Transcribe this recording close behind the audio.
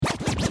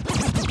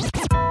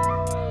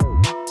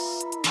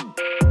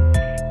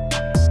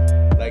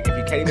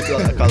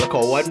like a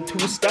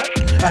 1-2 start.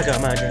 I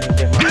got my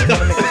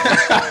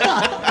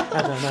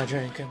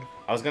drink.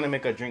 I was gonna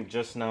make a drink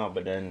just now,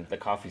 but then the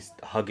coffee's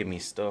hugging me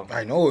still.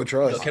 I know,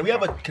 trust. Can we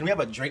have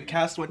a drink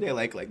cast one day,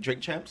 like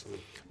drink champs?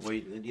 Where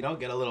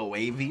get a little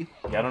wavy.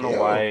 Yeah, I don't know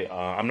why.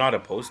 I'm not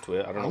opposed to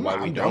it. I don't know why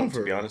we don't.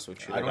 To be honest with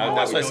you,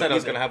 that's why I said I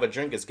was gonna have a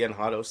drink. It's getting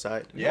hot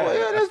outside. Yeah,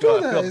 let's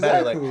do that. I feel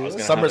better. Exactly. Like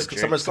summer's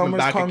coming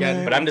back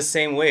again. But I'm the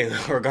same way,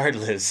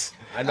 regardless.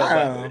 I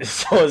know.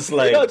 So it's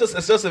like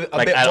it's just a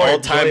like bit at more all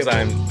times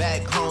enjoyable. I'm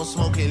Back home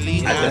smoking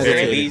lean. at the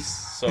very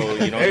least. So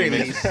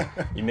Very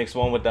you mix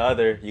one with the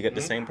other, you get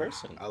the same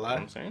person. I lie. You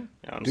know what I'm saying?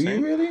 Do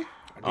you really?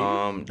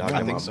 Dog I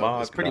in think my so.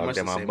 bok, It's pretty dog much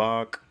in the my same.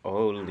 bok.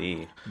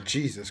 Holy.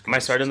 Jesus Christ. Am I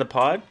starting the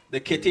pod? The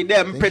kitty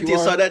them pretty you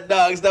are. so that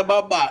dogs them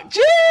my back.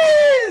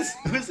 Jeez!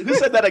 Who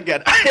said that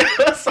again?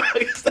 What song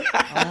is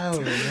that? I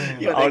don't know.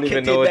 Yo, I don't the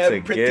even kitty know what them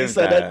to pretty give so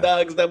that. that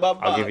dogs them my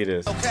back. I'll give you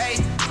this. Okay.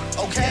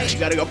 You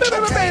gotta go.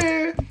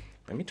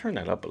 Let me turn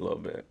that up a little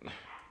bit.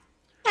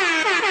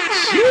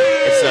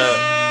 It's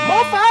a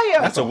More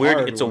fire. That's a hard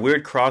weird. It's a one.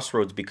 weird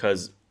crossroads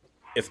because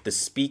if the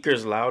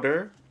speaker's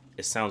louder,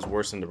 it sounds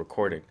worse in the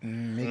recording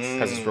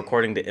because it's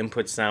recording the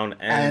input sound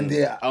And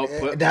yeah,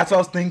 Output. that's what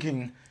I was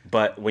thinking.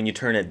 But when you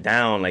turn it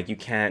down, like you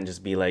can't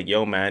just be like,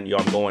 "Yo, man,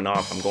 I'm going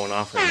off. I'm going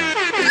off right now."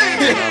 I'm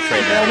going off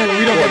right now. No,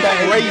 we don't get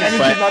that. Energy's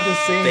But not the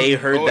same. they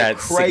heard Going that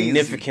crazy.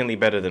 significantly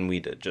better than we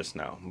did just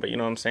now. But you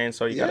know what I'm saying?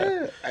 So you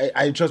gotta,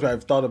 I trust me.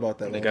 I've thought about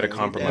that. They gotta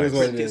compromise. It is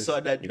what it Pretty is.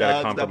 so that you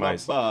gotta dogs them my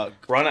compromise.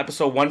 back. We're on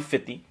episode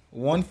 150.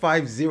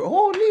 150.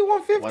 Holy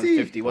 150.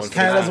 150. What's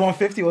Canada's that?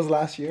 150 was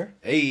last year.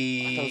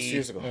 Hey. That was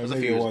years ago. It was a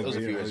few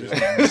years ago.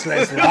 Just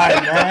let it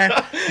slide, man.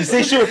 You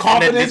say shit with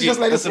confidence, did you- just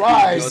let it that's a few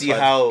slide. You see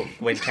how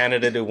when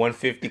Canada did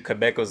 150,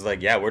 Quebec was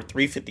like, "Yeah, we're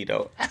 350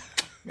 though."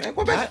 Man,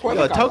 Quebec,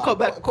 Yo, tell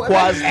Quebec.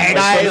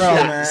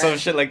 man. Some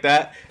shit like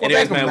that. Quebec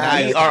Anyways, man,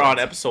 nice. we are on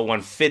episode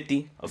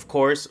 150. Of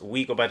course,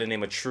 we go by the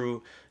name of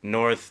True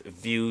North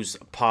Views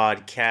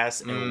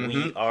Podcast, and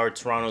we are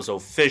Toronto's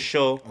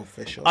unofficial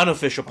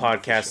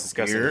podcast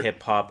discussing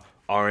hip hop,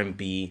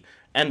 R&B,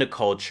 and the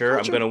culture.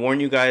 I'm gonna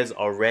warn you guys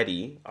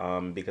already,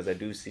 because I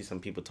do see some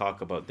people talk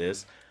about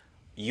this.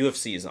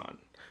 UFC is on.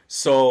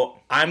 So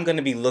I'm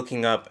gonna be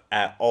looking up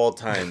at all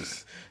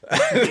times.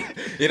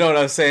 You know what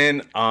I'm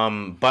saying?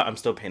 But I'm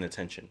still paying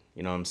attention.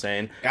 You know what I'm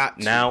saying? Got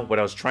to. Now, what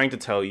I was trying to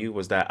tell you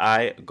was that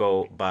I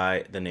go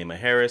by the name of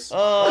Harris.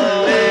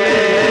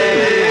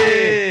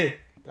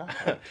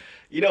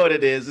 You know what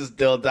it is? It's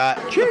Dill Dot,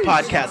 the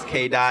podcast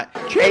K Dot,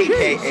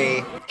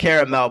 aka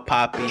Caramel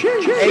Poppy,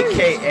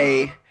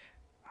 aka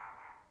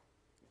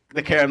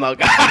the Caramel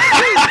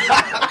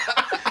Guy.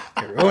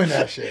 Ruin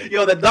that shit.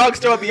 Yo, the dog's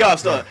throwing me off.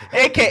 So,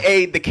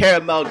 aka the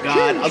Caramel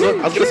God. I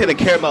was gonna say the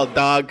Caramel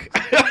Dog.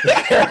 You know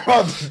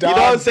what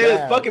I'm saying?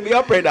 It's fucking me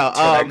up right now.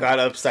 I got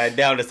upside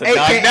down. It's a dog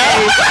AKA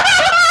now.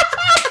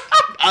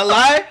 I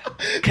lie?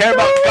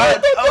 Caramel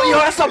God. Oh, yo,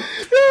 that's a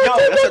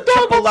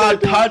triple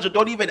entendre.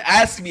 Don't even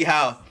ask me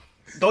how.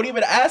 What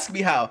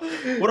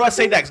do I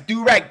say next?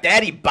 Do-rag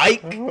daddy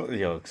bike.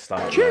 Yo,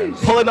 stop. Man.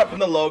 Pulling up from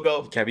the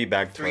logo. Can't be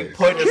back twice.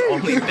 3-pointers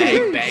only.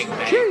 Bang, bang,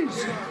 bang.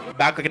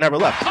 Back like I never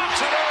left.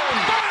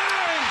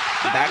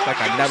 Back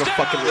like I never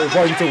fucking left.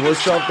 Before you to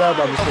workshop that,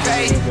 but I'm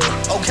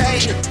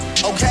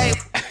just Okay.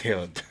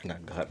 Yo, I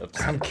got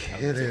upside I'm down.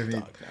 kidding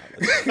me.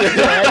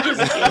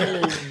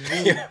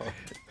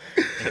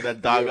 Turn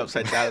that dog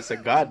upside down and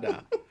said, God now.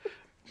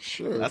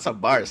 Sure. That's a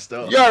bar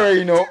still. You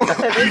already know.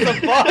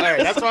 It's a bar.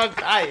 That's what I'm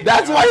dying.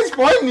 That's why it's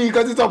funny,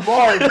 because it's a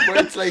bar. But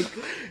it's like,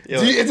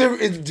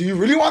 do you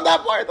really want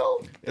that bar,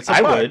 though? It's a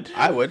I bar. would.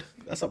 I would.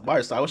 That's a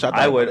bar. So I wish I thought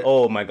I would. about it.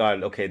 Oh my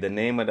god. Okay, the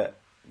name of the.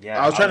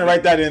 Yeah. I was trying to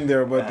write that in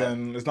there, but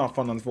then it's not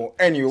fun on the phone.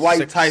 Anyway, why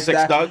you type Six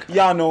that? dog?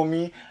 Y'all know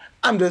me.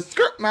 I'm the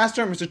script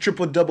master, Mr.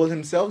 Triple Double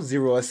himself,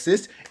 0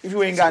 assists. If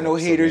you ain't got no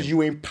haters,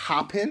 you ain't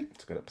popping.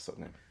 It's a good episode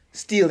name.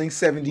 Stealing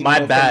 70. My mil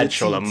from bad, the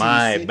Chola. TTC.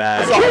 My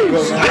bad. It's all good,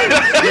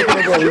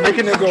 man. We're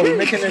making it go.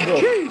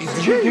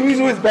 Did you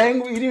do his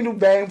bang? You didn't do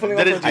bang pulling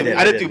up. I did.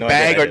 didn't do No, I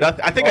bang did. or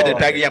nothing. I think I did Oh.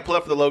 bang. Yeah, pull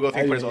up for the logo.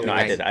 3-pointers only. No,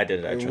 I Bang.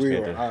 did. I trust We me. I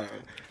were. did. All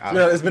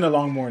right. It's been a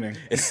long morning.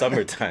 It's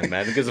summertime,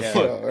 man. Who gives a Yeah,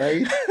 fuck?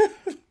 right?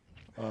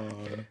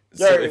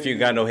 So if you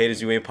got no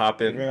haters, you ain't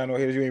popping. You ain't got no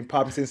haters. You ain't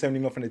popping since 70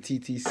 mil from the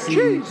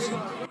TTC.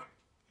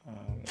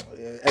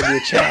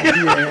 NBA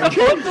champion.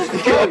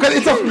 Because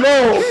it's a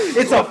flow.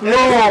 It's a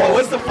flow.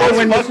 What's the And first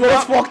when the fucked flow's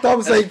up? fucked up,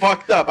 it's like,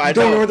 Fucked up. I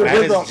don't know. know the Man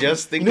rhythm. is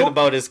just thinking You know-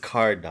 about his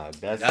card, dog.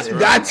 That's it.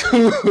 that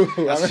too.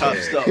 That's tough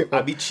stuff.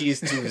 I be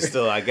cheese too.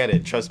 Still, I get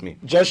it. Trust me.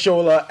 Just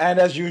Shola, and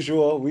as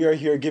usual, we are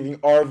here giving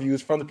our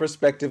views from the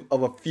perspective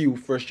of a few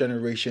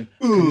first-generation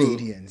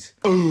Canadians.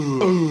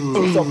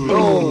 It's a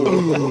flow. It's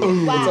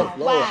a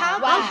flow. You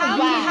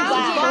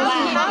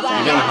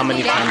don't know how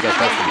many times I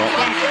pressed the button.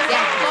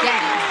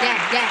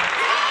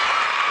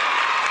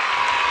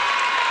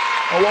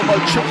 I want my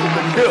chip with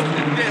the dip.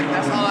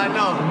 That's all I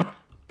know.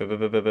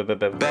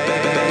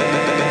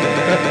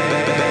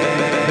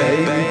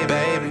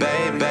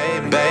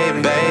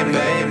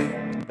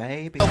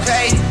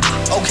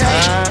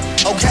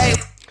 Okay.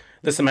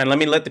 Listen, man, let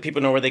me let the people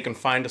know where they can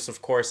find us,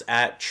 of course,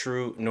 at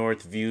True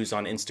North Views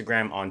on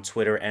Instagram, on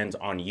Twitter, and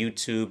on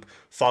YouTube.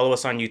 Follow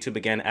us on YouTube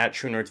again, at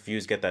True North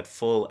Views. Get that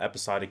full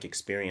episodic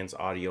experience,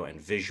 audio and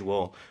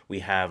visual. We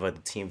have the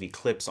TMV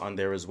clips on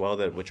there as well,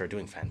 which are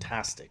doing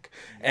fantastic.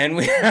 And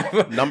we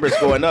have... Numbers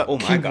going up. Oh,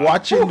 my Keep God.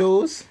 watching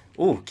those.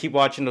 Ooh, keep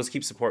watching those,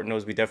 keep supporting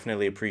those. We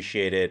definitely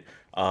appreciate it.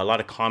 A lot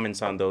of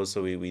comments on those,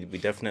 so we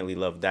definitely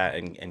love that.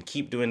 And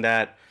keep doing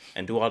that.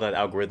 And do all that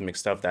algorithmic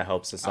stuff that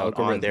helps us out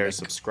on there.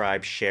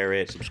 Subscribe, share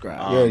it. Subscribe.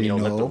 Let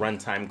the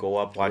runtime go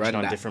up. Watch it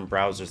on different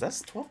browsers.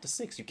 That's 12 to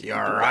 6. You can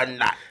run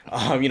that.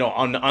 On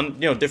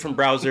different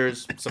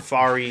browsers,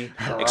 Safari,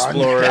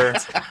 Explorer,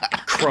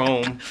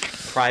 Chrome,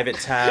 private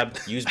tab.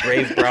 Use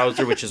Brave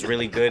browser, which is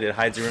really good. It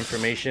hides your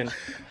information.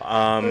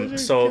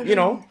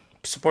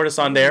 Support us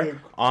on there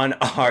on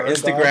our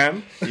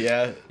Instagram.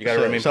 Yeah, you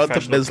gotta remain shout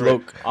out to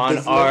professional. On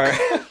our.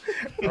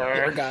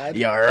 Oh God.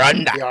 You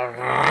run that.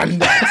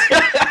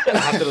 I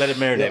have to let it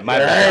marinate. My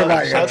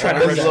bad. Shout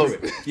out to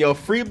Bizlo. Yo,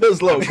 free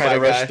Bizlo. I'm trying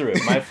to rush through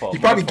it. My fault.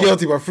 You're probably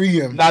guilty, but free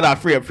him. Nah,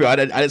 free. I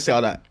didn't say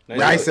all that.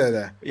 I said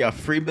that. Yeah,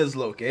 free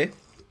Bizlo, okay?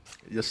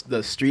 Just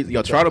the street.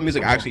 Yo, Toronto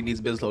music actually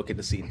needs Bizlo in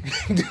the scene.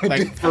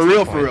 Like for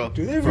real.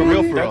 Do they For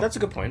really? real. That's a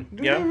good point.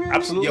 Yeah,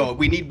 absolutely. Yo,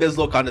 we need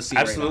Bizlo on the scene.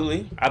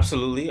 Absolutely.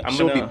 I'm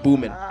She'll be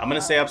booming. I'm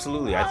gonna say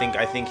absolutely. I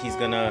think he's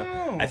gonna.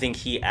 I think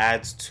he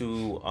adds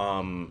to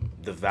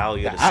the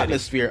value of the city.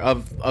 Atmosphere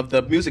of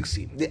the music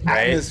scene. The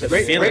Right?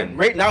 atmosphere.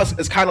 Right now,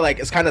 it's kind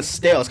of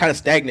stale. It's kind of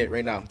stagnant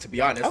right now. To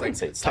be honest, I wouldn't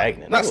say it's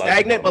stagnant. Not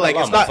stagnant, but like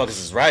it's not. Motherfuckers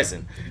is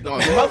rising. No,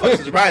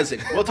 motherfuckers is rising.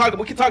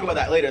 We can talk about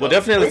that later. We'll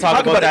definitely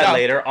talk about that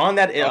later on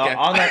that Okay.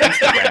 on that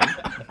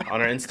Instagram. On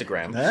our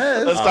Instagram,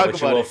 Let's talk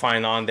which you about will it.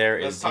 find on there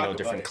Let's is talk about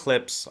different it.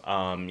 clips.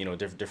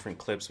 Different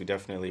clips. We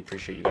definitely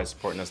appreciate you guys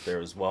supporting us there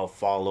as well.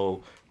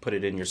 Follow, put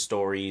it in your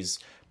stories.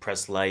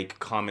 Press like,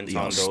 comment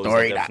on those.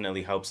 story That that.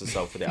 definitely helps us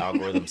out for the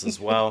algorithms as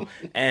well.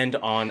 And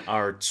on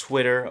our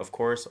Twitter, of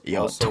course,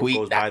 also tweet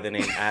goes that. by the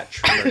name at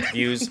True North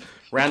Views.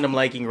 Random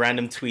liking,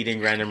 random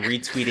tweeting, random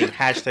retweeting,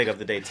 hashtag of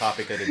the day,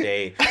 topic of the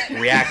day,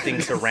 reacting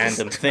to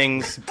random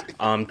things,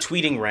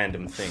 tweeting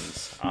random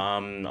things. A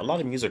lot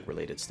of music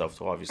related stuff,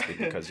 so obviously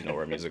because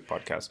we're a music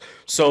podcast.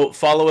 So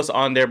follow us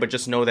on there, but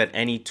just know that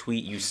any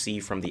tweet you see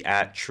from the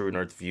at True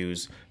North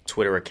Views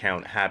Twitter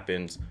account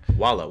happens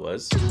while I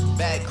was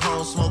back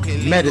home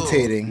smoking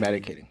Meditating.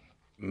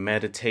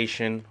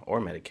 meditation or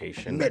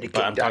medication. Medicate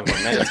But I'm that. talking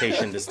about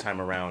meditation this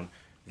time around.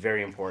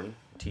 Very important.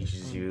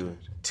 Teaches you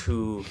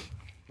two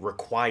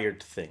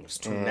required things,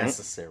 two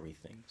necessary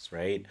things,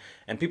 right?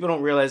 And people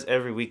don't realize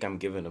every week I'm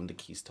giving them the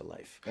keys to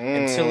life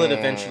until it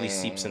eventually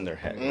seeps in their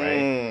head,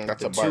 right?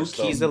 That's The a bar two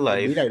still. keys to We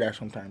life: like that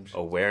sometimes.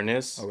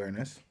 awareness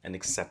Awareness, and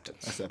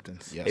acceptance.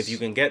 acceptance. Yes. If you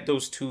can get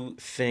those two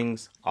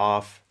things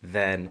off,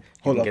 then you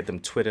Hold can up. get them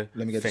Twitter.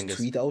 Let me get this fingers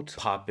tweet out.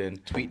 Popping.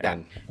 Tweet that.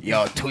 and-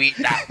 Yo, tweet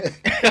that.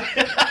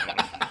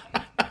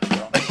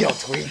 Yo,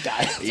 tweet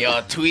that.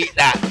 Yo, tweet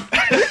that.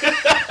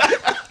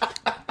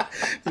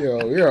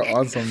 Yo, we are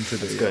on something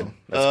today. Good. Yo.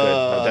 That's good.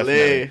 No,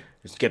 definitely. Lee.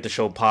 Just get the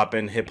show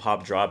popping, hip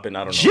hop dropping.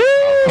 I don't know.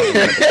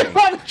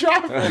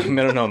 Dropping. I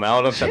don't know, man.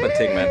 I don't know type of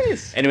thing, man.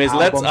 Anyways,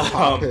 Album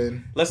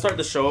poppin'. let's start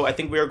the show. I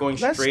think we are going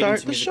Let's straight start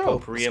into the music show.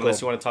 potpourri, Let's unless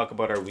go. you want to talk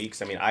about our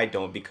weeks. I mean, I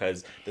don't,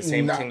 because the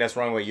same Nah. thing that's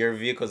wrong with your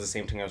vehicle is the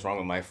same thing that's wrong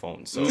with my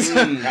phone. So, Well,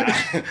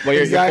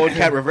 your Exactly. phone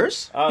can't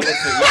reverse?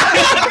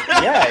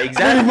 yeah,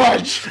 exactly.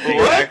 much.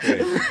 Exactly.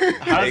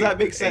 How does that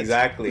make sense?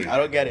 Exactly. I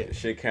don't get it.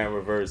 Shit can't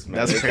reverse, man.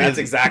 That's That's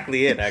crazy.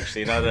 exactly it,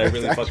 actually. Now that I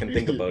really fucking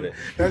think about it.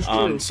 That's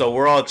true. So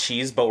we're all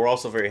cheese, but we're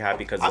also very happy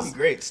because I'm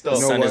great still.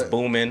 the know sun is what?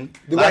 booming.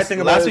 The way I Last,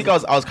 think about last it week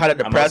is- I was kind of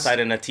I'm depressed. outside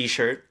in a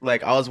t-shirt.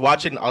 Like I was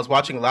watching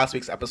last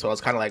week's episode. I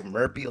was kind of like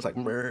murpy. I was like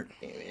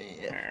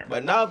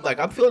but now like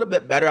I'm feeling a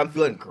bit better. I'm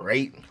feeling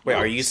great. Wait,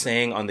 are you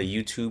saying on the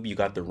YouTube you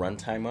got the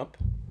runtime up?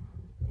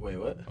 Wait,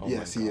 what? Oh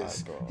Yes, my he God,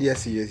 is. bro.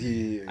 Yes, he is.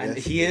 He And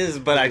yes, he is,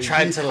 but I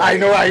tried to. I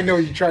know.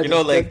 You tried You to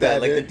know, like split that,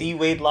 the eh? D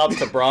Wade lob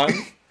to Braun.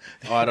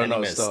 Oh, I don't And he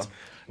know. missed. Still,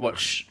 what?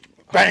 Shh.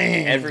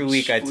 Bang. Every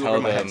week I Flew tell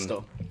over my head them,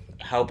 still.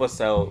 help us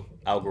out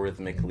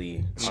algorithmically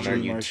on our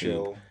Stream our YouTube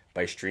show.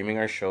 by streaming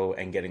our show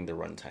and getting the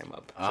runtime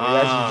up. So you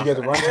actually get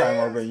the runtime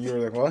over, and you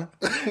were like,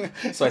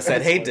 "What?" So I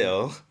said, hey,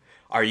 Dill,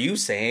 are you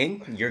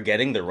saying you're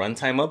getting the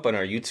runtime up on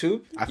our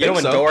YouTube? I You know think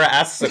when so. Dora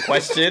asks a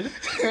question,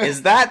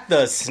 is that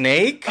the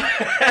snake?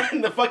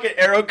 And the fucking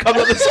arrow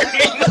comes on the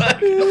screen.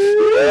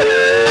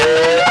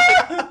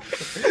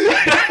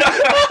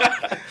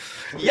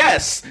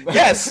 Yes,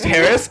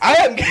 Harris. I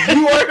am.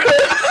 You are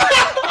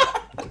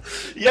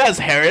correct. Yes,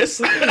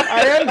 Harris.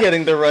 I am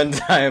getting the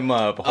runtime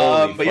up.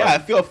 Holy But yeah, I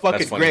fuck. feel That's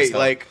fucking funny great. stuff.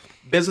 Like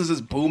Business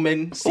is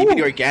booming.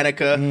 CBD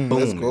Organica.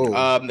 Let's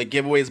go. The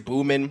giveaway is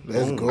booming.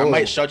 Let's go. I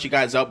might shout you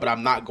guys out, but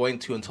I'm not going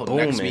to until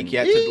next week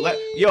yet.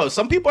 Yo,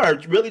 some people are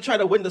really trying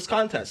to win this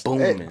contest.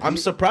 Booming. I'm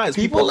surprised.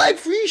 People like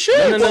free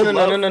shit.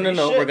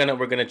 No.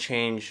 We're gonna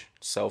change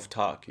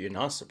self-talk. You're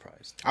not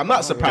surprised. I'm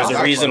not surprised. There's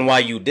a reason why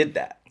you did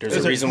that.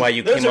 There's a reason why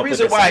you came up with this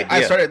There's a reason why I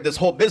idea. started this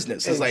whole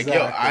business. It's like, yo,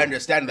 Exactly. I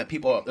understand that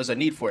there's a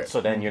need for it.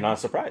 So then you're not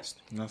surprised.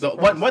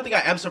 One thing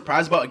I am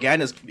surprised about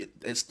again is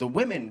it's the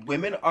women.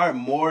 Women are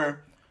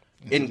more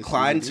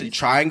inclined to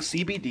trying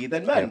CBD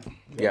than men.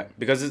 Yeah,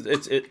 because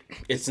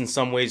it's in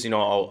some ways,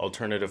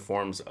 alternative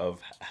forms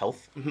of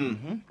health.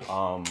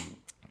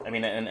 I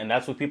mean, and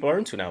that's what people are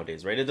into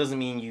nowadays, right? It doesn't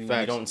mean you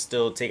don't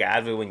still take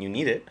Advil when you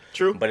need it.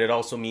 True. But it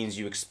also means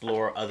you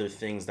explore other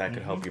things that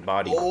could help your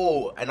body.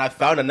 Oh, and I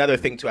found another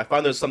thing too. I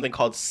found there's something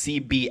called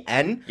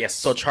CBN. Yes.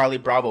 So Charlie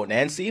Bravo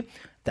Nancy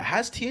that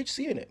has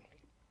THC in it.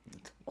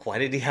 Why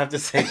did he have to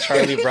say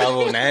Charlie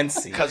Bravo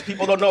Nancy? Because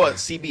people don't know what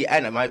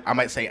CBN. Am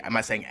I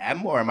saying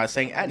M or am I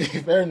saying N?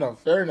 Fair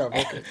enough.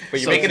 Okay.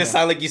 But you're making it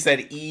sound like you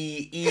said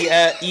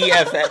EFM.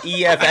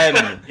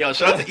 Yo,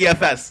 shout out to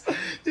EFS.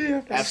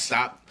 F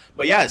stop.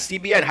 But yeah,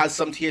 CBN has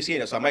some THC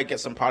in it, so I might get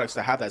some products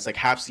that have that. It's like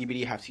half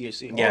CBD, half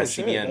THC. Yeah,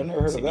 shit, CBN. I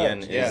never heard of that.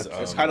 CBN Yeah, is.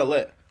 it's kind of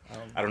lit.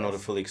 I don't know to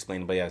fully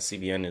explain, but yeah,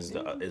 CBN is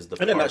the. In a part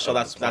nutshell, of the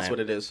that's plant. what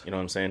it is. You know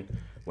what I'm saying?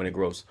 When it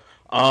grows.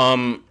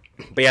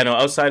 But yeah, no,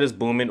 outside is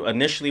booming.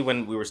 Initially,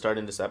 when we were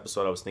starting this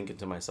episode, I was thinking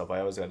to myself, I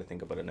always got to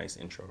think about a nice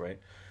intro, right?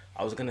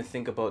 I was gonna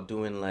think about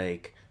doing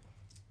like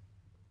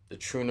the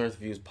True North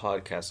Views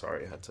podcast.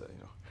 Sorry, I had to,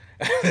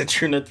 the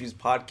True North Views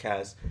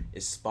podcast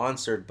is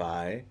sponsored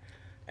by.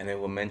 And then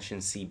we'll mention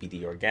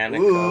CBD Organica.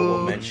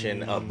 We'll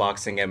mention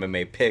boxing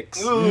MMA picks.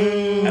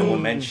 And we'll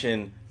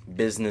mention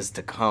business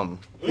to come.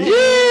 You know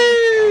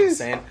what I'm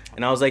saying?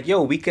 And I was like,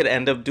 yo, we could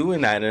end up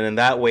doing that. And in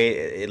that way,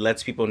 it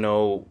lets people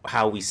know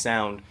how we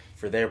sound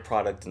for their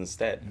product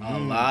instead. I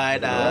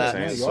lied. You know what I'm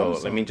saying? So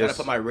let me Gotta just...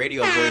 put my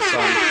radio voice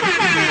on.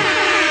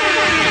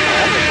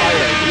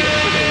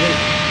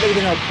 We're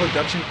gonna have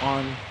production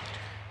on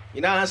You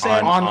know what I'm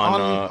saying?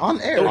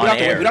 on air. We don't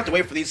air. have to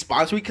wait for these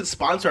sponsors. We can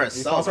sponsor We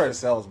ourselves. sponsor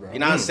ourselves, bro. You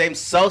know what I'm saying?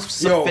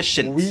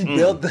 Self-sufficient.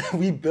 Yo,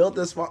 we built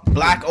the spot.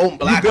 Black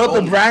owned. You built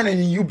the brand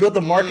and you built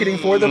the marketing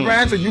for the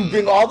brand, so you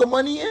bring all the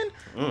money in.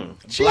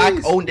 Jeez.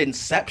 Black owned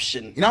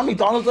Inception. You know how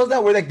McDonald's does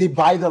that, where like they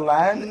buy the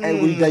land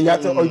and you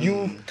have to, or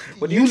you.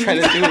 What are you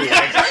trying to do?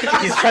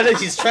 Like,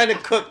 he's trying to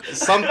cook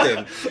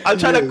something. I'm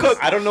trying to cook.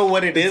 I don't know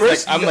what it is.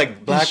 First, Like I'm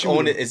like black issue.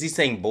 owned. Is he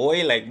saying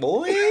boy? Like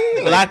boy?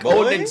 Black Like,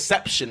 owned boy?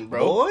 Inception,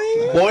 bro.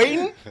 Boy?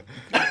 Boy.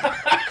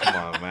 Come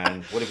on,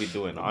 man. What are we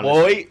doing?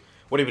 Honestly? Boy.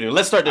 What are we doing?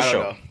 Let's start the I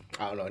show. don't know.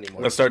 I don't know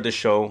anymore. Let's start the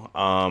show.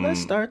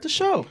 Let's start the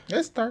show.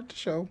 Let's start the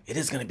show. It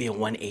is going to be a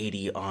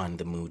 180 on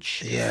the mood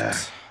shift. Yeah.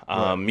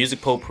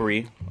 Music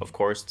potpourri, of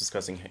course,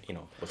 discussing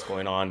what's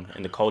going on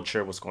in the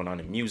culture, what's going on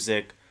in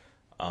music.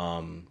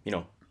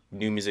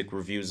 New music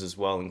reviews as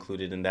well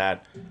included in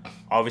that.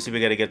 Obviously, we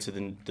got to get to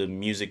the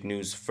music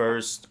news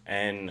first,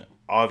 and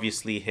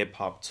obviously, hip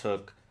hop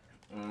took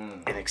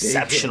an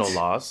exceptional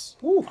loss.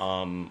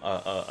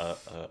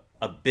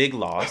 A big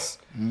loss.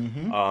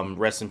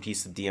 Rest in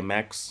peace to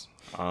DMX,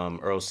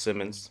 Earl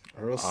Simmons.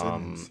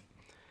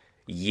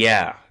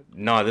 Yeah,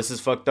 no, this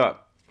is fucked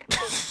up.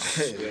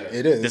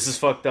 It is. This is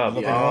fucked up.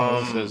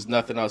 There's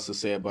nothing else to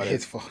say about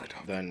It's it fucked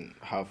up. than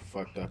how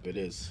fucked up it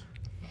is.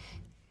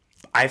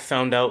 I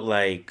found out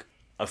like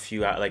a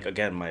few like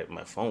again my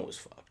phone was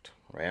fucked,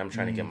 right? I'm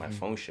trying to get my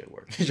phone shit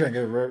working. He's trying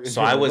to get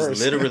So I was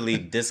literally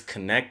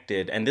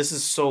disconnected, and this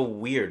is so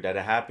weird that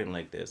it happened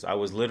like this. I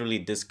was literally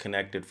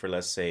disconnected for,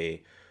 let's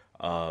say,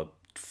 4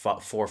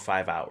 or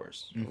 5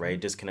 hours, right?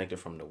 Disconnected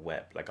from the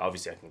web. Like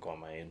obviously I can go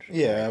on my internet,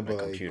 Yeah, my but,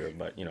 like, computer,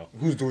 but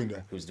Who's doing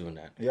that? who's doing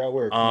that? Yeah,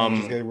 work.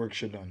 Just get work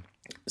shit done.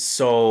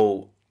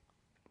 So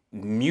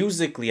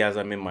musically, as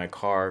I'm in my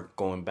car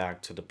going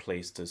back to the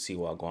place to see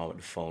what I go on with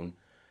the phone,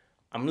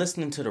 I'm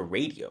listening to the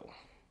radio.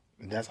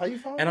 That's how you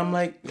found And it? I'm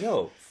like,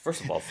 yo,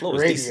 first of all, Flow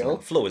is Radio.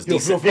 decent. Flow is Yo,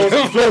 decent.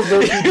 Flow's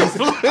very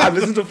decent. I've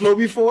listened to Flow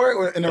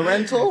before in a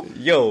rental.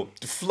 Yo,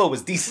 Flow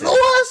is decent. Flow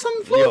has some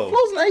Yo.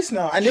 Flow's nice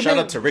now. And they Shout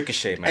play, out to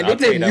Ricochet, man. and they I'll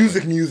tell play you that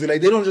music. much.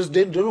 Like they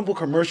don't put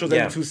commercials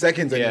Yeah. every 2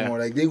 seconds Yeah. anymore.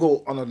 Like they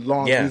go on a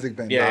long Yeah. music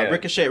band. Yeah.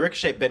 Ricochet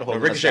been But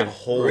holding Ricochet us down.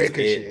 holds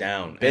Ricochet. it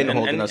down. Been and,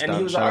 holding and, us and down.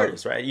 he was an Shout out.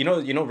 artist, right? You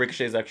know,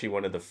 Ricochet is actually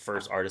one of the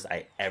first artists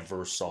I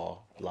ever saw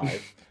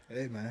live.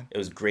 Hey man. It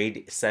was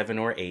grade 7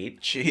 or 8.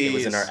 It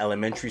was in Jeez. our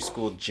elementary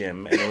school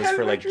gym, and it was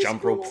for like Elementary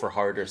jump rope school. for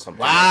heart or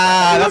something.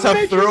 Ah, that's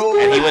a throw.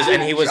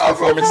 And he was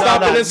performing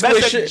stomping and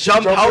squishing.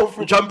 Jump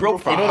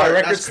rope for You know that heart.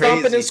 record, That's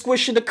stomping and crazy.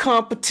 squishing the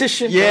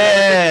competition.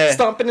 Yeah.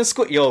 Stomping and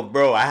squish. Yo,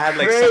 bro, I had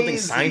like something Crazy.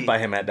 signed by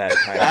him at that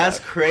time. That's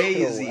Yo,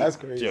 crazy. that's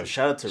crazy. Yo,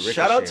 shout out to Ricochet.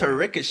 Shout out to man.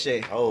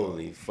 Ricochet.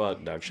 Holy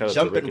fuck, dog. Shout out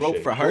Jumping to Ricochet.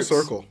 rope for Full hearts.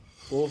 circle.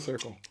 Full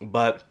circle.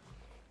 But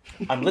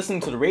I'm listening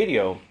to the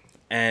radio,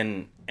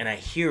 and I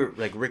hear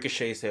like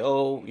Ricochet say,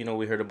 "Oh,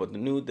 we heard about the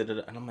news,"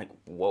 and I'm like,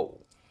 "Whoa!"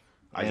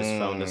 I just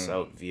found this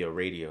out via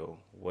radio.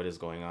 What is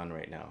going on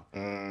right now?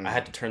 I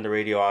had to turn the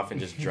radio off and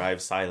just drive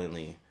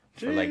silently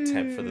for like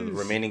for the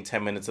remaining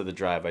 10 minutes of the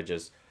drive. I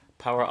just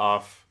Power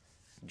off,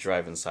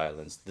 drive in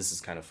silence. This is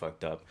kind of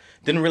fucked up.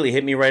 Didn't really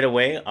hit me right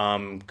away.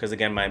 Because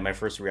again, my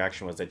first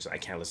reaction was I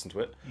can't listen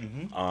to it.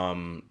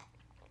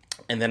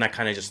 And then I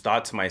kind of just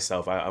thought to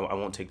myself, I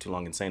won't take too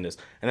long in saying this.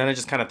 And then I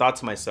just kind of thought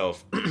to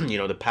myself,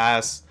 the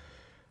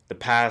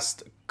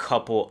past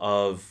couple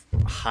of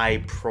high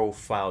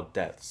profile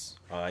deaths,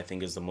 I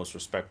think is the most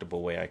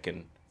respectable way I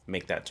can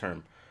make that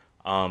term.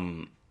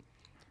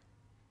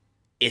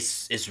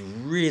 It's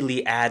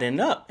really adding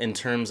up in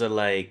terms of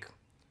like,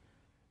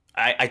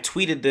 I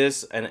tweeted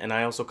this and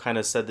I also kind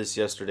of said this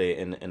yesterday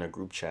in a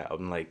group chat.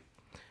 I'm like,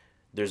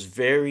 there's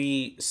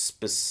very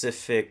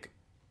specific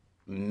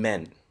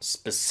men,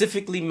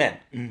 specifically men,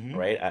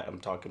 right? I'm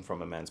talking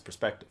from a man's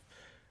perspective.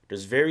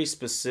 There's very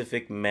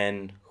specific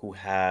men who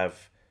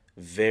have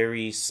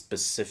very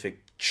specific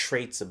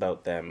traits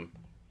about them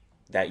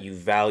that you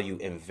value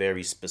in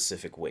very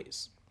specific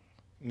ways.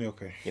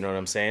 Okay. You know what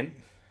I'm saying?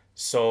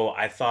 So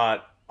I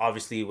thought,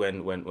 obviously,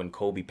 when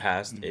Kobe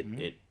passed,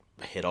 it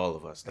hit all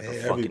of us like a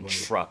fucking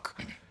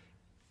truck.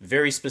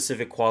 Very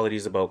specific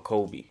qualities about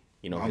Kobe.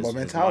 His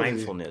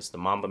mindfulness, the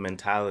Mamba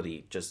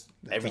mentality, just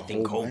that's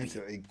everything Kobe.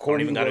 Kobe don't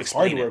even got to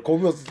explain it.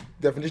 Kobe was the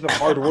definition of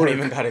hard work. I don't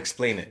even got to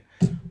explain it.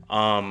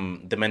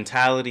 The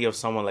mentality of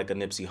someone like a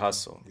Nipsey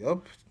Hussle. Yep.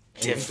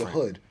 Different. The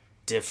hood.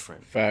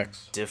 Different.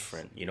 Facts.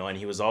 Different. And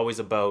he was always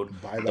about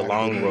the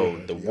long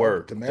road, the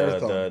work, the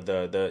marathon,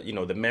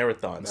 the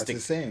marathon. That's the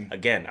same.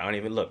 Again, I don't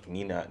even look.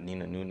 Nina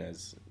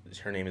Nunes.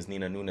 Her name is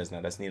Nina Nunes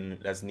now. That's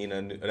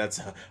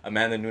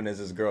Amanda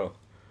Nunes' girl.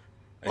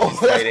 And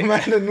that's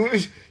Amanda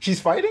Nunes. She's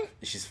fighting?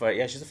 She's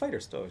a fighter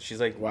still. She's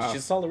like, wow.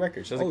 She's a solid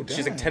record. She's like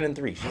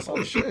 10-3. She's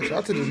solid. Shit, shout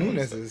out to the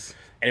Nuneses.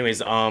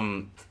 Anyways,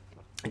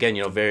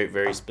 again, very,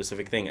 very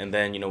specific thing. And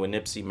then, with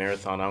Nipsey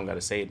Marathon, I don't got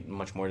to say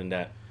much more than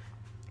that.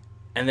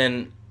 And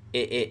then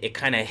it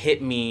kind of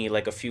hit me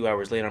like a few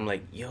hours later. I'm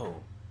like, yo,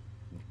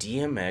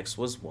 DMX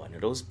was one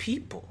of those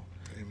people.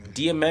 Amen.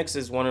 DMX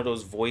is one of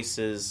those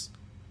voices.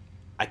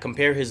 I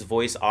compare his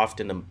voice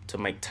often to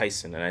Mike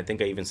Tyson. And I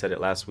think I even said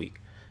it last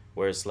week.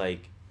 Where it's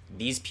like,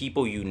 these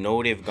people,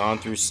 they've gone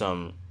through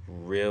some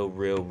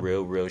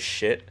real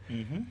shit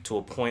to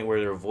a point where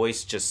their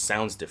voice just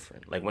sounds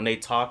different. Like when they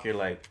talk, you're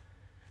like,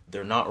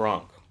 they're not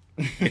wrong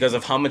because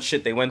of how much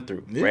shit they went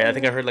through, right? I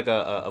think I heard like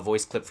a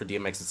voice clip for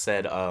DMX that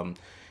said,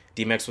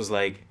 DMX was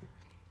like,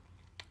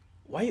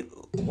 why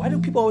do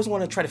people always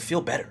want to try to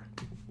feel better?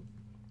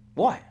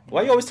 Why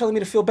are you always telling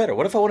me to feel better?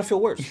 What if I want to feel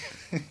worse?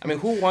 I mean,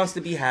 who wants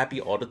to be happy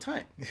all the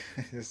time?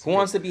 Who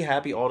wants to be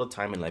happy all the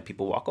time and let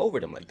people walk over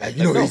them like that?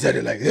 He said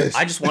it like this.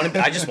 I just want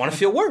to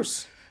feel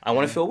worse. I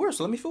want to feel worse,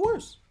 so let me feel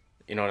worse.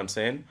 You know what I'm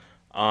saying?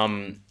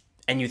 And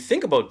you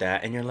think about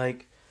that and you're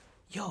like,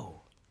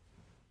 yo,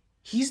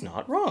 he's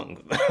not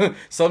wrong.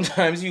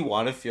 Sometimes you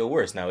want to feel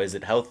worse. Now, is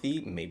it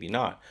healthy? Maybe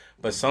not.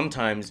 But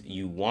sometimes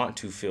you want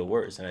to feel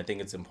worse. And I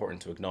think it's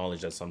important to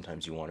acknowledge that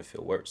sometimes you want to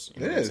feel worse.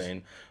 You know what I'm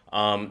saying?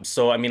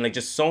 So, I mean, like,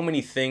 just so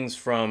many things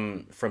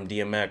from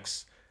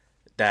DMX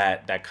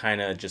that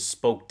kind of just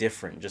spoke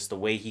different. Just the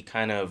way he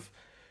kind of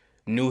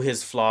knew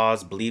his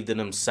flaws, believed in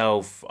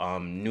himself,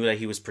 knew that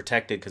he was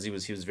protected because he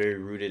was very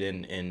rooted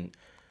in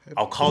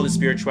I'll call it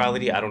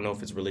spirituality. I don't know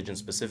if it's religion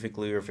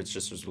specifically or if it's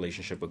just his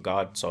relationship with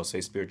God. So I'll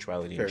say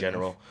spirituality in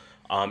general.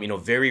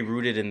 Very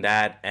rooted in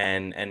that.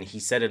 And he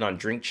said it on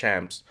Drink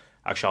Champs.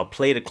 Actually, I'll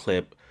play the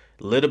clip.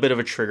 A little bit of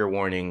a trigger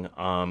warning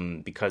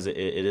because it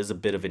is a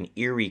bit of an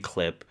eerie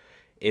clip.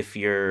 If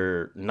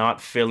you're not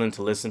feeling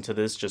to listen to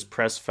this, just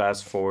press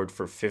fast forward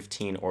for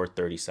 15 or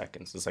 30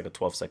 seconds. It's like a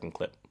 12-second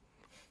clip.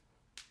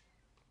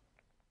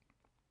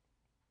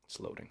 It's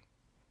loading.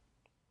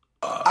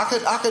 I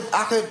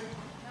could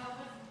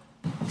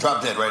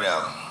drop dead right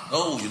now.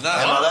 No, you're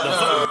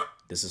not.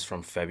 This is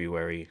from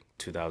February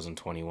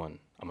 2021.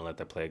 I'm gonna let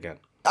that play again.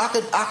 I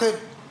could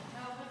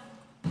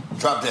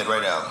drop dead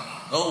right now.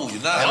 No,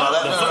 you're not.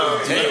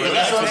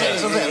 That's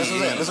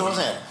what I'm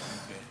saying.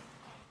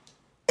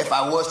 If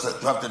I was to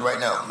drop dead right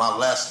now, my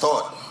last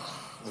thought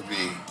would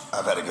be,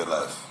 I've had a good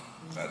life.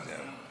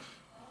 Goddamn.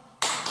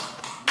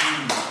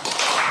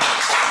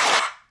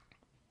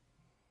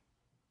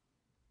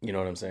 You know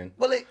what I'm saying?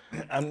 Well,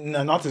 I'm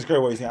not to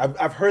scare what you're saying.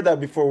 I've heard that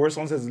before, where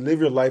someone says, "Live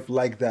your life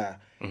like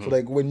that." So,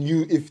 like,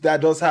 if that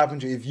does happen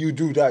to you, if you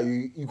do that,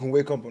 you can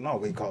wake up,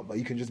 not wake up, but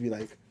you can just be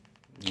like,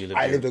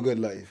 I lived a good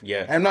life.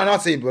 Yeah. And I'm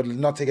not saying, but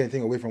not take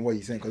anything away from what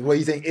he's saying, because what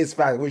he's saying is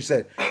fact. What you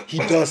said, he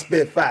does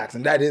spit facts,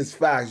 and that is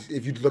facts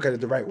if you look at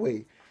it the right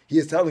way. He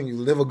is telling you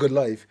live a good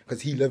life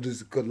because he lived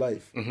his good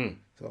life.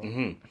 So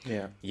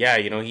yeah,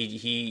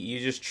 he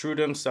just true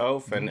to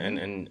himself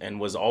and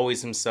was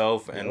always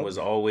himself and was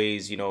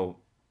always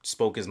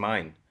spoke his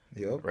mind.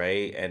 Yep.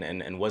 Right,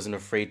 and wasn't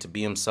afraid to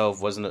be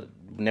himself.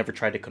 Never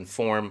tried to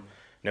conform.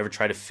 Never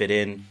tried to fit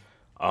in.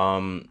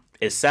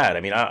 It's sad. I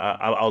mean,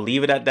 I'll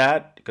leave it at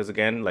that because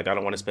again, like I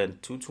don't want to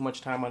spend too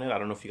much time on it. I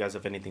don't know if you guys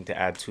have anything to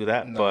add to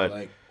that. No, but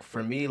like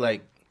for me,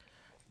 like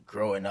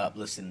growing up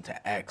listening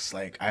to X,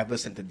 like I've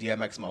listened to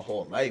DMX my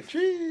whole life.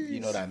 Jeez. You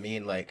know what I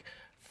mean? Like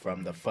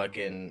from the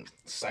fucking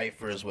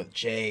ciphers with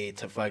Jay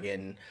to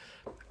fucking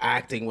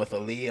acting with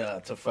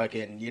Aaliyah to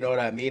fucking, you know what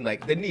I mean?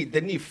 Like, didn't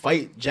he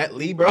fight Jet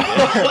Li, bro?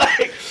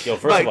 Like, yo,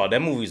 first of all, that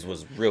movies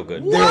was real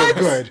good. They were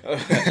good.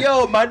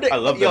 Yo, my nigga. I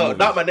love that movie.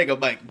 Not my nigga,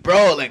 like,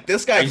 bro, like,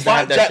 this guy used to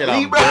have fought that Jet shit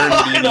Li, on bro,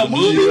 burned in a DVD.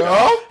 movie.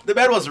 Yo. The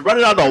man was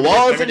running on the walls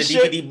Remember and the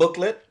shit. DVD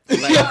booklet?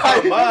 Like,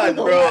 come on,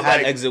 bro. I had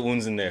Like, exit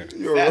wounds in there.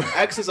 that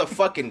X is a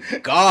fucking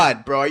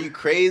god, bro. Are you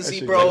crazy,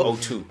 shit bro?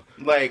 Like 02.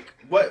 Like,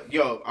 what?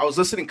 Yo, I was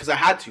listening because I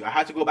had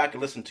to go back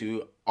and listen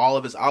to all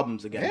of his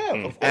albums again.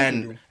 Yeah, of course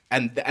you do.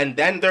 And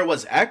then there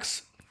was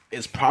X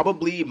is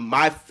probably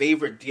my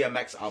favorite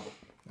DMX album.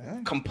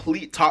 Yeah.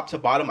 Complete top to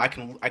bottom. I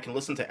can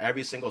listen to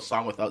every single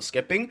song without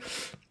skipping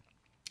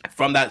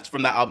from that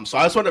album. So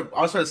I just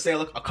want to say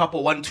like a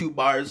couple 1-2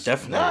 bars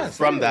Definitely.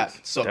 from that.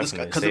 So this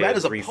guy, Definitely. because Say the man it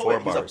is a 3-4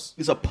 poet. bars.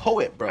 He's a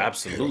poet, bro.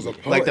 Absolutely.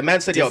 Like the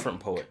man said, Different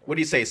yo, poet. what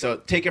do you say? So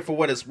take it for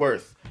what it's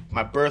worth.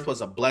 My birth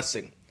was a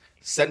blessing,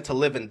 sent to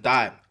live and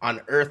die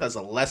on earth as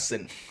a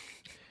lesson.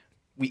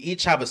 We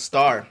each have a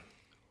star.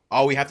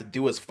 All we have to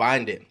do is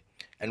find it.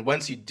 And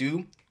once you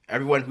do,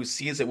 everyone who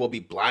sees it will be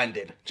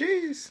blinded.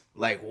 Jeez.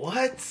 Like,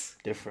 what?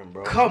 Different,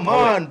 bro. Come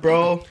on,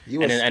 bro.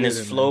 And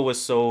his flow was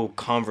so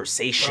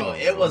conversational. Bro,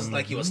 it was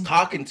like he was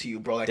talking to you,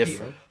 bro. Like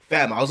Different.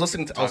 Fam, I was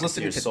listening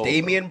to your soul,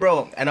 Damien,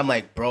 bro, and I'm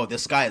like, bro,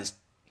 this guy is.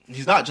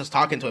 He's not just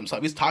talking to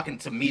himself. He's talking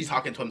to me,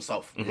 talking to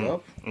himself.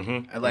 Yep.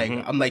 And like,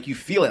 I'm like, you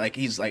feel it. Like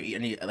he's like,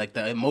 like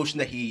the emotion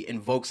that he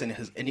invokes in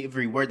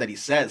every word that he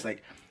says,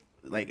 like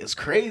it's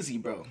crazy,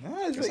 bro.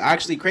 Yeah, it's it's like-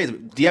 actually crazy.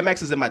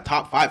 DMX is in my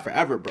top 5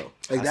 forever, bro.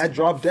 Like that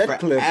Drop Dead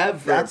clip. Forever,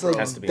 That's bro.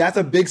 Has to be. that's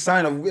a big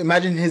sign of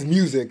imagine his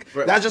music.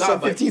 Bro, That's just nah, a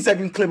but-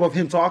 15-second clip of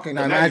him talking.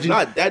 Now The man is imagine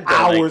not dead, though.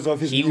 hours of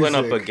his He music. went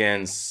up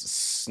against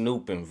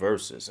Snoop in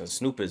verses, and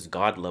Snoop is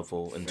god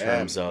level in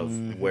terms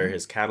of where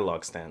his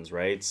catalog stands,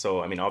 right?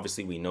 So I mean,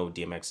 obviously we know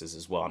DMX is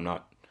as well. I'm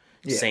not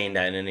saying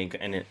that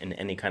in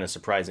any kind of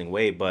surprising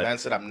way, but Man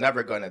said, I'm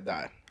never gonna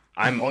die.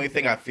 The only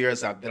thing I fear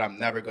is that I'm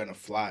never gonna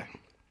fly.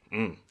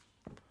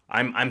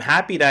 I'm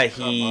happy that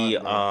he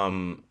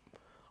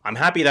I'm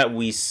happy that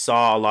we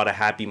saw a lot of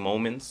happy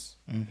moments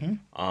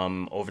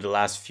over the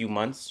last few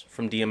months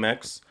from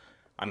DMX.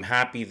 I'm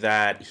happy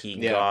that he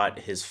got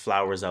his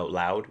flowers out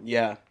loud.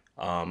 Yeah.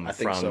 I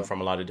think so. from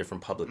a lot of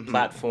different public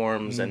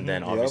platforms, and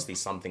then obviously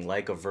something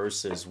like a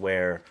Versus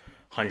where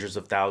hundreds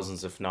of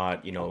thousands, if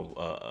not,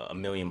 a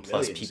million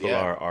plus Millions, people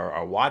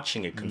are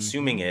watching it,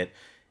 consuming it.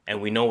 And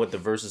we know what the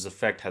Versus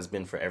effect has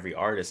been for every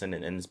artist, and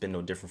it's been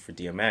no different for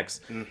DMX.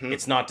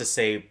 It's not to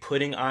say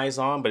putting eyes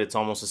on, but it's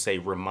almost to say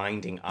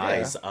reminding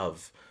eyes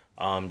of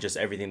just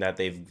everything that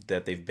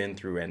they've been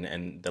through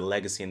and the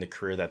legacy and the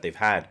career that they've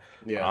had.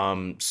 Yeah.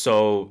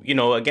 So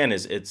again,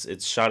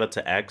 it's shout out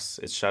to X,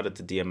 it's shout out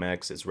to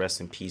DMX, it's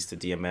rest in peace to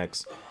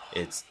DMX.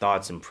 It's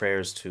thoughts and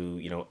prayers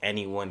to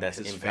anyone that's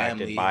His impacted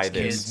family, by his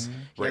this. kids.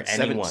 He Where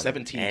had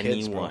 17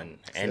 kids, bro.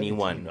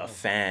 anyone, a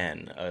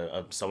fan,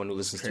 someone who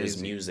listens to his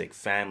Crazy. music,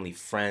 family,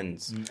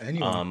 friends,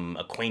 anyone.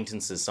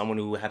 acquaintances, someone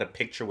who had a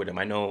picture with him.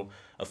 I know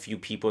a few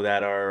people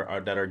that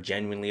are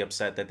genuinely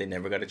upset that they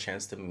never got a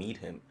chance to meet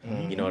him.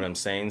 You know what I'm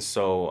saying?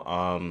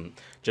 So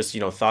just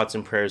thoughts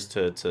and prayers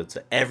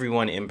to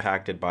everyone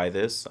impacted by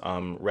this.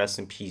 Rest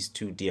in peace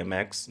to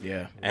DMX.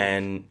 Yeah.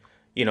 And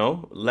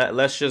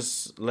let's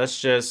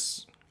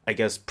just I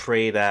guess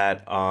pray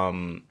that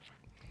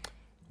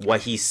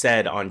what he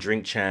said on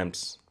Drink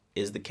Champs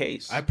is the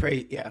case. I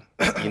pray, yeah.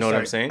 You know what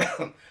I'm saying?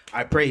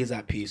 I pray he's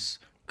at peace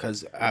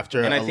because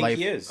after And I a think life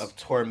he is. of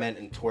torment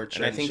and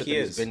torture, And I think shit he that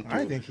he's is. been through,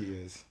 I think he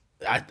is.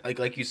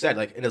 like you said,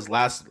 like in his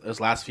last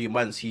few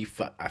months,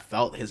 I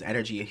felt his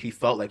energy. He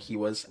felt like he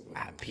was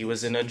at peace. He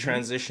was in a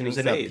transitioning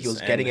phase. He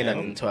was getting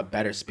into a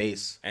better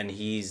space. And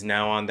he's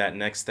now on that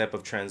next step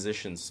of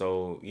transition.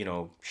 So,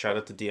 shout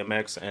out to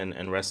DMX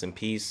and rest in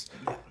peace.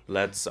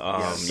 Let's we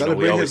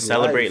Celebrate always his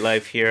celebrate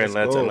life. life here, and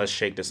Let's go. let's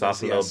shake this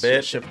off a Yes, little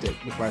bit. Shift it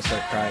before I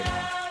start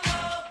crying.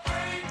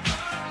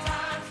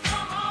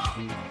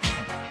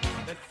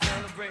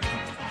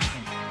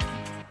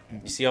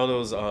 You see all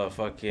those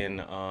fucking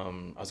I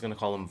was gonna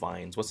call them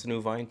Vines. What's the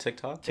new Vine?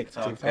 TikTok?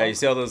 TikTok. Yeah, you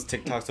see all those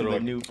TikToks that are The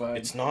like, new Vine.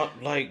 it's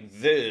not like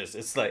this.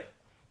 It's like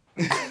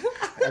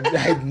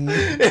I've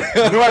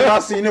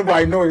not seen it, but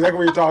I know exactly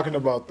what you're talking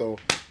about, though.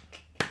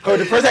 Cause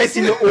the first I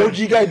seen the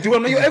OG guy do it,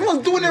 I'm like, yo,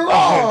 everyone's doing it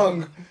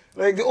wrong.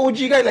 Like the OG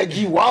guy, like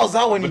he wows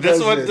out when he does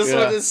this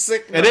one is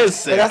sick. It is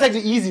sick. Like, that's like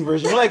the easy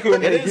version. You know, like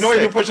when is you know when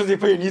you sick. push ups, you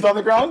put your knees on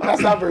the ground.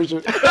 That's that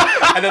version.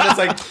 And then it's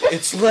like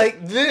it's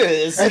like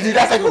this. And see,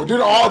 that's like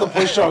doing all the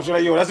push ups. You're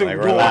like, yo, that's Like,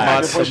 what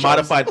relax. Some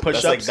modified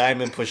push-ups. That's like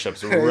diamond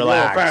push-ups. Relax.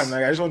 Relax. Fam,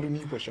 like I just want to do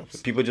knee push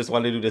ups. People just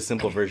want to do the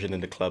simple version in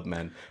the club,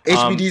 man.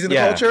 HBDs in the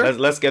culture?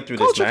 Let's get through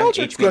this, man.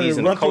 Culture. HBDs Gonna in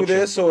the run through culture.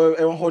 this, so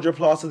everyone hold your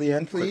applause to the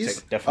end,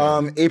 please. take,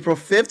 definitely. April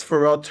 5th,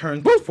 Pharrell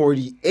turned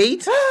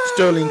 48.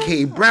 Sterling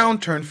K. Brown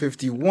turned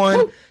 51.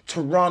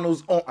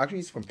 Toronto's own, actually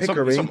he's from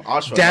Pickering. some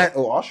Oshawa.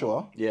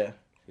 Oshawa. Yeah.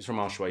 He's from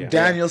Oshawa, yeah.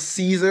 Daniel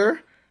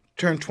Caesar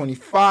turned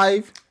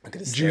 25. Look at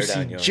his stare Juicy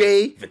down, yo.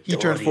 J, he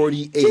turned Vittori.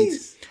 48.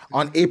 Jeez.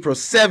 On April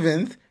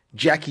 7th,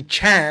 Jackie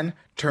Chan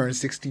turned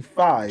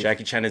 65.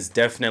 Jackie Chan is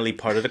definitely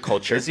part of the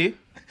culture. Is he?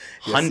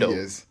 Yes, Hundo. he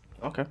is.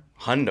 Okay.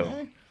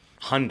 Hundo.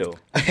 Hundo.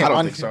 I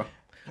don't think so.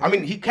 I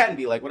mean, he can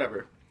be like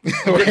whatever. He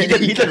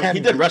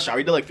did Rush Hour.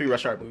 He did like 3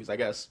 Rush Hour movies, I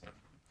guess.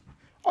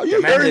 Are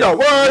you hearing the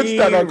words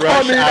that are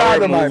coming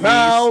out of my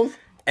mouth?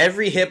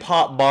 Every hip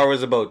hop bar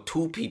was about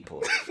 2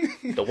 people.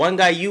 The one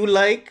guy you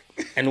like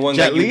and one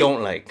guy you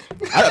don't like.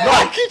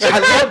 I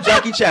love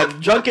Jackie Chan.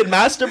 Drunken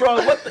Master, bro.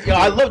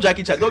 I love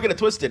Jackie Chan. Don't get it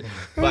twisted.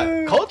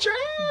 But culture,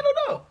 I don't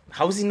know.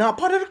 How is he not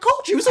part of the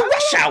culture? He was a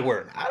Rush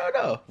Hour. I don't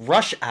know.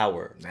 Rush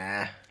Hour.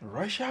 Nah.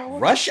 Rush Hour?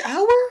 Rush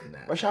Hour? Nah.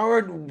 Rush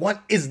Hour,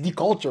 what is the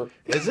culture?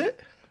 Is it?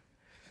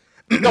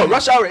 No,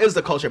 Rush Hour is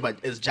the culture, but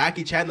is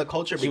Jackie Chan the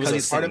culture because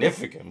he's part of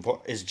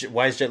it?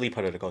 Why is Jet Li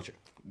part of the culture?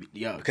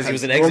 Yeah, because he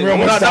was an exit.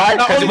 Romeo must die.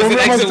 Because he was an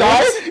exit.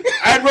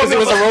 And Because it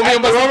was a Romeo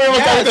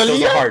must die.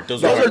 Those are hard.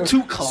 Those are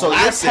 2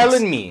 classics. So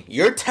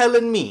you're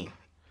telling me,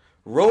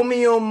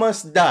 Romeo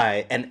Must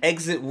Die and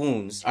Exit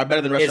Wounds are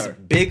better than Rush Hour. Is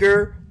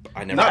bigger.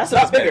 I never asked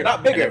not bigger.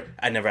 Not bigger.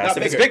 I never asked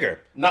if it's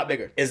bigger. Not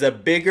bigger. Is a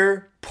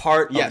bigger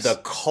part of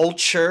the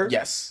culture.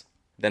 Yes.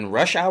 Than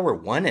Rush Hour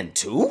 1 and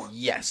 2?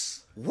 Yes.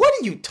 What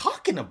are you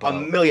talking about?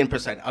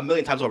 1,000,000%.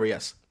 1,000,000 times over,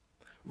 yes.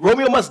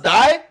 Romeo Must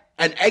Die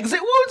and Exit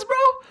Wounds,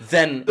 bro?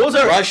 Then those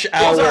are Rush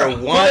Hour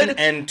 1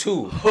 and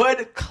 2.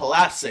 Hood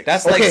classics.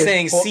 That's like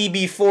saying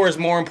CB4 is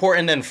more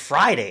important than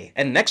Friday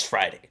and Next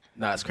Friday.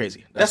 Nah, that's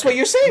crazy. That's what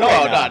you're saying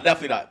right now. No,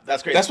 definitely not.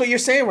 That's crazy. That's what you're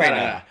saying right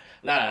now.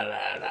 Nah.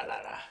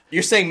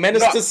 You're saying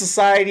Menace to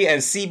Society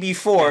and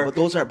CB4 but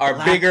those are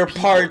bigger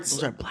people. parts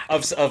Those are black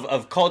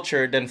of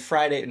culture than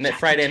Friday and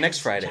Next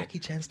Friday. Jackie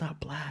Chan's not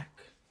black.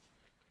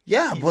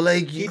 Yeah, but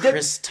like he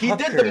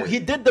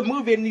did the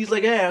movie and he's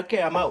like, yeah,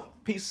 okay, I'm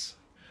out. Peace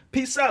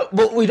out.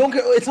 But we don't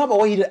care. It's not about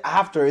what he did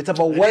after. It's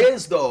about what it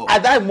is though.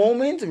 At that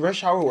moment,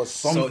 Rush Hour was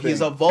something. So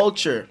he's a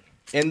vulture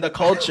in the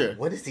culture.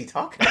 What is he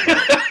talking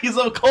about? He's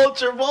a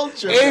culture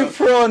vulture.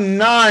 April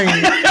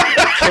 9th.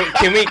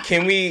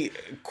 Can we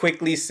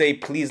quickly say,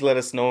 please let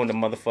us know in the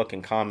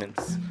motherfucking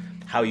comments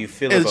how you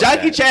feel about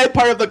Jackie that. Chan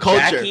part of the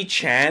culture? Jackie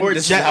Chan. Or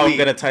this Jet is how Li? I'm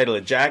gonna title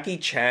it. Jackie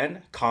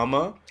Chan,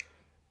 comma,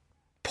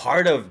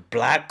 part of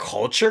black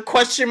culture?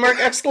 Question mark!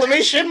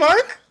 Exclamation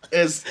mark!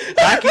 Is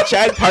Jackie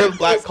Chan part of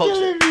black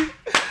culture?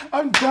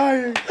 I'm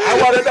dying.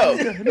 I want to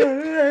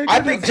know. I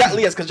think Jet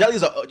Li is, because Jet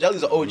Li's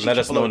a OG. Let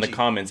us know in the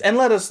comments, and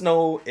let us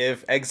know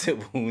if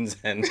Exit Wounds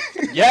and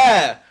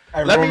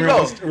And let me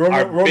know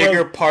are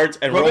bigger parts,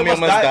 and Romeo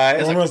Must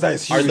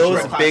Die. Are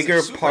those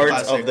bigger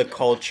parts of the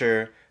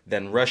culture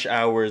than Rush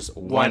Hours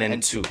 1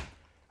 and 2?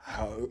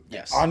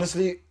 Yes.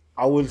 Honestly,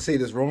 I would say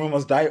this: Romeo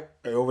Must Die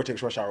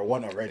overtakes Rush Hour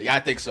 1 already. Yeah, I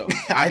think so.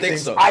 I think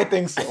so. I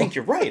think so. I think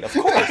you're right, of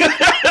course.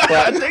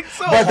 I think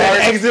so. But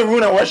then Exit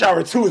Wound and Rush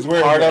Hour 2 is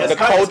where part of the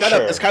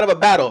culture. It's kind of a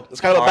battle.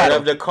 Part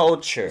of the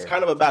culture. It's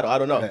kind of a battle. I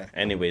don't know. Okay.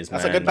 Anyways,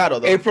 that's a good battle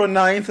though. April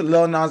 9th,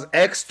 Lil Nas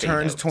X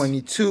turns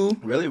 22.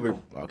 Really? We're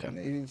okay.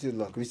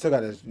 Look, we still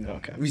got to.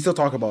 Okay. We still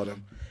talk about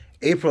him.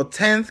 April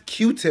 10th,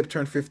 Q-Tip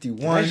turned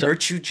 51.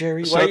 Hurt you,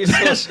 Jerry? Why are you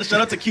shout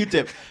out to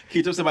Q-Tip.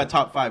 Q-Tip's in my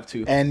top 5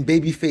 too. And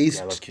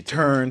Babyface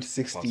turned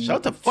 60. Shout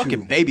out to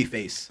fucking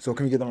Babyface. So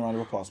can we give them a round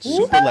of applause, please?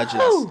 Super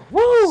legends.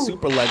 Woo!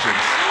 Super legends.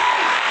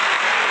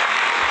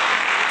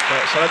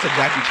 Shout out to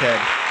Jackie Chan.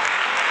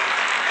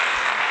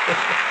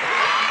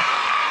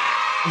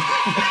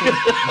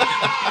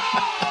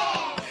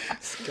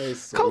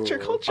 Culture.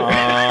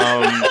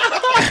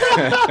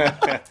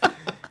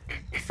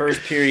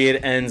 First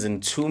period ends in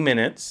 2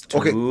 minutes.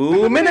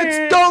 2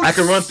 minutes. I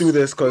can run through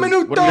this because what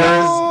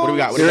do we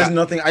got? There's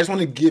nothing. I just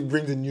want to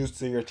bring the news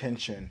to your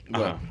attention.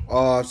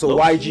 So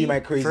YG, My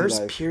Crazy Life.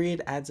 First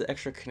period adds an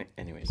extra.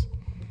 Anyways,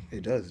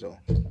 it does though.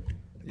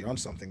 You're on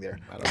something there.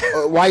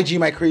 YG,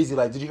 My Crazy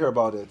Life. Did you hear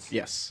about it?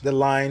 Yes. The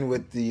line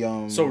with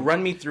the So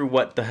run me through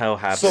what the hell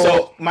happened.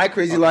 So My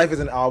Crazy Life is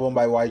an album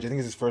by YG. I think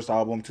it's his first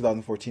album,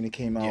 2014. It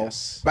came out.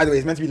 Yes. By the way,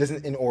 it's meant to be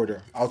listened in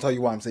order. I'll tell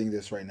you why I'm saying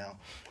this right now.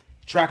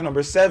 Track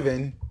number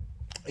 7.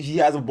 He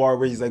has a bar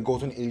where he's like, go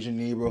to an Asian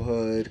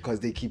neighborhood because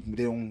they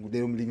don't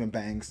believe in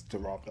banks to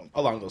rob them.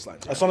 Along those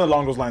lines. Something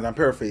along those lines. I'm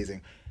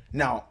paraphrasing.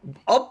 Now,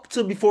 up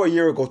to before a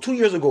year ago, 2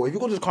 years ago, if you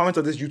go to the comments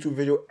of this YouTube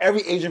video,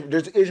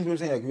 there's Asian people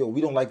saying like, yo, we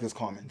don't like this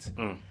comment.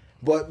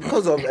 But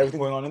because of everything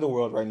going on in the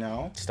world right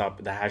now,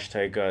 stop the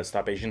hashtag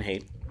Stop Asian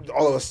Hate.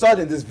 All of a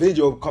sudden, this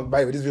video by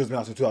the way, this video's been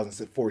out since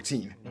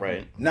 2014.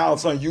 Right. Now, all of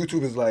a sudden,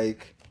 YouTube is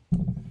like.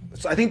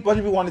 So I think a bunch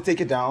of people want to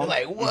take it down.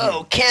 They're like,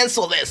 whoa,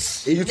 cancel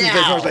this. YouTube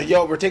was like,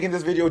 yo, we're taking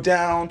this video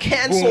down.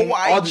 Cancel YG.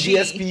 All the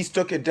GSPs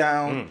took it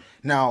down.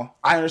 Now,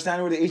 I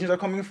understand where the Asians are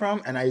coming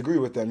from, and I agree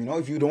with them. You know,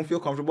 if you don't feel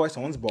comfortable at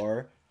someone's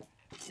bar,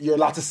 you're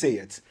allowed to say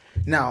it.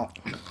 Now,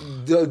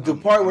 the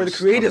part where the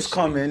creatives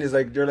come in is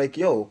like, they're like,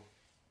 yo,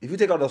 if you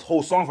take out this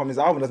whole song from his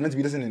album that's meant to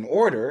be listened in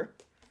order,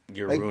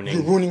 you're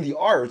ruining the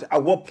art.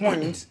 At what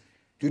point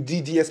do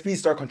the DSPs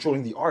start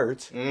controlling the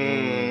art?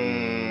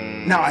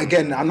 Now,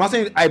 again, I'm not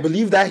saying I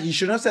believe that he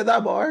shouldn't have said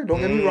that bar.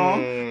 Don't get me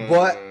wrong.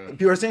 But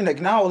people are saying, like,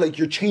 now, like,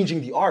 you're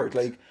changing the art.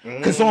 Like,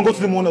 can someone go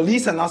to the Mona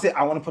Lisa and now say,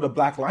 I want to put a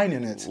black line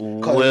in it?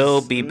 We'll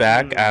be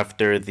back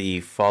after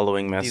the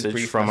following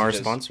message from our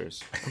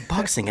sponsors.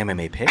 Boxing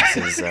MMA Picks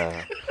is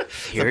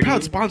here. The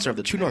proud sponsor of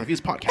the True North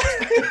Views podcast.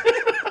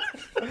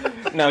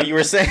 No, you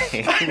were saying.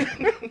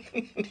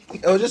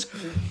 It was just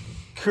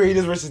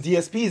creators versus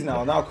DSPs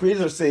now. Now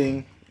creators are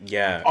saying,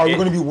 are we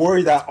going to be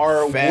worried that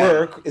our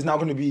work is now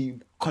going to be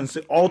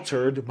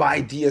altered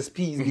by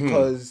DSPs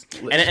because...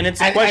 And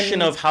it's a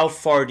question of how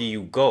far do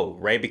you go,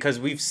 right? Because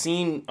we've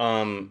seen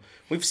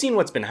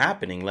what's been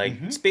happening.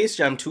 Like, Space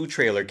Jam 2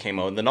 trailer came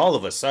out, and then all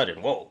of a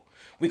sudden, whoa,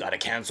 we gotta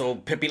cancel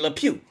Pepe Le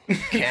Pew.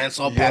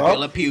 Cancel Pepe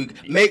Le Pew.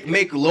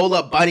 Make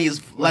Lola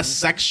bunnies less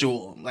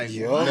sexual. Like,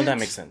 then that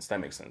makes sense. That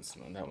would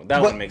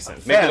make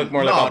sense. Make it look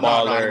more like a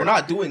baller. We're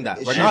not doing that.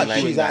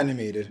 She's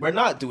animated. We're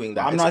not doing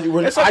that.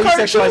 It's a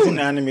cartoon.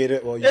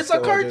 Animated. Well, it's a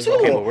cartoon.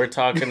 Okay, but we're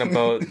talking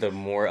about the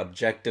more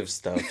objective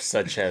stuff,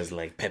 such as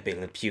like Pepe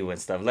Le Pew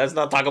and stuff. Let's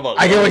not talk about.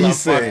 I get what he's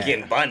saying.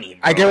 Fucking bunny.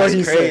 Bro. I get what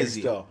he's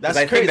crazy. saying. That's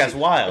crazy. I think that's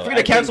wild. If you're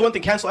gonna cancel one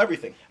thing, cancel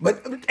everything.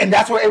 And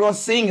that's what everyone's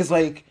saying is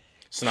like.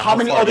 So how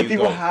many other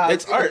people have?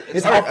 It's art.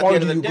 It's how far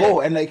do you go?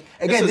 And like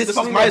again, this is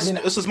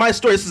my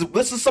story.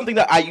 This is something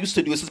that I used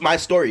to do. This is my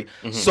story.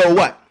 So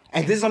what?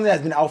 And this is something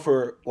that's been out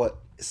for what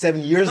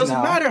 7 years now.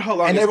 Doesn't matter how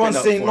long. And everyone's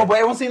saying no, but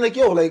everyone's saying like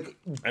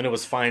and it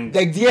was fine.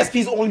 Like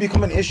DSPs only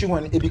become an issue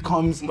when it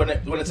becomes when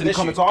it's an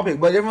issue. A topic.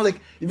 But everyone like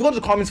if you go to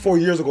the comments 4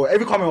 years ago,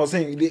 every comment was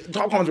saying the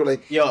top comments were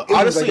like,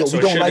 honestly, like, so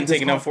it should have been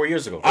taken out 4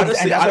 years ago. Honestly,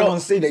 and that's what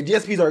everyone's saying. Like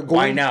DSPs are going.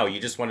 Why now? You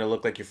just want to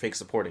look like you're fake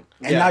supporting.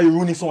 And now you're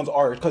ruining someone's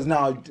art because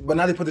now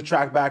they put the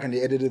track back and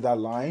they edited that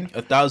line.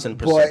 1,000%.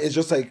 But it's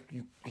just like.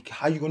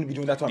 How are you going to be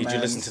doing that to a man? Did you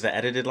listen to the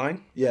edited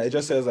line? Yeah, it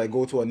just says like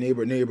go to a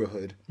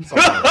neighborhood. Go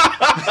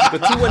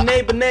to a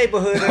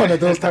neighborhood. One of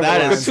those type of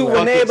lines. Go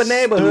to a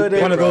neighborhood.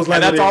 One of those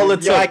lines. And that's all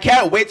it took. I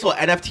can't wait till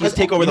NFTs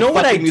take over the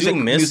fucking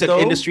music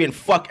industry and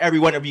fuck every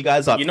one of you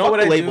guys up. You know what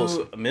I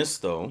do miss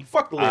though?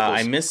 Fuck the labels.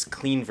 I miss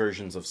clean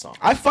versions of songs.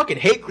 I fucking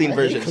hate clean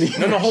versions.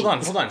 No, hold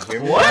on.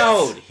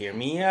 Hear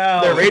me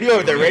out. The radio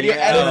edit.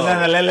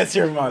 No, let's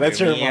hear him out.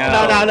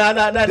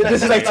 No.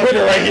 This is like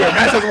Twitter right here.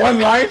 Man says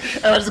one line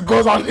and it just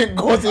goes on and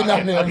goes in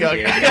on him. You're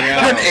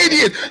an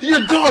idiot.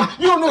 You're dumb.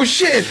 You don't know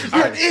shit.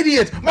 You're an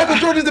idiot. Michael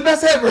Jordan's the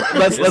best ever.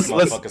 This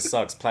motherfucker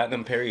sucks.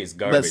 Platinum Perry is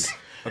garbage.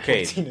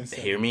 Okay,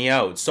 hear me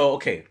out. So,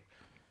 okay,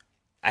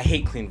 I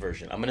hate clean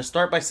version. I'm gonna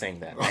start by saying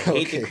that I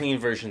hate the clean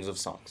versions of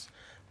songs.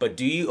 But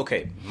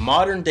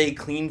modern day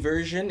clean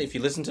version? If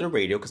you listen to the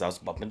radio, because I was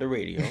bumping the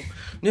radio.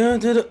 Yeah,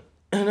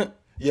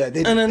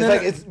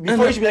 it's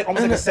before you should be like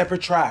almost like a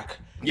separate track.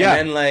 Yeah,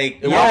 and then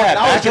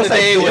back in the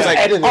day it was like,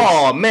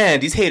 oh man,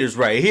 these haters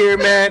right here,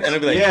 man, and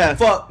I'd be like,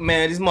 fuck,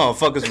 man, these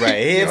motherfuckers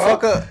right here,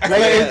 fucker.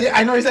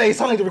 I know it sounds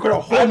like they record a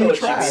whole new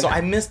track. So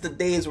I miss the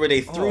days where they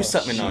threw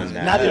something on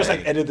that. Now they just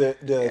like edit the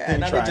thing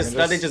track.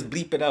 Now they just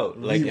bleep it out.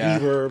 Like,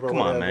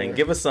 come on, man,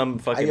 give us some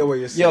fucking. I get what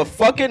you're saying. Yo,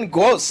 fucking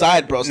go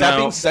outside, bro. Stop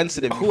being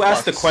sensitive. Who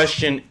asked the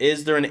question?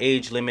 Is there an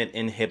age limit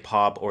in hip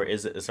hop, or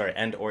is it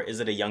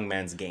a young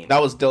man's game? That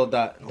was Dill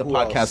Dot, the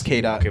podcast K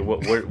Dot. Okay,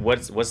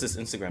 what's this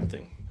Instagram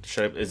thing?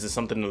 Is this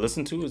something to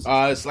listen to? It's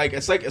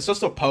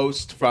just a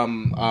post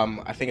from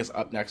I think it's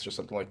Up Next or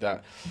something like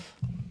that,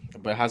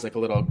 but it has like a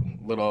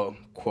little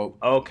quote.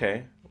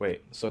 Okay,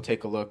 wait. So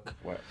take a look.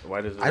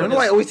 Why does it? I don't know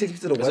why it always takes me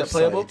to the website. It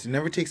playable? It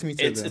never takes me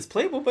to. It's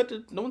playable,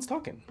 but no one's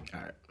talking. All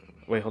right.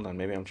 Wait, hold on.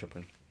 Maybe I'm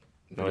tripping.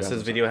 No, it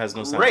says video has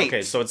no sound.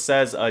 Okay, so it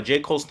says J.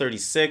 Cole's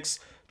 36.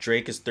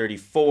 Drake is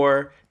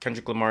 34,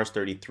 Kendrick Lamar is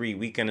 33,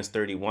 Weeknd is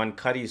 31,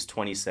 Cudi is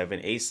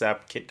 27,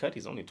 ASAP, Kid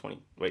Cudi's only 20.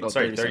 Wait,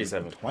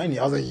 37. 20.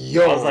 I was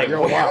like,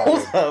 wow.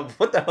 Hold up.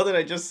 What the hell did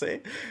I just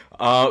say?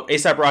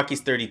 ASAP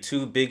Rocky's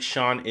 32, Big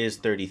Sean is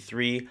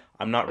 33.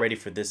 I'm not ready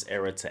for this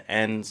era to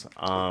end.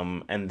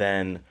 And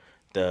then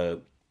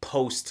the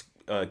post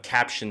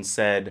caption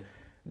said,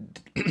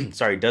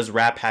 sorry, does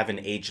rap have an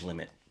age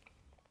limit?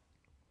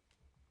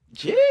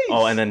 Jeez.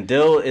 Oh, and then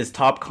Dill is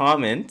top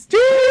comment.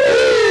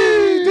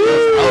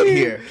 Out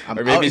here.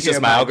 Or maybe it's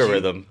just my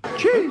algorithm.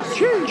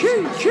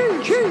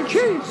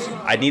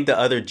 I need the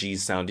other G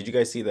sound. Did you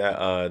guys see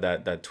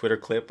that Twitter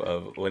clip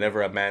of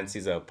whenever a man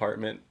sees an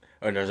apartment,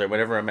 or no, sorry,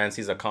 whenever a man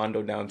sees a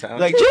condo downtown?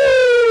 Like,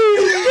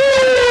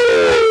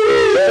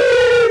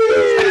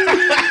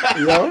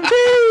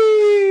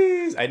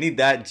 I need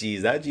that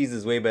G's. That G's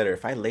is way better.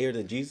 If I layer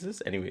the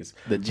Jesus, anyways.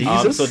 The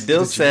Jesus. So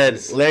Dill said,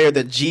 layer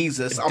the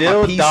Jesus.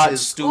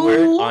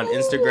 Dill.Stewart on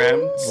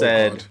Instagram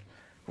said,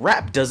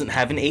 rap doesn't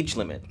have an age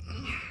limit.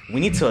 We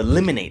need to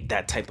eliminate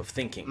that type of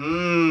thinking.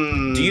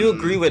 Do you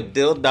agree with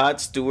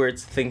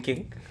Dill.Stewart's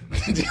thinking?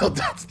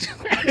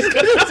 Dill.Stewart.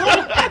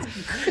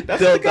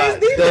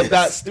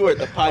 Dill.Stewart,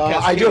 the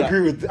podcast. I do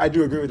agree with that. I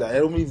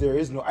don't believe there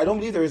is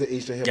an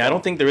age to hip hop. Yeah, I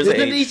don't think there is an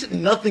age.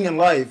 Nothing in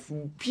life.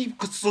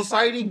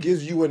 Society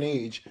gives you an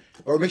age,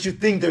 or makes you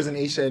think there's an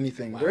age to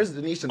anything. There is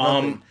an age to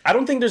nothing. I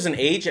don't think there's an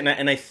age, and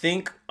I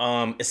think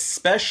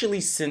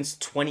especially since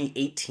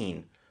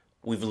 2018,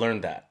 we've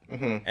learned that.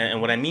 Mm-hmm. And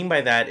what I mean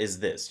by that is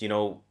this,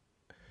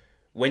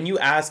 when you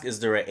ask, is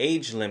there an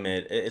age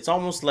limit? It's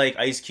almost like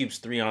Ice Cube's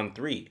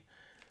 3-on-3.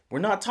 We're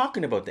not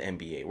talking about the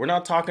NBA. We're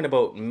not talking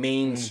about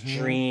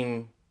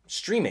mainstream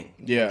streaming.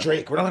 Yeah.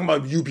 Drake. We're not talking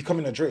about you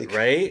becoming a Drake.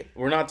 Right?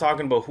 We're not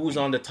talking about who's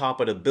on the top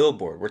of the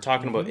billboard. We're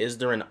talking about, is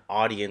there an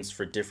audience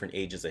for different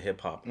ages of hip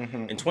hop?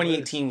 In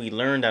 2018, we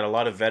learned that a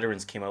lot of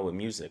veterans came out with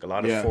music. A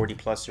lot of 40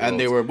 plus year olds. And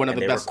they were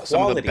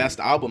some of the best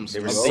albums. They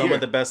were some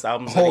of the best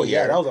albums. Oh,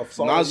 yeah. That was a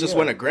solid Nas just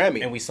won a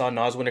Grammy. And we saw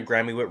Nas win a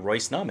Grammy with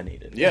Royce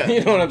nominated. Yeah.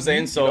 You know what I'm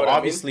saying? So You know what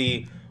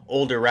obviously,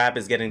 older rap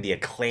is getting the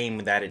acclaim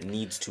that it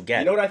needs to get.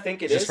 You know what I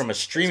think it is? Just from a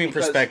streaming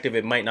perspective,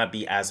 it might not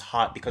be as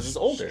hot because it's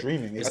older.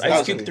 Streaming, It's exactly.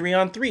 Ice Cube 3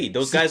 on 3.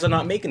 Those guys are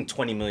not making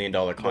 $20 million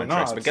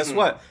contracts. But guess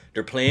what?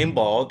 They're playing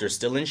ball. They're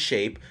still in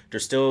shape.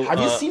 They're still Have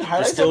you seen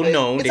highlights? They're still of it?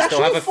 known. It's They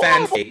still have actually a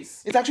fan fun.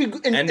 base. It's actually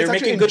good, And they're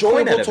it's making actually good coin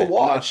enjoyable out of to it.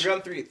 watch.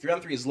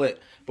 3-on-3 is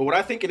lit. But what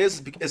I think it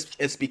is,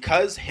 it's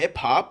because hip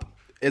hop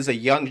is a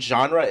young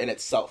genre in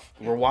itself.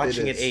 We're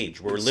watching It it is.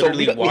 age. We're So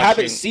literally we watching.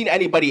 haven't seen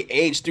anybody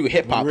age through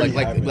hip hop really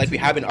like haven't. we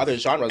have in other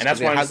genres. And that's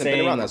because why it I'm hasn't saying,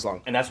 been around as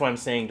long. and that's why I'm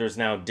saying there's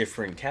now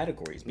different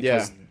categories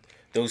because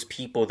those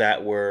people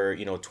that were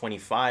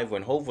 25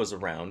 when Hove was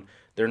around,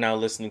 they're now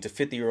listening to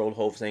 50-year-old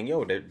Hove saying,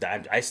 "Yo,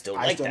 I still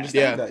I like still that.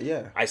 understand that,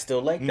 yeah. I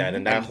still like that,"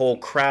 and that whole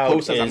crowd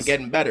Post says is I'm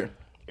getting better.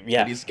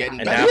 yeah, he's getting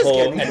and better. that He is whole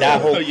getting and that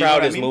better. whole You know crowd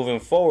what I is mean? moving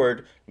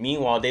forward.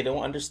 Meanwhile, they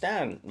don't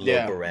understand Lil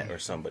Yeah. Barrett or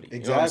somebody. You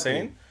know what I'm Exactly.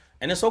 saying?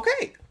 And it's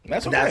okay.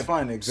 That's okay. That's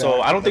fine, exactly.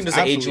 So I don't think That's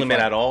there's an age absolutely limit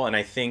fine. at all, and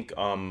I think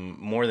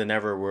more than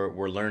ever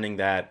we're learning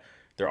that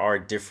there are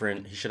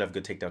different. He should have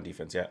good takedown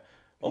defense. Yeah.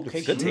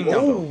 Okay, good takedown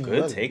though.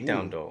 Good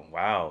takedown though.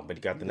 Wow, but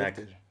he got the neck.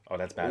 Oh,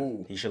 that's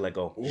bad. He should let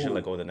go. He should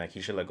let go of the neck.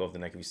 He should let go of the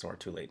neck if he's smart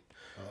too late.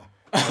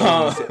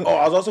 I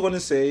was also going to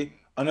say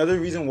another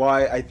reason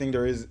why I think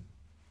there is,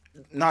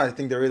 not I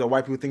think there is, or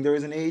why people think there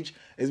is an age,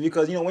 is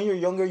because when you're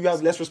younger, you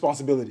have less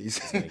responsibilities.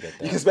 gonna get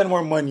that. You can spend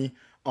more money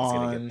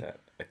gonna get that,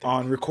 I think.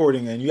 on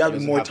recording, and you have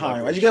doesn't more have time.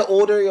 leverage. As you get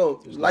older,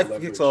 life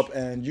leverage. kicks up,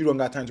 and you don't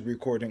got time to be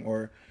recording.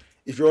 Or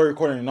if you're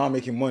recording and not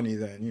making money,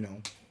 then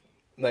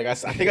Like I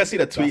think I see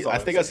the tweet. all I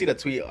I'm think I see the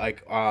tweet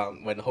like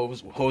when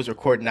Ho's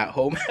recording at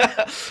home.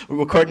 We're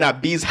recording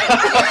at B's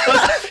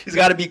house. He's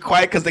got to be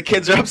quiet because the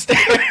kids are upstairs.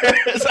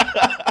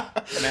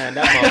 Man,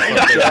 that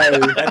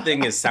motherfucker, that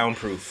thing is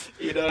soundproof.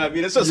 You know what I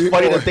mean? It's just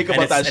funny to think And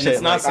about it's, that and shit.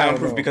 it's not Like,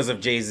 soundproof know. because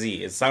of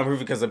Jay-Z. It's soundproof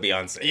because of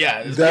Beyonce. yeah,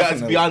 it's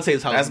Definitely.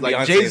 Beyonce's house. That's Like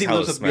Beyonce's Jay-Z house,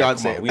 lives with man. Come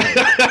Beyonce. on, we know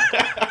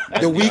that.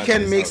 the Weeknd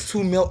Beyonce's makes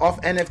house. $2 million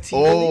off NFT.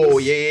 Oh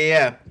release.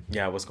 yeah.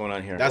 Yeah, what's going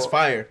on here? That's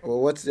fire. Well,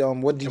 what did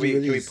Can you we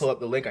release? pull up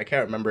the link? I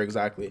can't remember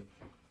exactly.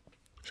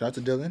 Shout out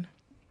to Dylan.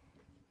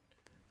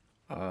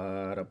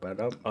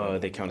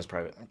 They count as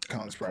private.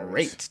 Counts private.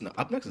 Great. No,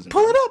 up next is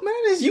Pull it up,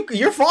 man.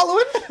 You're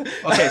following.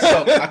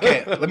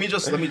 Okay, let me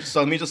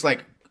just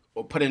like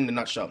put it in a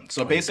nutshell.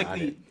 So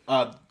basically,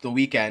 the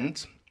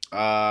Weeknd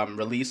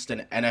released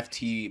an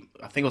NFT.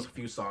 I think it was a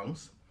few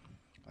songs.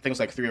 I think it was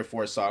like 3 or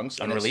 4 songs.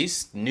 and it's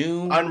Unreleased,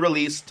 new.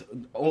 unreleased,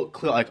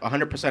 like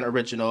 100%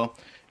 original,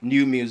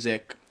 new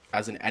music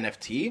as an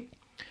NFT,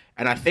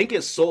 and I think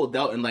it sold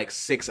out in like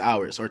 6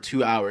 hours or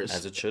 2 hours.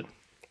 As it should.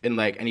 And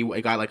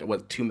it got like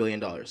what $2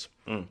 million.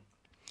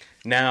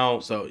 Now,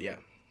 So yeah,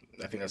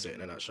 I think that's it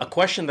in a nutshell. a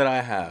question that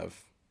I have.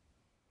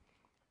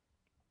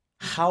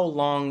 How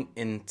long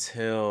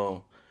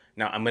until...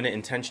 Now, I'm going to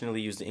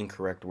intentionally use the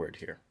incorrect word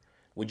here.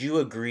 Would you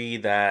agree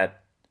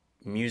that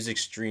music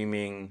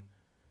streaming,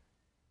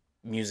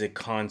 music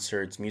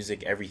concerts,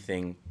 music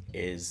everything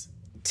is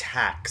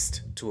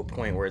taxed to a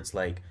point where it's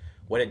like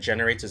what it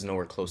generates is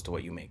nowhere close to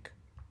what you make?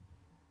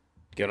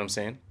 Get what I'm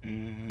saying?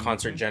 Mm-hmm.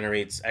 Concert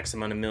generates X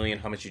amount of million.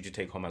 How much did you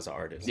take home as an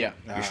artist? Yeah.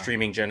 Your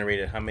streaming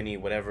generated how many,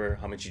 whatever.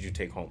 How much did you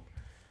take home?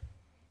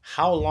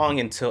 How long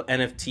until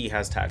NFT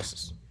has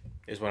taxes?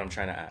 Is what I'm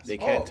trying to ask. They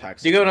can't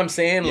tax. Do you get what I'm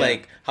saying? Yeah.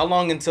 Like, how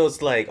long until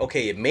it's like,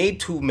 okay, it made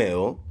 $2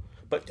 million,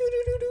 but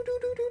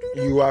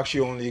You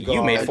actually only got...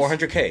 you made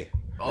 $400K.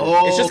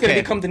 Oh, It's just gonna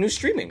okay. become the new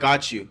streaming.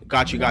 Got you.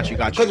 Because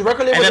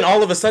record And labels... then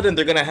all of a sudden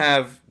they're gonna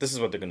have, this is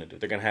what they're gonna do.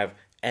 They're gonna have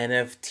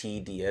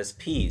NFT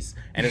DSPs,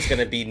 and it's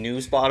gonna be new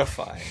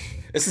Spotify.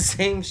 It's the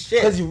same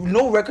shit. Because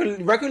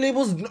record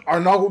labels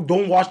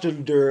don't watch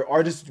their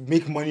artists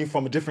make money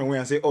from a different way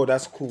and say, oh,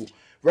 that's cool.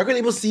 Record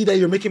labels see that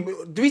you're making...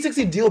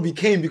 360 deal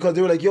became because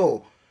they were like,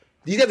 yo,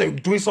 these guys are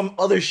doing some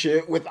other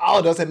shit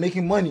without us and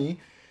making money.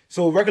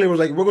 So record labels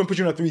like, we're going to put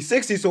you on a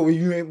 360, so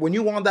when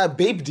you want that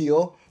Bape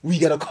deal, we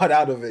get a cut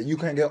out of it. You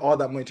can't get all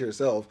that money to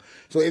yourself.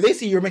 So if they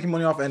see you're making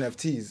money off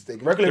NFTs,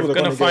 like record labels They're are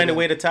gonna going to find a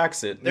way to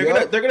tax it. They're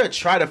gonna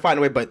try to find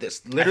a way, but this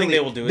I think literally they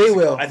will do it. They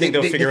will. I think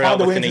They they'll figure it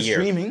found out a way within a into year.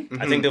 streaming.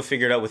 I think they'll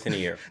figure it out within a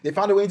year. They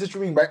found a way into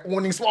streaming by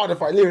owning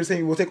Spotify. Literally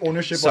saying we'll take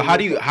ownership. So of how it.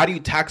 do you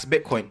tax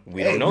Bitcoin?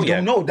 We don't know yet.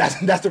 Don't know. That's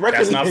the record.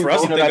 That's not for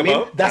us to label. think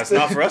about. That's That's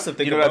not for us to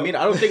think You know about. what I mean?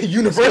 I don't think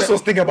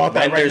Universal's thinking about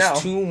that When right there's now.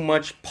 too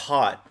much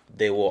pot,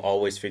 they will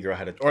always figure out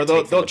how to. Or take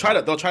from they'll the try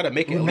pot. to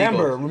make it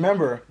Remember,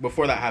 illegal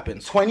before that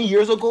happens. 20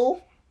 years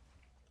ago,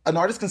 an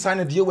artist can sign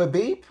a deal with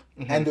Bape,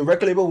 and the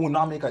record label will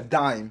not make a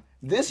dime.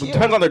 This year,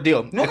 Depends on their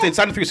deal. No, If they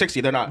sign a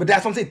 360, they're not. but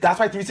that's what I'm saying. That's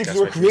why 360s That's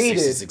were why 360s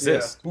created.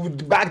 exist.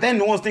 Back then,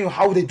 no one's thinking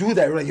how would they do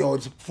that. We're like, yo,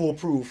 it's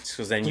foolproof.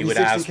 Because then you would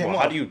 360 ask, came well,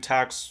 up. how do you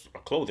tax a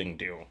clothing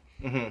deal?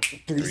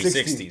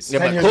 360s? Yeah,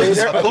 Yeah, 10 but years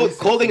later,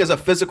 clothing is a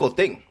physical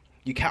thing.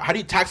 You can't. How do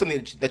you tax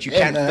something that you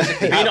can't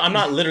physically You have? know, I'm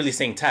not literally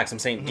saying tax. I'm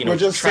saying We're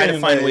just try to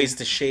saying, find like, ways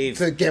to shave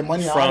to get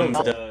money out from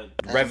of it.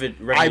 the revenue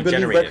I believe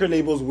generated. record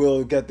labels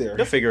will get there.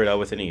 They'll figure it out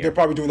within a year. They're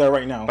probably doing that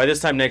right now. By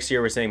this time next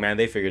year, we're saying, man,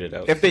 they figured it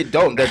out. If they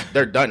don't,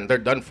 they're done. They're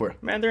done for.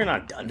 Man, they're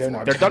not done. They're for.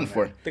 not They're done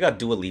for. They got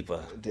Dua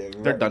Lipa.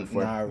 They're done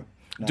for. Nah.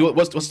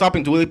 What's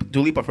stopping Dua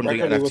Lipa from doing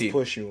Record labels NFT?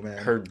 push you, man.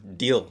 Her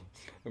deal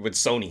with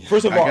Sony.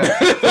 First of all,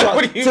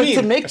 What do you mean?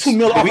 to make $2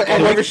 million off of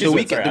Whoever NFT, she's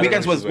with, sorry, I The don't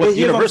Weeknd's know was who with Wait,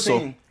 here's what I'm Universal.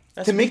 saying.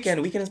 That's to make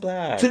Weekend is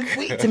black.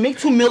 to make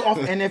 $2 million off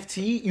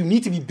NFT, you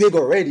need to be big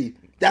already.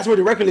 That's where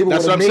the record label.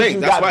 That's what I'm made saying. you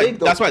That's that why. big,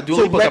 though. That's why Dua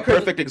So Lipa's a record-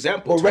 perfect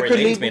example. Well, Tory record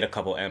Lanez label- made a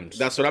couple M's.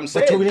 That's what I'm But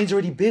saying. Tory Lanez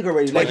already big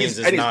already. Like, Lanez He's,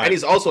 is and, he's, not and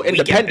he's also Weeknd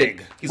independent.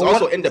 big. He's But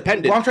also what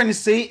independent. I'm trying to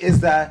say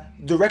is that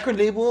the record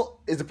label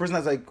is the person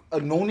that's like a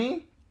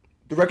no-name.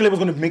 The record label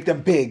is going to make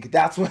them big.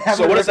 That's what.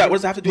 So what does that? What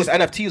does that have to do with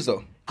NFTs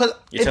though? Because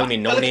You're telling me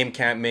No Name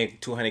can't make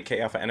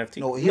 $200K off of NFT?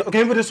 No,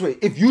 okay, put it this way: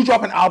 if you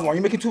drop an album, are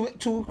you making two?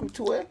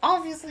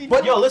 Obviously.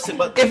 But Yo, listen,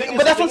 but But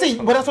that's what I'm saying.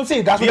 But that's what I'm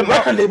saying. That's when the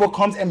amount- record label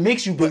comes and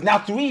makes you big. Now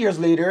 3 years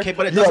later, Okay,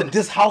 but it you're doesn't-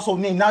 this household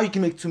name. Now you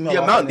can make $2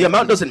 million. The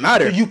amount doesn't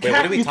matter. You what are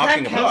can't. we You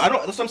talking can't. about? No, I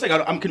don't. That's what I'm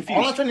saying. I'm confused.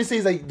 All I'm trying to say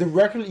is like the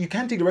record. You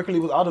can't take the record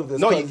labels out of this.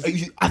 No, 'cause-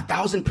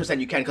 1,000%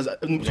 you can because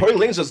Tory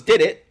Lanez just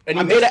did it and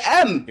he made an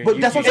M.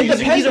 but that's what I'm saying. He's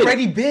Independent.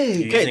 already big.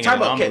 You're Okay, using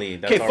time an out. anomaly Okay,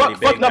 that's okay, already fuck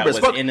big that numbers.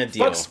 was Fuck in a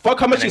deal. Fuck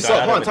how much and he then sells.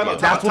 got Hold on, out of a time out.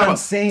 deal. That's what I'm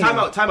saying.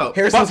 Time out.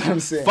 Here's Fuck- what I'm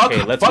saying. Fuck,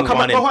 Okay, let's fuck move how on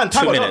much. in Hold on,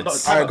 time 2 out. No,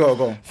 minutes. time Alright, out.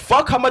 go.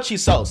 Fuck how much he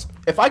sells.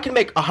 If I can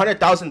make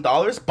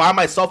 $100,000 by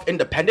myself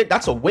independent,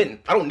 that's a win.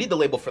 I don't need the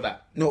label for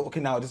that. No, okay,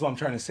 now this is what I'm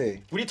trying to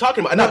say. What are you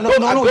talking about? And No, I no,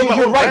 built- no, I no, built my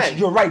you're own right. brand.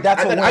 You're right,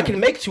 that's and a then I win. can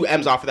make 2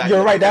 M's off of that.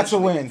 You're right. That's a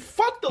win.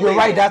 Fuck the You're label.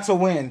 right. That's a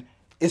win.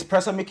 Is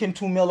Pressa making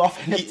 $2 million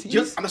off He NFTs?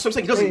 just, that's what I'm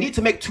saying. He doesn't need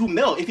to make $2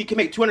 million. If he can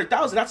make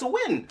 200,000, that's a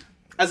win.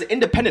 As an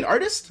independent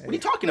artist, what are you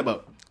talking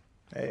about?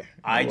 Hey,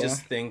 I well,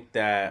 just think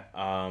that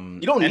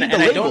You don't need and the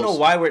I don't know labels.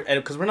 why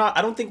because we're not.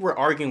 I don't think we're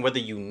arguing whether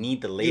you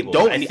need the You label.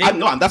 don't. I think,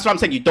 That's what I'm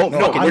saying. You don't No,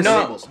 fucking I'm need the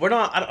not- labels. We're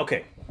not.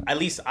 Okay. At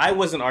least I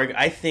wasn't arguing.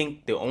 I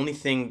think the only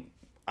thing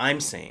I'm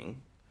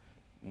saying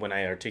when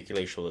I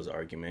articulate Shola's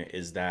argument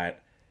is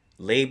that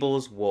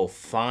labels will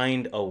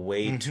find a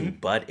way to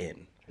butt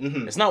in.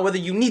 It's not whether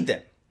you need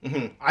them.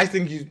 I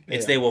think you.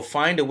 It's they will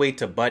find a way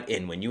to butt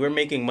in. When you were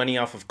making money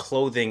off of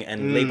clothing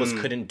and labels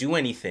couldn't do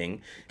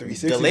anything,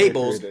 360 the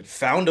labels created.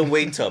 found a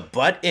way to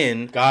butt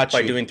in Got by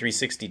you. doing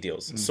 360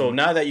 deals. So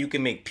now that you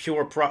can make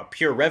pure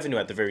revenue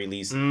at the very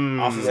least off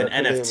of an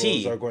record labels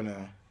NFT, are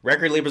gonna.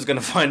 record label's going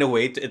to find a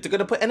way to, they're going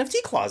to put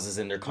NFT clauses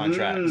in their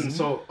contracts.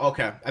 So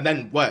okay, and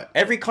then what?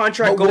 Every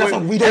contract No, but that's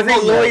going, what we don't every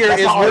know yet. lawyer That's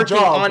is not our working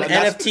job. on And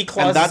that's- NFT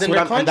clauses in their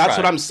contract. And that's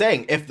what I'm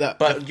saying. If the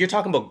But you're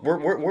talking about we're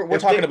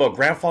If talking they- about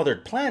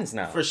grandfathered plans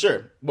now. for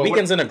sure, but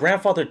Weekend's in a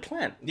grandfathered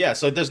plan. yeah.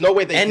 So there's no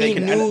way they Any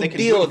can, new they can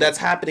do deal anything. that's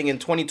happening in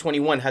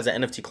 2021 has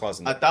an NFT clause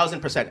in it.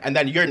 1,000%. And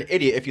then you're an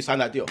idiot if you sign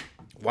that deal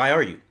Why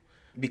are you?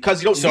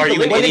 because you don't. So need are the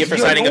you an label. idiot for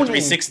You're signing a no name.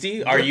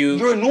 360? Are you?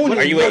 You're a no name.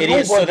 Are you You're an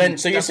idiot? So nobody. then, you're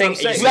That's what I'm saying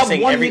saying. you're You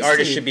saying have every one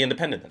artist mixtape. should be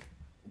independent then?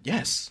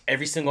 Yes.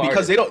 Every single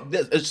Because artist. they don't.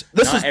 This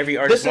Not is every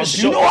artist This wants is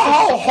to Do you show- know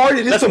how hard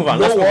it is Let's to move on.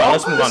 blow Let's move on. up?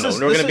 Let's move on. This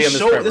is, We're going to be on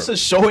this forever. This is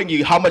showing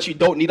you how much you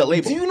don't need a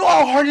label. Do you know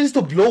how hard it is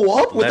to blow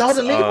up without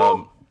a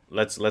label?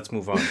 Let's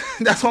move on.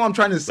 That's all I'm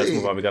trying to say. Let's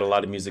move on. We got a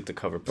lot of music to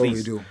cover. we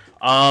Please. do.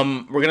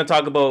 We're gonna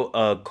talk about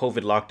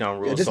COVID lockdown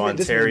rules. this So made-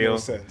 this made Ontario, no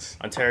sense.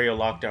 Ontario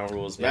lockdown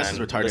rules. Man, This is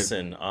retarded.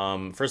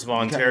 Listen. First of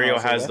all, can't Ontario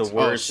pronounce has it, the that's-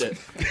 worst.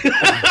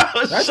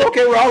 shit. That's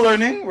okay. We're all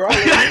learning. We're all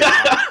learning.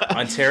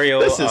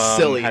 Ontario This is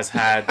silly. has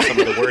had some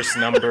of the worst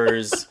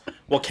numbers.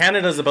 Well,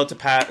 Canada's about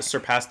to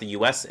surpass the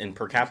U.S. in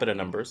per capita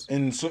numbers.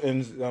 in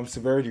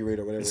severity rate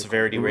or whatever.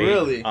 Severity rate.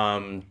 Really?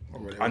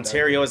 whatever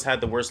Ontario has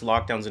had the worst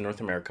lockdowns in North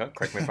America.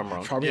 Correct me if I'm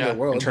wrong. Probably Yeah. in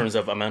the world. In terms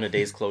of amount of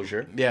days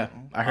closure. Yeah,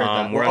 I heard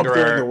that. We're up under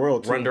there in our the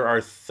world, we're too. under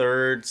our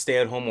third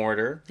stay-at-home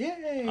order.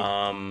 Yay.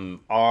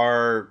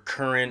 Our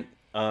current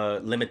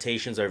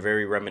limitations are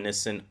very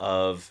reminiscent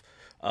of,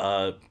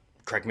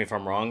 correct me if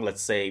I'm wrong,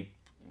 let's say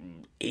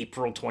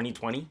April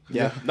 2020.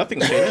 Yeah,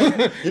 nothing's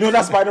changed. You know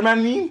that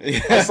Spider-Man meme?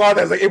 I saw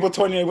that. It's like April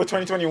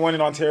 2021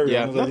 in Ontario.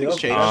 Yeah, I was like,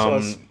 nothing's yep,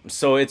 changed. that's us.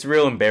 So it's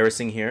real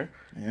embarrassing here.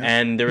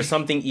 And there was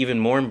something even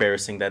more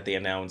embarrassing that they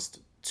announced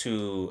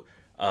to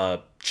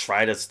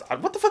try to stop.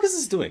 What the fuck is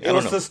this doing? I It don't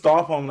was know. to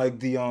stop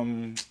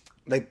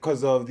like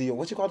because of the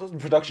what you call it, the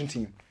production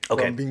team.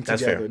 Okay, from being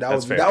that's together. fair. That That's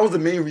was fair. that was the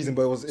main reason,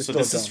 but it's So still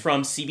this is dumb.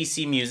 from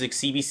CBC Music.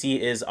 CBC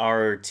is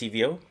our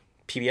TVO,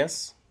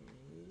 PBS,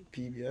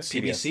 PBS.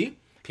 CBC?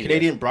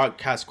 Canadian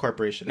Broadcast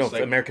Corporation. no, It's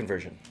like- American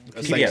version.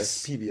 it's like-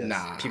 PBS. PBS.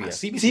 Nah, PBS.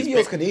 CBC TVO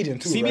is Canadian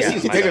too. CBC right?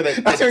 is bigger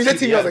than. That's when you said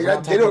TVO. I was like,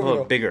 I'm they talking don't about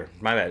know. bigger.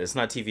 My bad. It's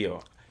not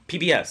TVO.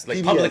 PBS, like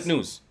PBS. public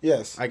news.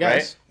 Yes. I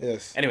guess.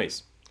 Yes.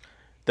 Anyways,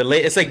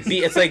 it's like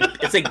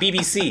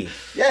BBC.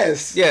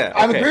 Yes. Yeah,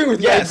 I'm okay. agreeing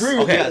with you. Yes. I agree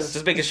with Okay, you.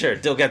 just making sure.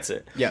 Dill gets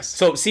it. Yes.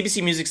 So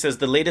CBC Music says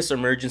the latest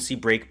emergency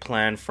break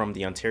plan from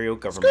the Ontario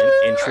government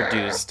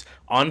introduced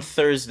on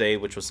Thursday,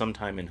 which was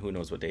sometime in who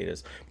knows what day it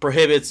is,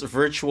 prohibits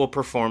virtual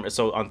performance.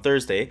 So on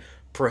Thursday,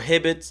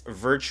 prohibits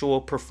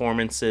virtual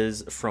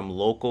performances from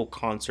local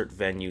concert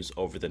venues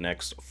over the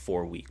next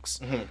 4 weeks.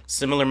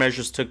 Similar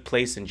measures took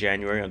place in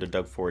January under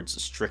Doug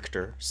Ford's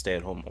stricter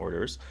stay-at-home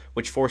orders,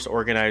 which forced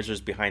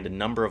organizers behind a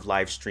number of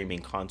live streaming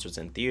concerts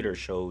and theater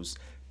shows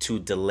to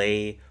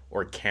delay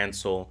or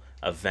cancel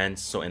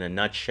events. So in a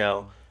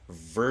nutshell,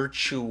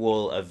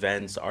 virtual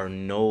events are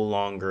no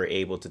longer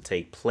able to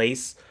take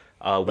place.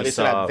 But it's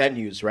at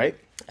venues, right?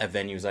 At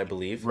venues, I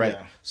believe. Right.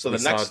 Yeah. So the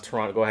next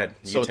Toronto. Go ahead.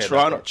 So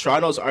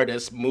Toronto's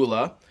artist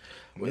Mula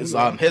was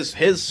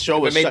his show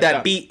was made that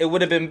down. beat. It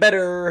would have been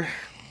better.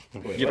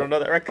 You don't know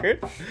that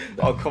record?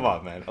 Oh, come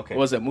on, man. Okay.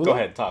 Was it Mula? Go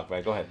ahead, talk,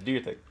 man. Go ahead. Do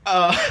your thing.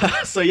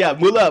 So yeah,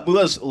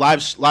 Mula's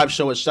live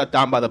show was shut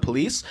down by the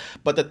police.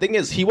 But the thing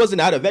is, he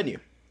wasn't at a venue.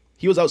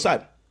 He was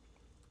outside.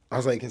 I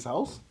was like, his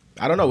house?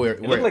 I don't know where.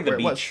 It looked like the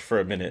beach for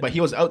a minute. But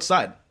he was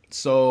outside.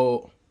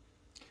 So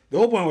the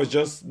whole point was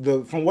just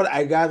from what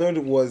I gathered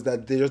was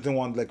that they just didn't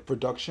want like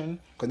production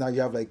because now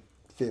you have like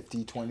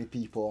 50, 20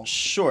 people.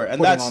 Sure, and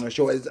putting that's on a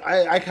show.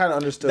 I kind of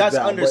understood that's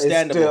that.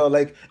 understandable. But it's still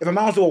like if a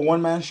man wants to do a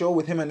one-man show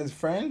with him and his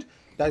friend,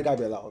 that gotta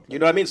be allowed. You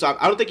know what I mean? So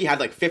I don't think he had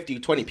like 50,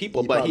 20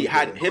 people, but he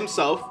had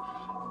himself,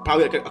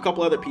 probably like a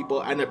couple other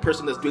people, and a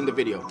person that's doing the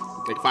video,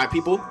 like 5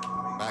 people.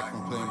 Back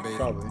from playing baby.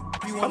 Probably.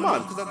 Come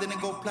on. Cause I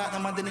didn't go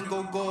platinum, I didn't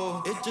go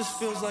gold. It just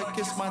feels like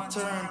it's my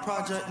turn.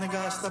 Project nigga,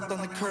 I stepped on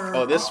the curb.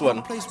 Oh, this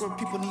one. Place where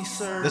people need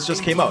served. This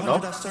just came out, no?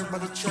 I served by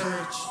the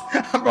church.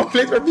 I'm a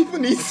place where people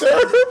need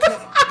served.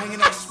 Hanging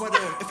out sweater.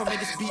 If I made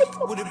this beat,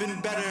 would have been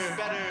better.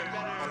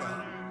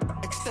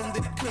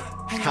 Extended clip.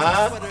 Hanging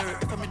out sweater.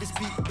 If I made this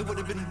beat, it would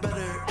have been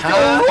better.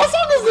 What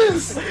song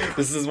is this?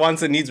 This is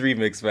Wants and Needs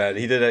remix, man.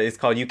 He did it's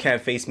called You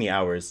Can't Face Me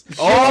Hours.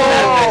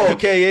 Oh,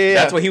 okay, yeah.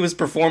 That's what he was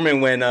performing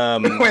when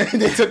When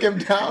they took him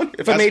down.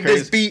 if I made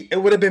this beat,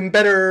 it would have been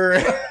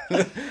better.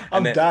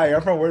 I'm dying.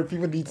 I'm from where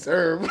people need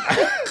served.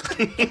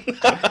 That's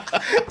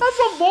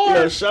a bar.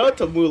 Yo, shout out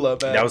to Mula,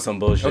 man. That was some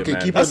bullshit, Okay,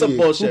 man. keeper That's some league.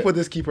 bullshit. Who put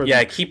this keeper? Yeah,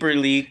 league? Keeper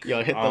League.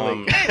 Yo, hit the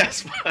link.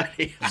 That's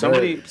funny.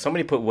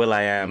 Somebody put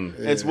Will.i.am.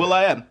 It's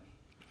Will.i.am.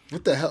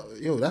 What the hell?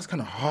 Yo, that's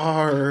kind of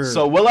hard.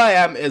 So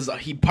Will.i.am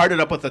he partnered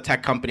up with a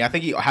tech company. I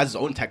think he has his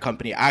own tech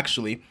company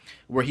actually,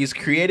 where he's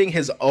creating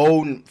his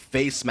own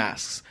face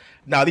masks.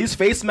 Now these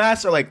face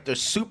masks are like they're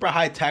super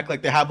high tech.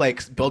 Like they have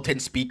like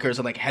built-in speakers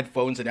and like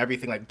headphones and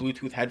everything, like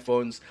Bluetooth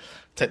headphones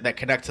that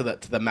connect to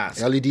the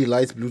mask. LED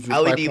lights, Bluetooth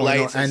LED 5.0,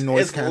 lights and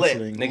noise is lit.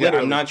 canceling. Nigga,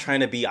 Literally. I'm not trying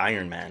to be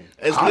Iron Man.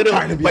 It's I'm literally,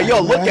 trying to be but yo,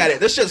 Iron look Man. at it.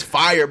 This shit's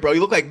fire, bro.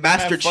 You look like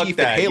Master fuck Chief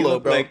that. in You Halo,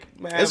 look bro. like-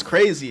 man, It's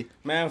crazy.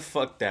 Man,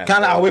 fuck that.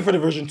 Kind of, bro. I'll wait for the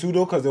version 2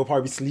 though, because they'll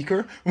probably be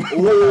sleeker. Ooh, but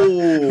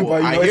you know,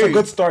 I it's hear a you.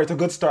 good start. It's a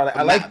good start.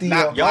 I like the.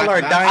 Y'all are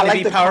I dying like to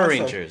be the Power concept.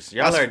 Rangers.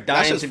 Y'all are That's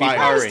dying just to be fire.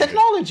 Power It's Rangers.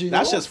 technology.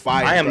 That's yo. just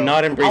fire. I am bro.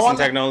 not I embracing want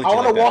technology. I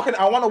want like to walk that. in.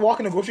 I want to walk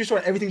in a grocery store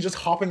and everything's just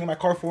hopping in my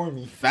car for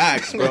me.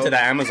 Facts, Go bro. to the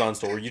Amazon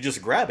store. You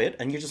just grab it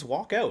and you just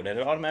walk out, and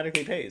it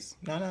automatically pays.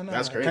 No.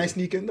 That's Can I crazy.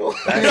 sneak in though?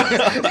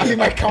 Leave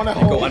my count at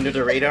home. Go under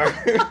the radar.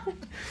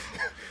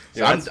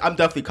 So I'm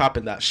definitely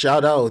copping that.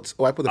 Shout out.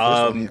 Oh, I put the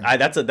first one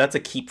here. That's a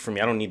keep for me.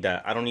 I don't need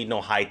that. I don't need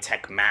no high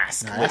tech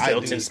mask Nah, with I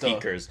built-in do still.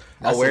 speakers.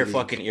 That's I'll wear a leak.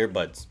 fucking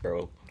earbuds,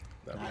 bro.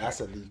 Nah, that's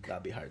a leak.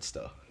 That'd be hard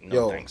stuff. No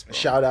Yo, thanks, bro.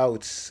 shout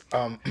outs.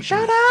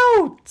 Shout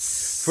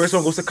outs. First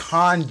one goes to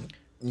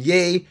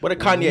Kanye. What did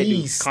Kanye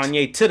do? West.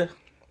 Kanye to the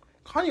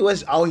Kanye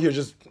West out here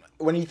just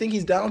when you think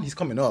he's down, he's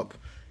coming up.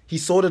 He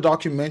sold a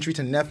documentary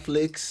to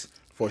Netflix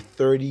for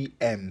 30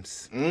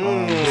 M's.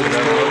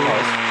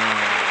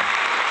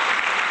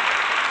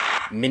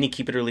 mini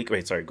keep it or leak.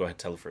 Wait, sorry. Go ahead.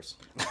 Tell it first.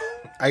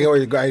 I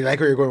like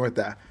where you're going with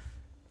that.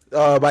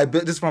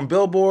 This is from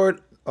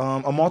Billboard,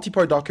 a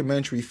multi-part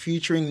documentary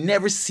featuring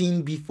never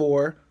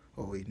before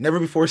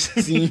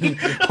seen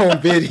home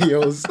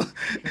videos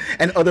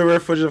and other rare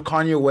footage of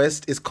Kanye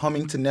West is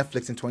coming to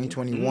Netflix in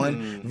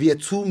 2021 via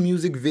 2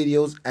 music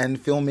videos and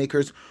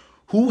filmmakers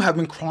who have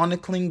been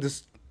chronicling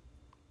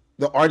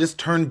the artist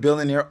turned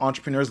billionaire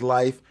entrepreneur's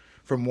life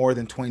for more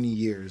than 20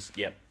 years.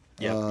 Yep.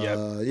 Yeah,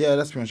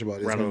 that's pretty much about it.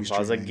 It's Round gonna of be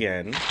applause streaming.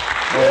 again. And then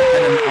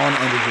I want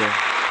to end it here.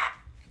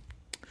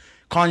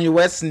 Kanye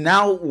West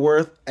now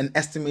worth an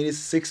estimated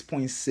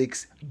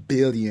 $6.6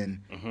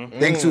 billion,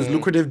 thanks to his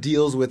lucrative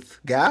deals with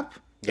Gap,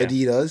 Yeah.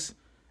 Adidas,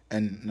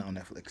 and now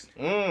Netflix.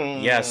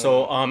 Yeah,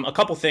 so a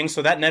couple things.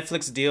 So that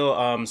Netflix deal,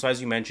 so as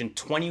you mentioned,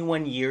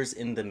 21 years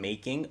in the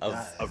making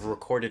of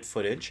recorded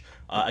footage.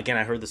 Again,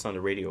 I heard this on the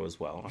radio as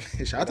well.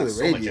 Shout out to the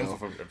So much radio.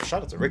 info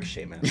shout out to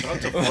Ricochet, man. Shout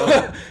out to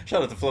Flow.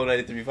 Shout out to Flow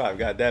 93.5.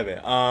 God damn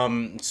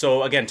it.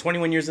 So again,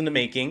 21 years in the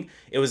making.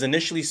 It was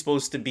initially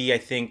supposed to be, I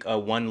think, a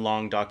one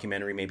long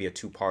documentary, maybe a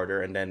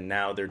 2-parter, and then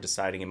now they're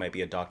deciding it might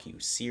be a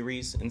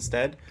docu-series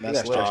instead.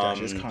 That's lit.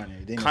 It's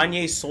Kanye. They know.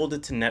 Kanye sold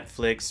it to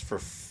Netflix for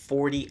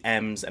 40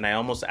 M's, and I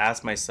almost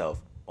asked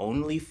myself,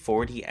 only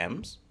 40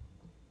 M's?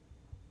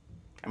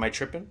 Am I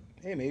tripping?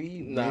 Hey, maybe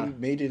Nah,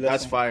 maybe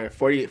that's fire.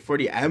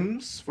 40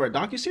 M's for a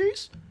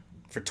docuseries?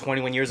 for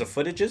 21 years of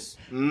footages?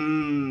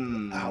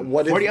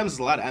 What 40 if M's is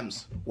a lot of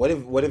M's. what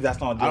if that's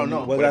not? I don't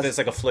know. What if it's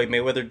like a Floyd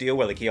Mayweather deal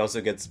where like he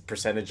also gets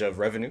percentage of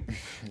revenue?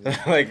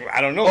 Like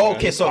I don't know. Oh, man.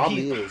 okay, so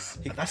Probably he is.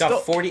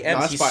 got 40 M's.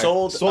 that's He fire.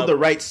 sold the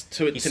rights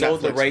to He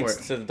sold the Netflix rights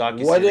for to the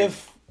docuseries. What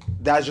if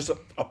that's just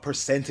a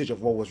percentage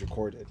of what was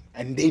recorded,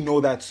 and they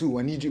know that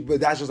too? But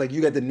that's just like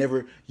you get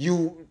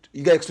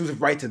you get exclusive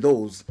right to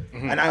those,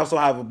 and I also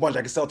have a bunch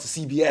I can sell to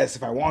CBS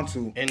if I want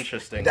to.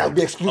 Interesting. That would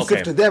be exclusive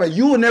Okay. to them, and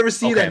you will never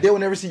see Okay. that. They will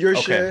never see your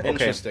Okay. shit. Okay.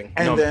 Interesting.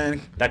 And No,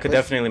 then that could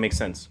definitely make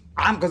sense.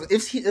 because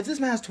if this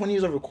man has 20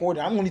 years of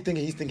recording, I'm only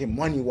thinking he's thinking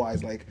money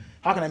wise. Like,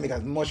 how can I make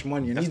as much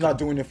money? And he's not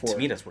doing it for. To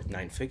me, that's worth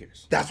 9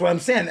 figures. That's what I'm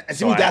saying. And to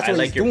So me, that's I what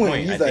like he's your doing.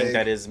 point. He's I like, think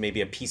that is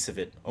maybe a piece of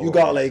it. you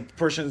got like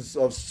portions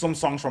of some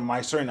songs from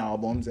my certain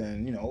albums,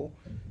 and you know,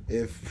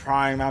 if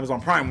Amazon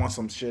Prime wants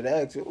some shit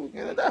X,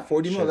 that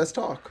 40 mil. Let's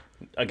talk.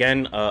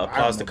 Again,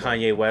 applause to don't know,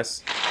 Kanye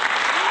West.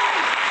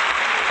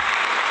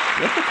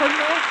 Let's put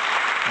Cardinal.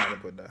 I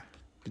didn't put that.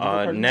 Did you put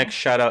Cardinal? Next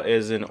shout out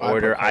is in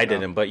order. put I Cardinal.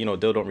 didn't, but you know,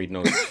 Dill don't read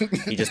notes.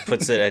 He just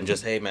puts it and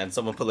just, hey man,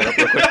 someone pull it up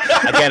real quick.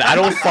 Again, I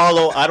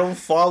don't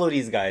follow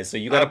these guys, so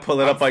you gotta pull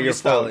it up on your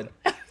phone.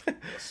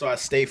 So I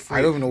stay free.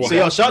 I don't even know what So yo,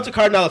 happened. shout out to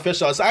Cardinal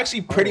Official. It's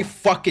actually pretty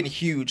fucking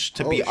huge,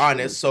 to be shit.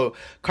 honest. So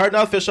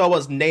Cardinal Official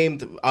was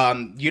named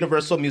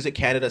Universal Music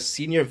Canada's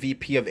Senior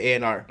VP of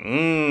A&R.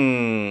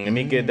 Let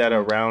me get that a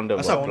round of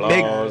That's a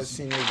applause.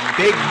 Big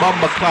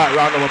Mamba Clot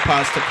round of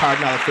applause to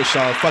Cardinal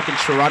Official, a fucking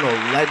Toronto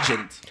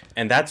legend.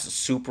 And that's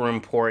super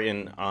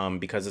important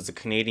because it's a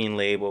Canadian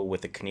label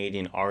with a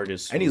Canadian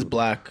artist, And he's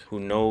black. who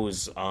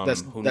knows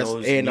That's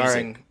knows A&R music,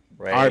 and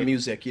right? our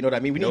music. You know what I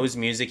mean? We need. Knows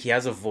music. He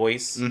has a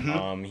voice.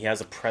 He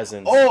has a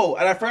presence. Oh,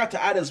 and I forgot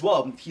to add as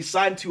well. He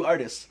signed 2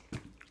 artists.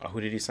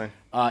 Who did he sign?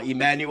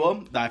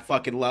 Emmanuel, that I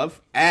fucking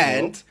love,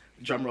 and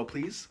drum roll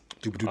please.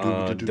 And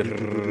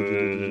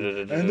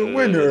the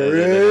winner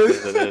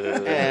is.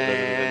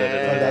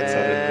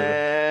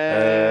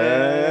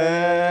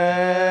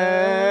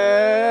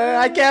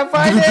 I can't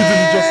find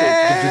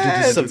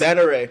it.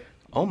 Savannah Ray.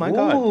 Oh my Ooh,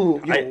 god!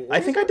 yo, I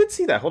think I did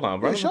see that. Hold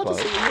on, round of Shout out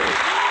to applause.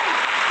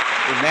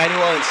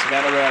 Emmanuel and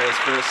Savannah Ray are his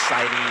first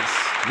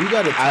signees We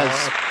got it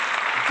as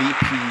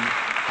VP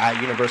at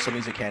Universal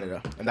Music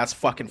Canada, and that's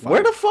fucking fun.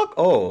 Where the fuck?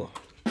 Oh.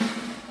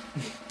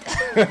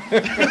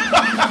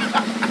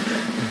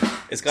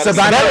 It's got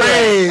Savannah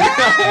Ray.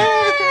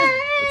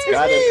 It's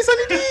got it.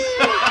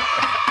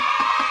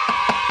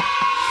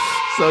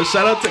 So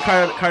shout out to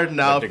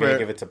Cardinal They're gonna for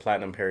give it to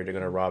Platinum Perry. They're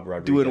gonna rob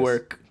Rodriguez. doing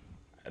work.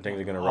 I think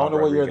they're gonna I rob don't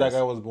know what year that Rodriguez.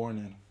 guy was born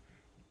in.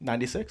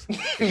 96?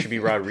 It should be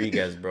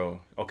Rodriguez, bro.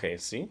 Okay,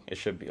 see, it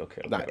should be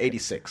okay. Nah, okay.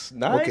 86.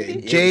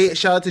 Okay, Jay.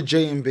 Shout out to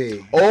Jay and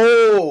Bay.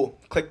 Oh,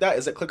 click that.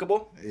 Is it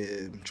clickable?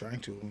 I'm trying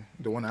to.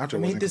 The one after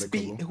Made wasn't this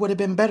beat. clickable. It would have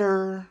been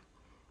better.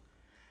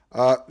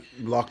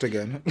 Locked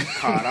again.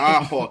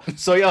 Carajo.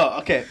 So yo,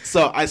 okay.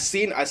 So I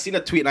seen a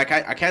tweet. Like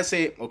I can't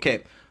say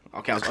okay.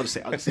 Okay, I'll just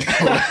say. I'll just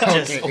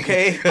say.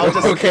 Okay. I'll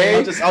just Okay.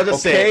 I'll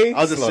just say. Okay.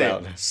 I'll just Slow say.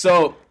 down.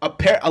 So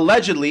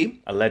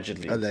allegedly,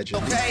 Allegedly.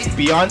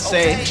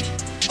 Beyonce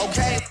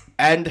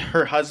and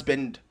her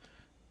husband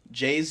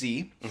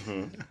Jay-Z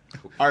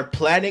are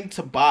planning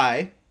to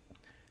buy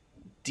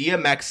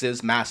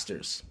DMX's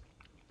masters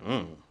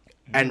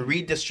and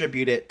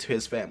redistribute it to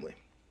his family.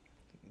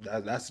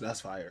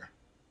 That's fire.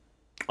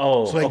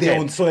 Oh, So like okay.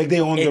 they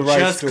own It the rights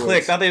just to clicked.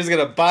 I it. thought he was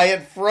gonna buy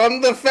it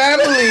from the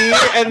family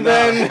and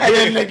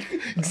then like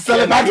sell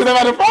it back to them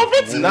at a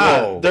profit.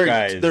 Nah, Whoa, they're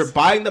guys.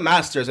 buying the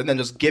masters and then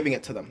just giving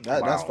it to them.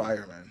 That's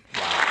fire, man.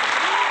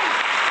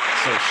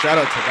 So shout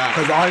out to that.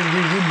 Because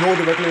you know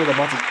the record was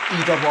about to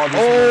eat up all this.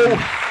 Oh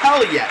money.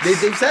 hell yes!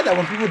 They've said that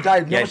when people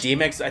died. yeah, no,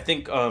 DMX. I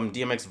think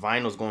DMX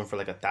vinyl's going for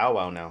like a thou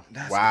wow now.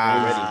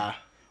 wow.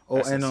 Oh,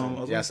 That's and insane. I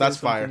was Yes, gonna that's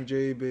say something, fire.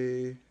 J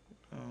Bay.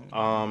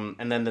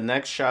 And then the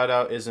next shout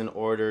out is in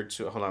order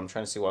to hold on. I'm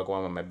trying to see what I go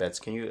on with my bets.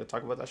 Can you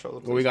talk about that show? A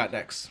little What we please? got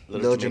next?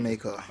 Little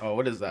Jamaica. Oh,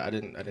 what is that? I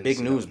didn't. Big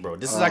see news, that. bro.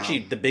 This is actually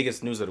the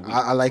biggest news of the week.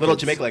 I like Little it.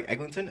 Jamaica, like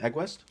Eglinton, Egg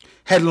West.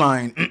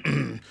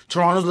 Headline: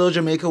 Toronto's Little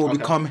Jamaica will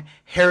become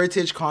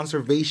Heritage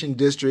Conservation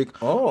District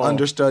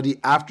understudy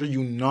after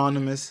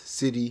unanimous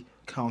city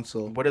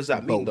council. What does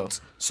that mean, though?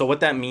 So what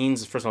that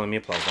means, first of all, let me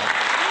applaud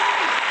that.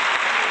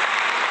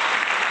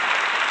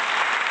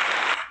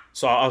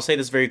 So I'll say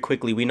this very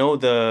quickly. We know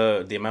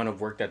the amount of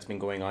work that's been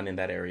going on in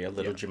that area,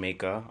 Little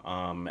Jamaica,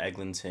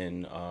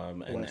 Eglinton,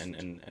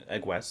 and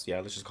Egg West. Yeah,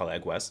 let's just call it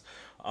Egg West.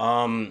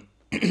 For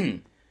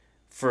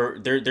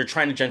they're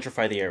trying to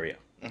gentrify the area.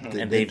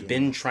 And they've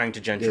been trying to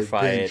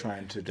gentrify been it.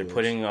 trying to They're do it.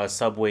 putting a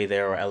subway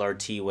there or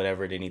LRT,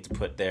 whatever they need to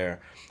put there.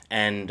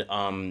 And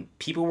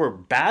people were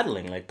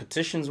battling, like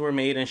petitions were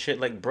made and shit.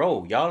 Like,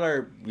 bro, y'all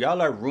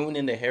are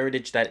ruining the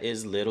heritage that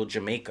is Little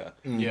Jamaica.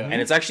 Yeah.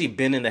 And it's actually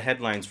been in the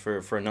headlines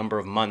for a number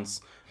of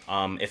months.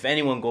 If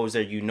anyone goes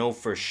there, you know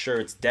for sure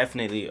it's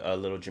definitely a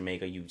Little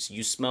Jamaica. You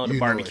smell the You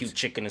know barbecue it.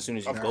 chicken as soon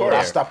as you go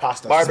course. there.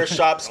 Pasta.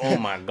 Barbershops. Oh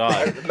my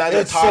god. Man,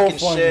 they're It's so talking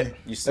funny. shit.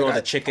 You smell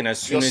the chicken as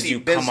soon You'll as see you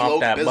Biz come off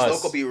that Biz bus.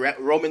 Local be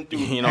roaming through.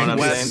 You know what Egg I'm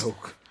West. saying?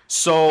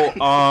 So,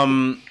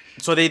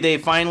 So they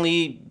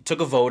finally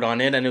took a vote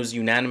on it, and it was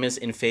unanimous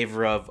in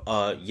favor of,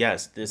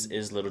 yes, this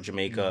is Little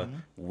Jamaica.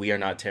 Mm-hmm. We are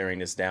not tearing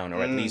this down,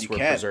 or at least we're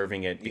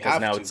preserving it, because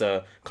now it's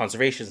a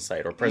conservation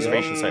site or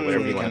preservation site,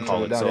 whatever you want to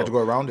call it. So, to go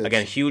around it.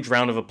 Again, huge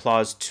round of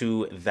applause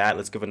to that.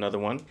 Let's give another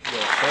one. Yeah,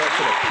 shout out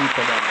to the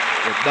people that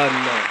were done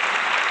now.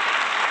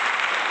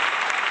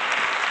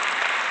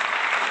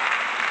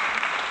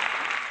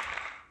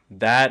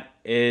 That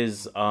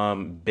is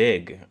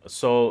big.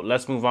 So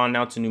let's move on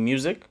now to new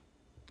music.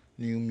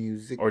 New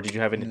music. Or did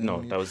you have any?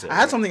 No, that was it. I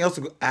had something else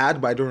to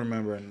add, but I don't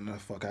remember. And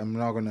fuck, I'm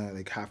not gonna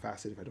like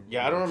half-ass it if I don't.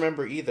 Yeah, I don't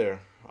remember either.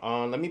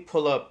 Let me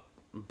pull up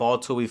Ball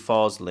Till We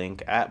Fall's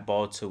link at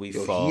Ball Till We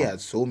Fall. He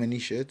had so many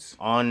shits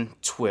on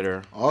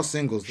Twitter. All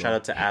singles. Shout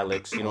out to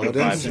Alex. You know the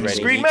vibes already.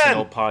 Screen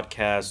Man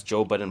podcast,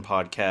 Joe Budden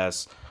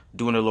podcast.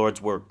 Doing the Lord's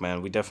work,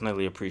 man. We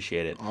definitely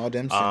appreciate it. All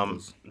them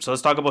singles. So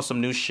let's talk about some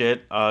new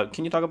shit.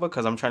 Can you talk about?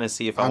 Because I'm trying to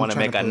see if I want to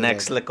make a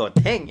next little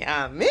thing.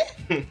 Yeah, me.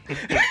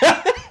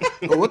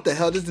 Oh, what the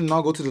hell? This did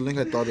not go to the link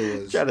I thought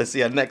it was. Trying to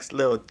see a next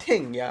little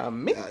thing. Yeah,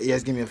 me.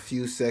 Yes, give me a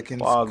few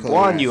seconds. Go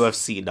on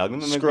UFC,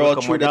 dog.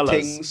 Scroll through the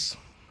things.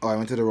 Oh, I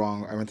went to the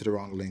wrong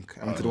link.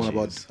 I went to the one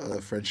about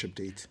friendship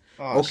date.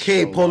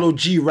 Okay, Polo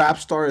G Rap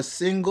Star is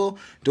single.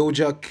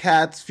 Doja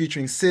Cat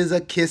featuring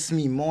SZA, Kiss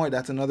Me More.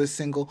 That's another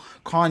single.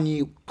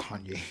 Conway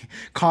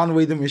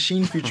the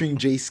Machine featuring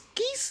Jay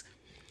Skeese.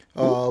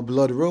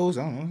 Blood Rose.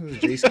 I don't know.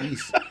 Jay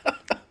Skeese.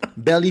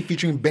 Belly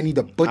featuring Benny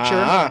the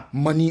Butcher.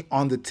 Money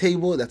on the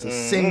Table. That's a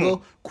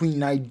single. Queen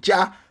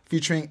Naija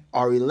featuring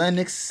Ari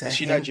Lennox. Set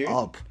him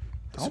up.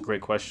 That's a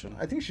great question.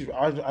 I think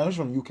I know she's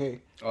from UK.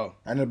 Oh.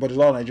 I know, but there's a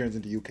lot of Nigerians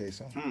in the UK,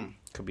 so.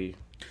 Could be.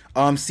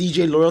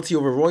 CJ Loyalty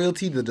Over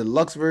Royalty, the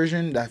deluxe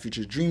version that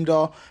features Dream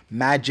Doll.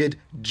 Majid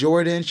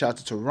Jordan, shout out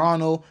to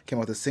Toronto, came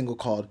out with a single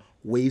called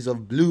Waves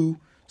of Blue.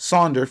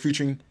 Sonder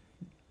featuring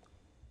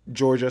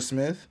Georgia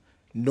Smith.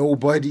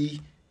 Nobody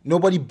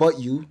But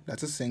You,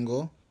 that's a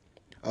single.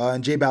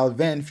 And J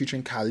Balvin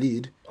featuring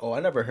Khalid. Oh,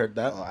 I never heard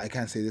that. I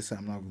can't say this, so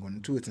I'm not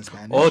going to. It's in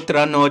Spanish.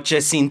 Otra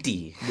noche sin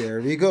ti.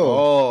 There we go.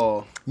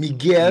 Oh.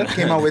 Miguel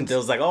came out with... It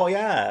was like, oh,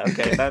 yeah.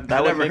 Okay, I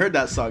never heard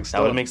that song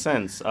still. That would make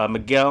sense.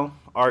 Miguel,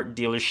 Art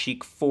Dealer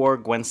Chic 4,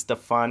 Gwen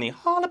Stefani,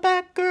 Holla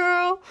Back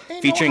Girl,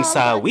 featuring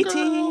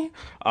Sawiti.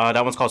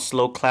 That one's called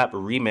Slow Clap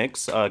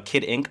Remix.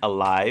 Kid Ink,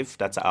 Alive.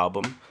 That's an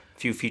album.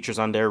 Few features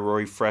on there.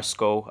 Rory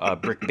Fresco,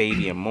 Brick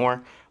Baby, and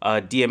more.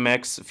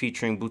 DMX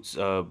featuring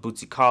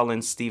Bootsy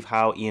Collins, Steve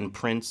Howe, Ian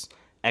Prince,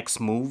 X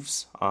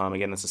Moves.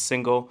 Again, that's a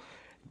single.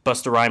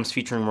 Busta Rhymes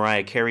featuring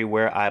Mariah Carey,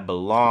 Where I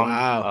Belong.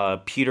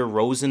 Wow. Peter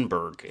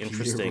Rosenberg.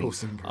 Interesting.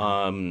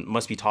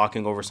 Must be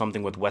talking over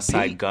something with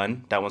Westside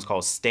Gunn. That one's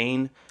called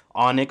Stain.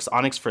 Onyx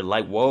for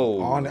Life.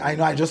 Whoa. I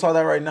know. I just saw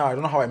that right now. I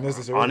don't know how I missed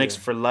this earlier. Onyx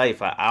for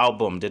Life, an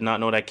album. Did not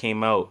know that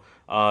came out.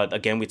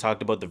 Again, we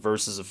talked about the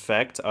Versus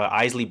Effect.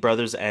 Isley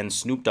Brothers and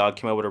Snoop Dogg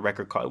came out with a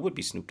record called... It would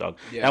be Snoop Dogg.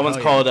 Yeah, that one's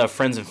called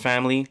Friends and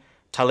Family.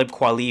 Talib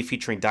Kweli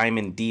featuring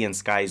Diamond D and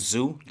Sky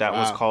Zoo. That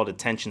was called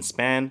Attention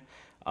Span.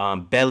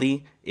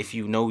 Belly, If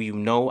You Know, You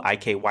Know.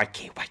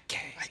 IKYKYK.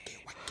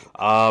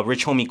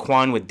 Rich Homie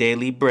Quan with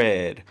Daily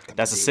Bread.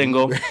 That's a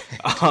single.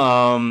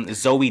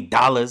 Zoe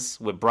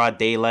Dallas with Broad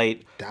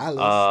Daylight.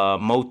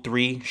 Mo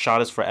 3,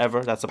 Shot Us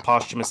Forever. That's a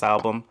posthumous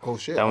album. Oh,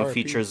 shit. That one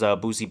features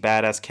Boosie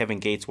Badass, Kevin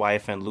Gates,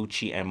 YFN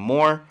Lucci, and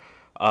more.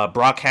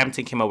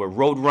 Brockhampton came out with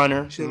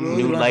Roadrunner.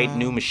 New Light,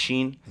 New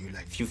Machine.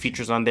 A few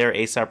features on there.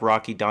 A$AP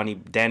Rocky,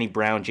 Danny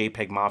Brown,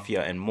 JPEG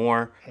Mafia, and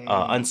more.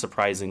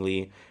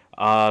 Unsurprisingly.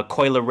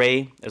 Coi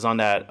Leray is on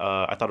that.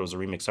 I thought it was a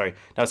remix. Sorry,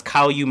 that was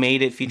Kyle You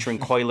Made It featuring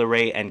Coi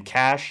Leray and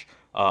Cash.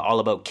 All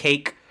About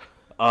Cake.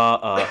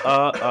 Honestly,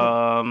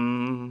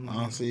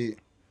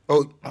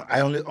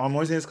 I'm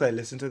only saying this because I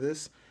listened to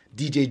this.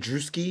 DJ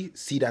Drewski,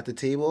 Seat at the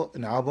Table,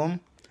 an album.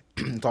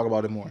 Talk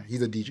about it more.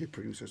 He's a DJ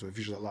producer, so it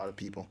features a lot of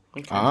people.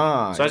 Okay.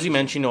 So as you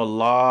mentioned, a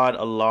lot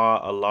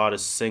of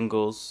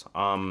singles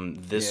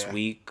this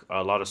week.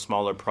 A lot of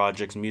smaller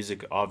projects.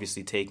 Music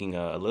obviously taking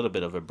a little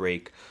bit of a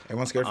break.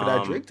 Everyone's scared for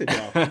that Drake to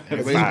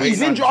drop. He's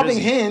been dropping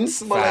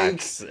hints, but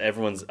facts.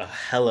 Everyone's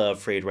hella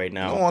afraid right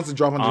now. No one wants to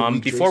drop on the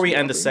before we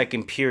end the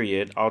second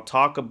period, I'll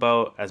talk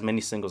about as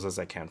many singles as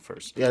I can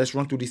first. Yeah, let's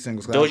run through these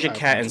singles. Doja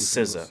Cat and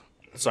SZA.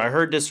 So I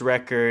heard this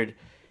record.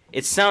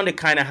 It sounded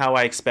kind of how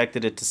I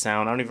expected it to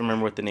sound. I don't even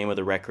remember what the name of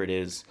the record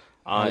is.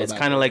 It's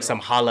kind of like some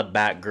Holla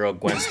Back Girl,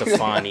 Gwen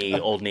Stefani,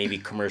 Old Navy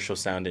commercial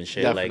sound and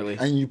shit. Definitely.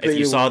 Like, if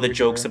you saw the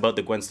jokes about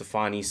the Gwen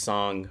Stefani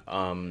song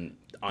on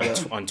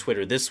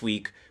Twitter this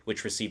week,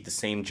 which received the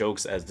same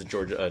jokes as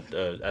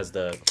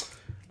the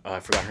I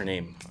forgot her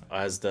name.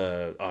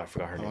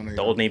 The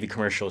Old Navy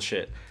commercial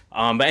shit.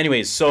 But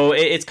anyways, so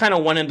it's kind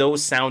of one of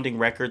those sounding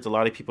records. A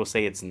lot of people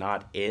say it's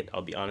not it.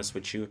 I'll be honest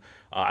with you.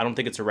 I don't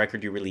think it's a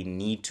record you really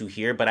need to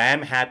hear. But I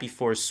am happy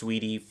for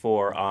Sweetie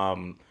for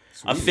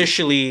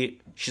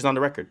officially she's on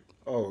the record.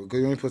 Oh, because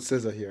you only put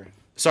SZA here.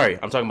 Sorry,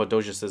 I'm talking about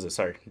Doja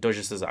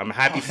SZA. I'm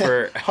happy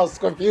for... I was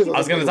confused. I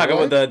was going to talk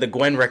about the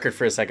Gwen record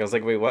for a second. I was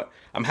like, wait, what?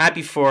 I'm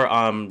happy for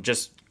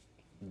just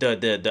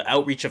the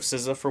outreach of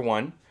SZA for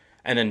one.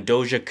 And then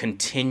Doja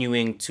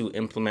continuing to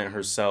implement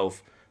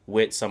herself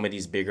with some of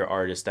these bigger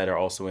artists that are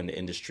also in the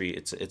industry.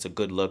 It's a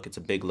good look. It's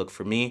a big look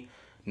for me.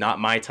 Not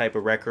my type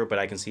of record, but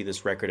I can see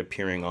this record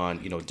appearing on,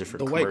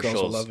 different The white commercials.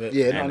 girls will love it.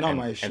 Yeah, not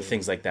my shit. And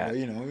things like that.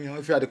 You know,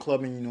 if you're at a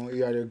club and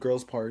you're at a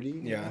girls' party,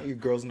 your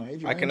girls'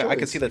 night. I can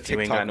see the You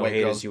ain't got TikTok no white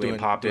haters, girls you ain't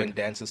popping. doing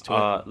dances to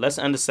it. Let's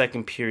end the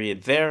second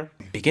period there.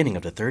 Beginning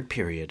of the third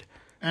period.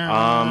 Rich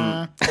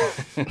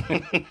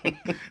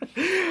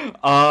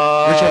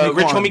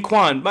Homie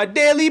Quan, my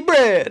daily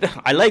bread.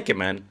 I like it,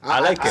 man. I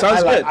like it.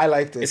 Sounds good. I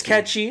liked it. It's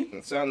catchy.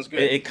 It sounds good.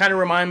 It kind of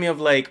reminds me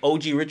of like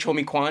OG Rich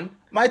Homie Quan.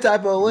 My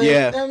type of way.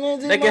 Yeah.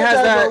 Like it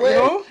has that,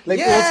 Like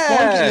yeah. it was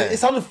funky. It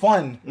sounded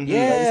fun.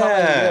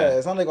 Yeah.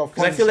 It sounded like a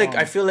fun. Because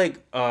I feel song.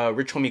 like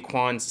Rich Homie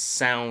Quan's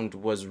sound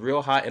was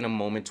real hot in a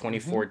moment,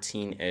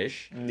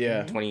 2014-ish.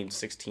 Yeah.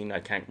 2016, I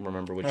can't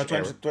remember which No,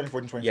 era.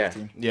 2014, Yeah.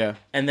 2015. Yeah.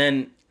 And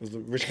then was the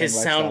Rich his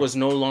Homie sound lifestyle. was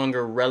no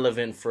longer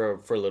relevant for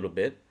a little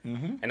bit.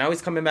 And now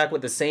he's coming back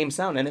with the same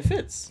sound, and it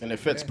fits. And it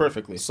fits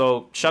perfectly.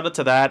 So shout out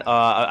to that.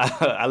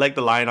 I like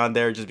the line on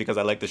there just because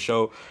I like the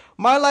show.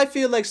 My life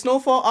feel like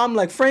snowfall. I'm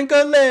like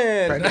Franklin.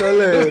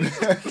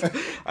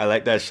 I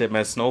like that shit,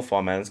 man.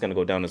 Snowfall, man. It's gonna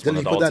go down as one Then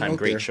of the you put that all-time note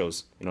great there.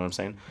 shows. You know what I'm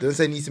saying? Doesn't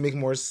say he needs to make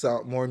more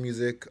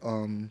music.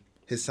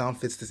 His sound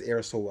fits this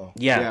era so well.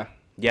 Yeah.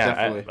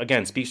 Definitely.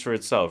 Again, speaks for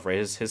itself, right?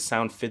 His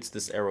sound fits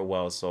this era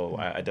well, so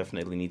I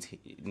definitely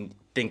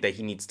think that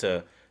he needs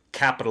to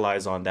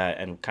capitalize on that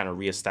and kind of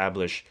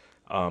reestablish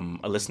a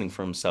listening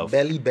for himself.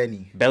 Belly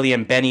Benny. Belly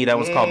and Benny, that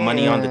was called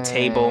Money on the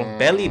Table.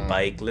 Belly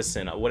Bike,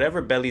 listen,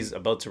 whatever Belly's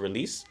about to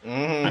release,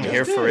 I'm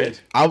here for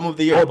it. Album of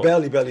the year. Oh,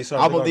 Belly.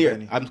 Sorry. Album of the year.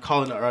 Benny. I'm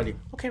calling it already.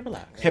 Okay,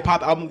 relax. Hip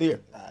hop album of the year.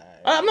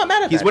 I'm not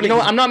mad at He's that. winning. You know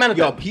what? I'm not mad at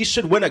Yo, that. he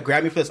should win a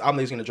Grammy for this album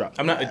that he's gonna drop.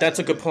 I'm not. That's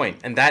a good point,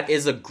 and that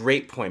is a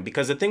great point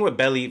because the thing with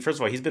Belly, first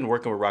of all, he's been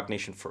working with Rock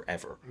Nation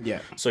forever.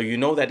 Yeah. So you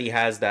know that he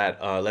has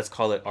that let's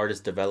call it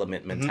artist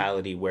development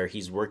mentality where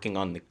he's working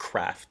on the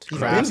craft. He's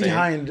You know what I'm been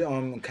saying?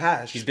 behind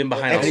Cash. He's been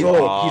behind a XO.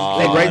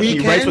 lot. He's Like,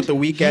 Weeknd, he writes with The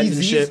Weeknd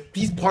and shit.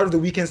 He's part of the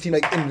Weeknd's team,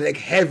 like in like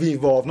heavy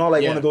involved, not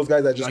like Yeah. one of those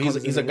guys that just. No, he's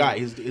comes a in guy.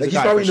 and- He's a like he's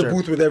guy probably for in the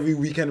sure. booth with every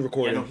Weeknd You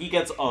recording. know, he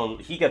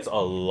gets a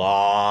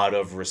lot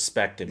of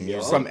respect in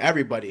music. From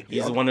everybody.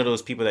 He's one of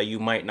those people that you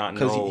might not know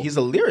Because he's a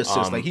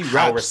lyricist. Like he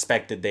how raps.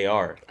 respected they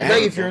are. I feel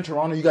like if you're in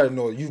Toronto, you gotta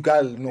know. You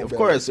gotta know. Of Belly.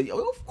 course.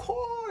 Of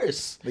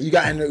course. Like, you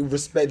gotta know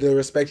the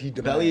respect he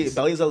demands.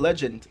 Belly's a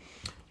legend.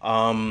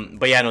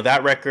 But yeah, no,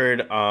 that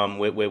record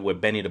with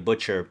Benny the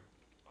Butcher,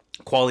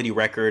 quality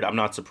record. I'm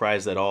not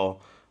surprised at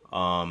all.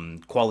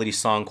 Quality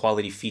song,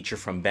 quality feature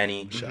from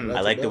Benny.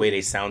 I like the way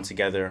they sound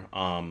together.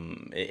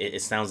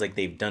 It sounds like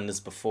they've done this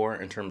before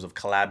in terms of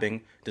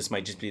collabing. This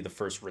might just be the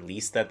first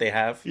release that they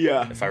have,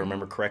 if I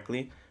remember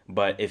correctly.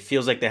 But it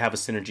feels like they have a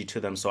synergy to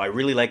them. So I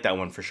really like that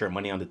one for sure,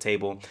 Money on the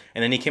Table.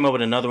 And then he came up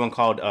with another one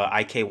called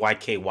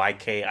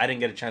IKYKYK. I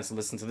didn't get a chance to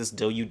listen to this.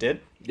 Dill, you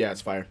did? Yeah,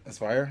 it's fire. That's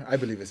fire. I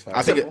believe it's fire.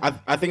 I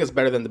think it's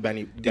better than the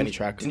Benny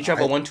track. Didn't you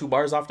have 1-2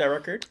 bars off that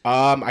record?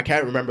 I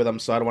can't remember them,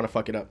 so I don't want to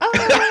fuck it up.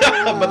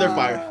 But they're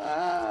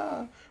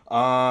fire.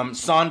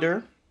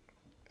 Sonder.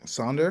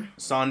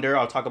 Sonder.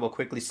 I'll talk about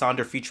quickly.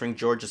 Sonder featuring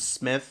Georgia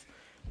Smith.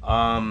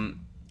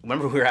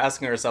 Remember we were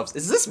asking ourselves,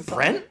 is this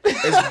Brent?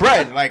 It's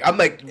Brent. Like I'm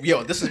like,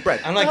 yo, this is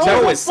Brent. I'm like,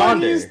 no, it's Sonder.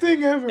 Funniest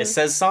thing ever. It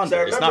says Sonder. So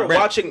I It's not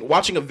remember Brent.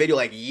 watching a video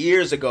like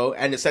years ago,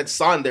 and it said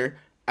Sonder,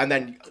 and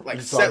then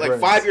like saw said like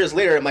Brent. 5 years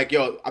later, I'm like,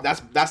 yo,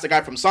 that's the guy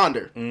from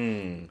Sonder.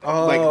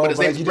 Oh, Like, but his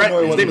but name's you didn't Brent. know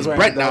it His was name is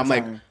Brent now. that I'm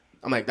time.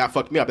 like, that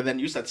fucked me up. And then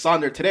you said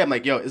Sonder today. I'm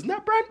like, yo, isn't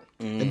that Brent?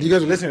 And you guys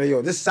were listening,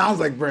 yo, this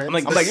sounds like Brent. I'm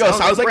like, I'm like, yo, it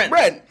sounds like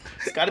Brent.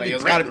 It's gotta be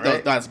Like, Brent,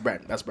 right? That's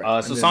Brent. That's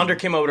Brent. So Sonder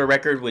came out with a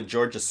record with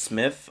Georgia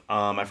Smith.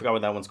 I forgot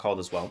what that one's called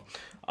as well.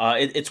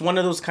 It's one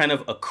of those kind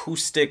of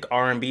acoustic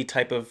R&B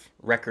type of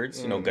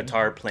records. You know,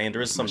 guitar playing.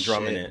 There is some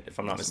drum in it, if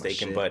I'm not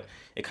mistaken, but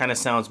it kind of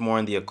sounds more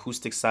on the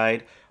acoustic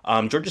side.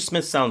 Georgia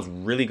Smith sounds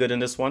really good in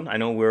this one. I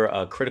know we're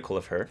critical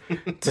of her,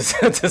 to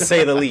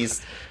say the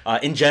least,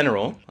 in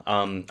general.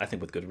 I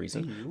think with good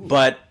reason.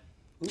 But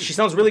she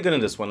sounds really good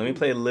in this one. Let me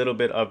play a little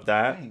bit of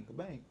that.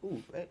 Bang.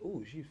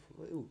 Ooh, she's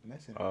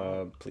messing.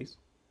 Please.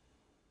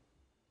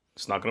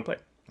 It's not going to play.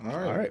 All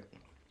All right.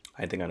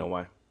 I think I know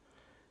why.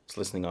 It's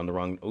listening on the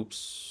wrong...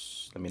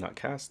 Oops. Let me not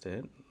cast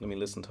it. Let me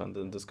listen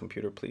to this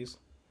computer, please.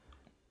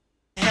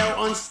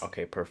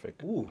 Okay,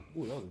 perfect. Ooh,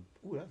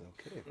 that's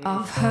okay.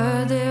 I've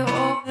heard it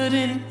all.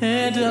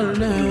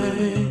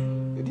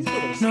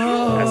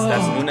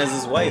 That's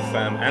Nunez's wife,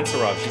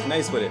 Ansarov. She's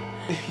nice with it.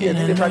 Yeah,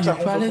 they practice at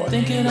home for fun. But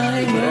you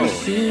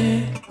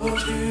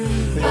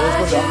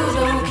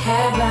don't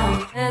care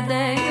about it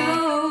than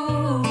you.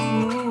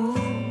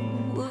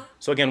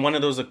 So again, one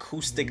of those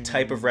acoustic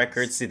type of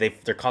records. See,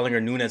 they're calling her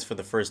Nunez for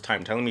the first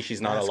time, telling me she's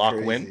not That's a lock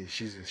crazy. win.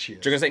 She's a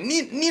shit. They're gonna say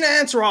Nina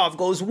Ansarov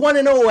goes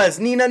 1-0 as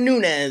Nina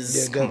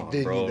Nunez. Yeah, Come on,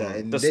 they bro. need that.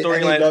 And The they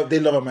storyline. they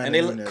love a man. And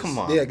they like Nunez. come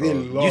on, they bro.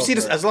 love You see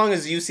this her. as long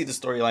as you see the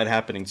storyline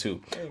happening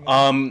too.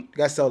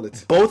 Guys, sell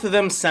it. Both of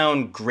them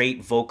sound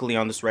great vocally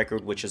on this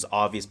record, which is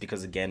obvious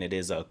because again, it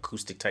is an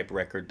acoustic type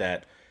record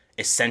that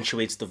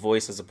accentuates the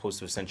voice as opposed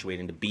to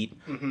accentuating the beat.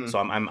 So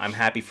I'm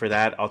happy for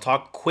that. I'll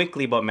talk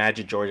quickly about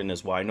Magic Jordan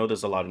as well. I know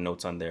there's a lot of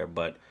notes on there,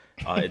 but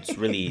It's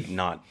really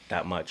not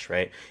that much,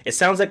 right? It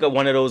sounds like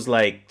one of those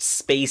like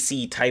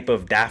spacey type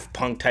of Daft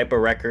Punk type of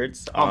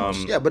records.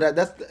 Yeah, but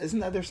isn't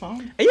that their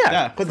song?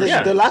 Yeah, because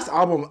the last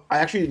album I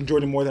actually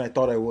enjoyed it more than I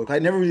thought I would. I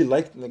never really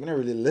I never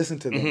really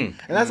listened to them, and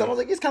that's I was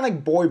like, it's kind of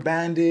like boy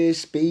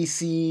bandish,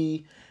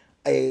 spacey.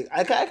 I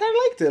kind of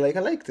liked it. I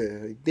liked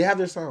it. Like, they have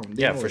their sound.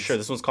 Yeah, for sure.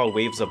 This one's called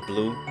Waves of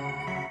Blue.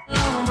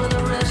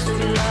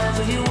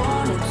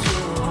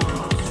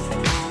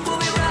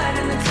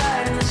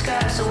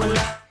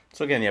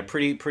 So again, yeah,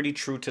 pretty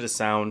true to the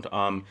sound.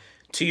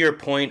 To your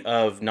point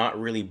of not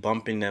really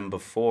bumping them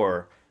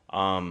before,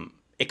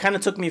 it kind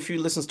of took me a few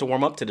listens to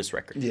warm up to this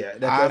record. Yeah.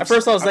 At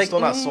first I was like, still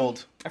not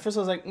sold. At first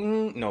I was like,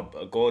 no,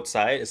 go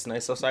outside. It's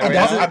nice outside.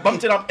 I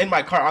bumped it up in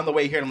my car on the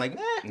way here, and I'm like,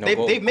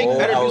 they make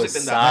better music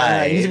than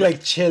that. You need to be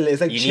like chill. It's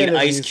like you need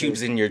ice music.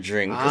 cubes in your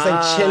drink. It's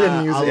like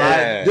chilling music.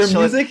 Yeah. Their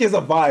music is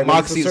a vibe.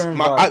 Moxie's,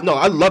 vibe.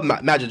 I love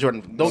Magic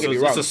Jordan. Don't get me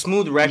wrong. It's a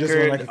smooth record.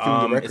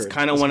 record. It's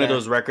kind of one of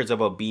those records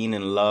about being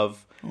in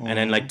love, and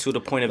then like to the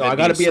point of it I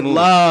being gotta be smooth. in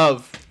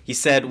love. He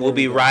said, "We'll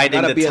be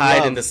riding Gotta the be in tide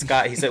love. in the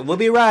sky." He said, "We'll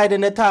be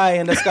riding the tide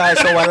in the sky,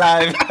 so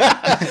alive.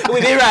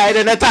 We'll be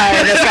riding the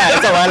tide in the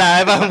sky, so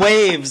alive on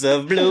waves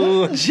of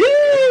blue.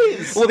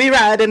 Jeez, we'll be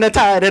riding the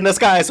tide in the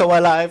sky, so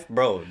alive."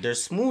 Bro, they're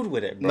smooth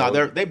with it, bro.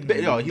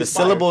 No, the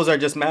syllables are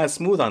just mad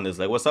smooth on this.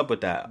 Like, what's up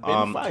with that?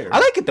 Fire. I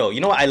like it though.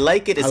 You know what? I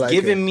like it. It's like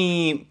giving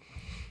me.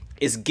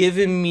 It's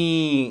giving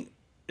me.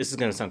 This is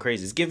gonna sound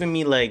crazy. It's giving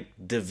me like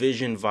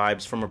Division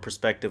vibes from a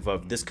perspective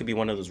of this could be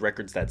one of those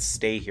records that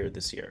stay here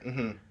this year.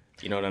 Mm-hmm.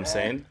 You know what I'm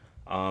saying?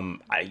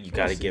 You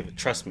gotta give it.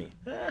 Trust me,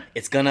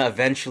 it's gonna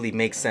eventually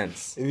make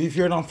sense. If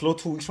you're on Flow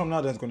 2 weeks from now,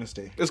 then it's gonna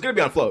stay. It's gonna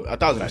be on Flow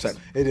 1,000%.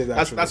 It is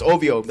actually. That's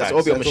OVO. That's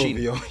Facts. OVO That's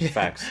machine. OVO. Yeah.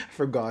 Facts.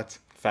 Forgot.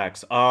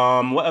 Facts.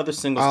 What other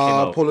singles came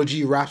out? Polo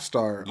G Rap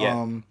Star.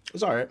 Yeah.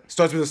 It's all right.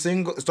 Starts with a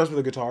single. Starts with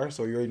a guitar,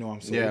 so you already know I'm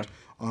sold. Yeah.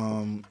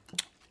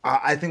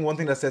 I think one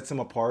thing that sets him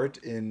apart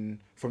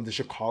from the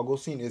Chicago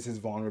scene is his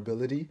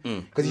vulnerability,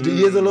 because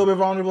he is a little bit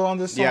vulnerable on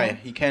this song. Yeah,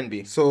 he can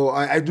be. So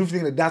I do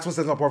think that's what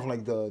sets him apart from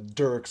like the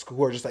Dirks,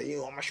 who are just like,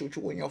 yo, I'm gonna shoot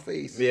you in your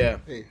face. Yeah.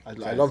 Hey, I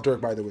love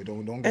Dirk, by the way.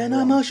 Don't get And me I'm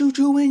wrong. gonna shoot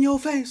you in your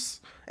face.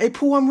 Hey,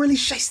 Pooh, I'm really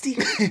shiesty.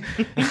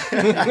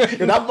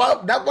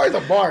 that bar's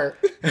a bar.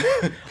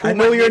 I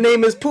know your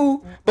name is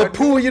Pooh, but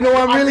Pooh, you know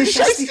I'm really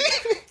shiesty.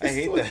 I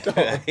hate that.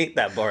 I hate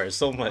that bar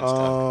so much.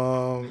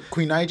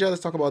 Queen Naija,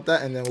 let's talk about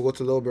that, and then we'll go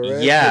to Lil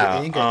Beret. Yeah.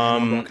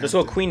 Let's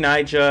go Queen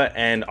Naija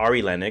and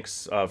Ari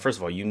Lennox. First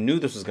of all, you knew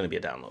this was gonna be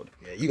a download.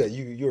 Yeah,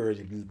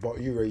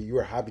 you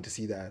were happy to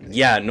see that.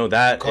 Yeah, no,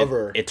 that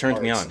cover it turns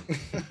me on.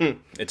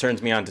 It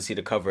turns me on to see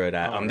the cover of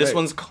that. This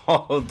one's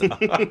called.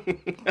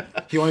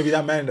 He want to be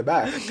that man in the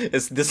back.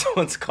 This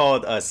one's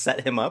called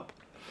 "Set Him Up."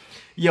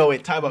 Yo,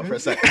 wait, time up for a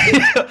second.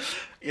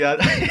 Yeah.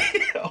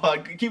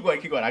 Keep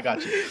going. I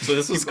got you. So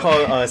this was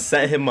called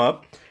 "Set Him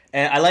Up,"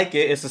 and I like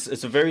it.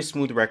 It's a very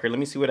smooth record. Let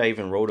me see what I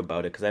even wrote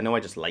about it because I know I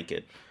just like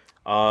it.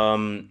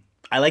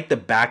 I like the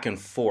back and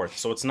forth,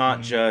 so it's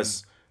not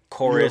just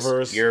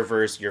chorus, your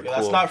verse, you're cool.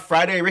 That's not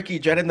Friday Ricky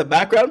Jet in the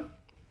background?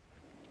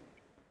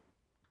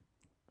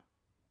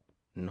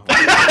 No.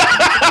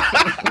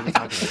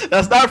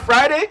 That's not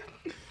Friday?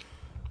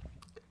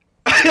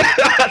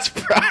 That's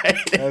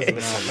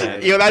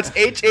Friday. Yo, that's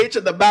HH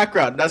in the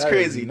background. That's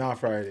crazy. Not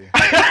Friday.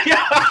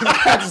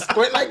 Just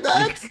quit like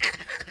that?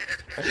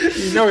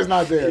 You know it's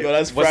not there. Yo,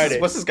 that's Friday.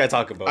 What's this guy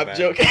talking about, I'm man?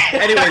 joking.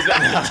 Anyways,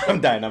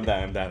 I'm dying.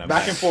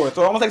 Back and forth.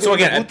 So almost like So they were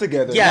in again, the booth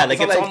together. yeah, No, like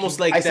it's almost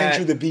like I that. sent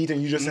you the beat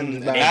and you just sent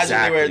it back.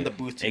 Imagine they were in the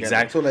booth together.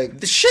 Exactly. So like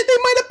The shit they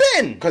might have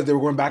been. because they were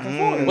going back and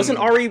forth. Wasn't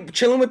Ari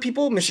chilling with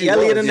people? Missy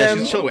Elliott and Yeah, them?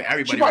 she's chilling with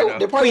everybody She probably- right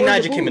they now. probably Queen were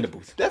Naija came in the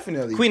booth.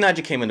 Definitely. Queen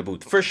Naija came in the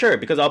booth for sure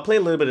because I'll play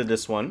a little bit of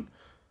this one.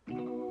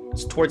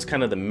 It's towards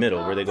kind of the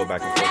middle where they go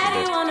back and forth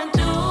a bit.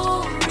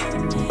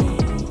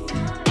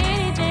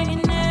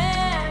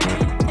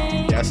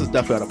 Yeah, this is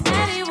definitely on a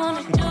playlist.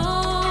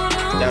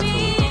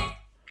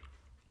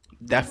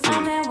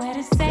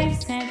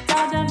 Definitely.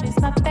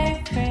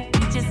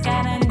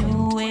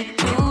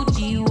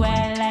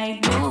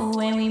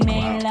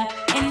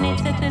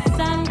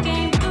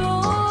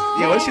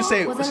 Yeah, what did she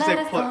say? What did she say?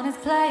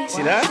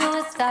 See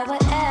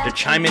that? They're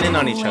chiming in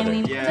on each other.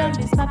 Yeah.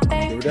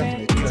 They were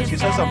definitely. She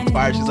said something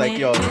fire. She's like,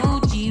 yo.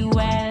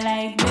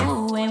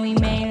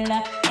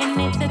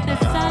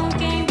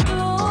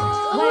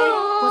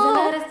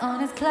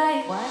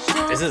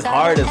 This is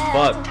hard as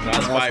fuck.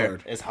 That's fire.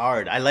 hard. It's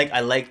hard. I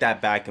like that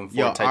back and forth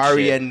Yo, type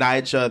Ari shit. and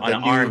Naija, the On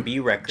an new R&B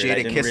record, I Jada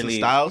didn't Kiss and really.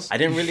 Styles. I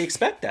didn't really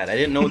expect that. I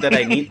didn't know that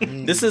I need.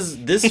 This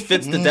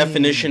fits the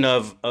definition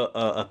of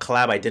a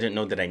collab. I didn't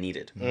know that I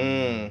needed.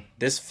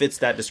 This fits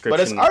that description.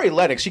 But it's Ari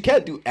Lennox. She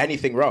can't do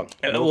anything wrong.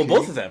 Well,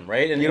 both of them,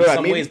 right? And You in know what I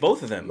some mean? ways,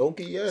 both of them.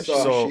 Loki, yeah,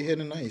 So- she hit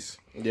it nice.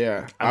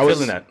 Yeah. I'm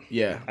feeling that.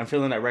 Yeah. I'm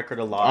feeling that record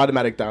a lot.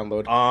 Automatic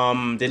download.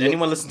 Did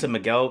anyone listen to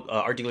Miguel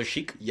Art Dealer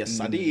Chic? Yes,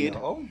 I did.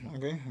 Oh,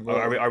 okay.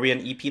 Are we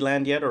in EP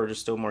land yet, or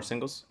just still more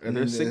singles? Are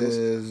there singles?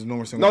 There's no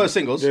more singles. No, there's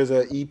singles. There's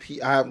a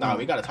EP. I have. Nah,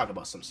 we gotta talk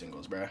about some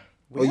singles, bruh.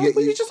 Oh,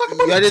 you just talk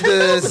about. I did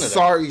the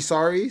sorry,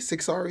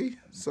 6 sorry.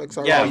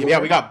 Yeah, Yeah,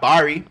 we got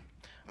Bari.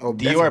 Oh,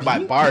 Dior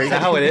by Bari. Is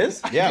that how it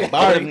is? Yeah, I would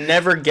Bari. have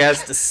never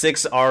guessed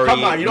 6 Ari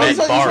Come on, you don't, meant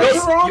you Bari.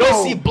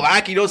 don't see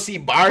black, you don't see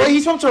Bari. But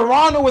he's from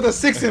Toronto with a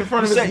 6 in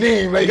front of his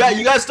name. Like,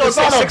 you guys still it's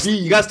say not a six. B.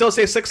 You guys still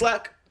say 6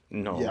 lakh.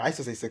 No. Yeah, I used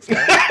to say 6.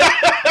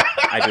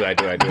 I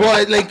do.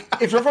 But like,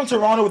 if you're from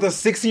Toronto with a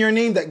 6 in your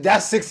name, that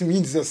 6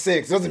 means a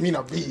 6. It doesn't mean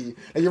a B.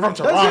 Like, you're from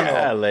Toronto.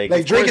 Yeah,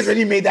 like Drake has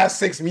already made that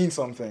 6 mean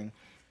something.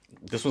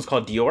 This one's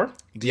called Dior.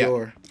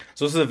 Dior.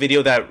 So this is a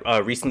video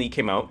that recently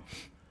came out.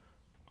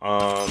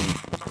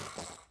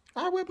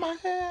 I whip my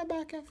hair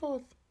back and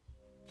forth.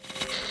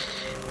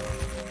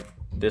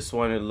 This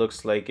one, it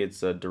looks like it's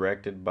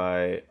directed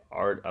by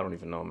Art. I don't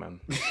even know, man.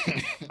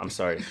 I'm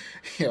sorry.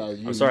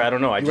 I'm sorry. I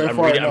don't know. I'm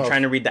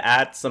trying to read the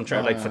ads. I'm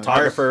trying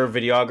photographer,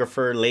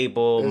 videographer,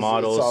 label,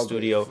 model,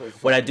 studio.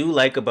 What I do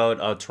like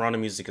about Toronto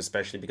music,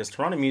 especially because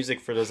Toronto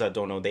music, for those that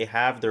don't know, they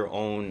have their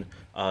own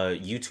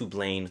YouTube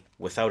lane,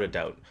 without a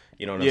doubt.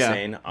 You know what I'm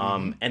saying?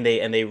 And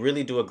they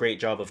really do a great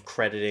job of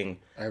crediting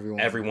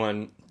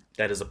everyone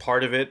that is a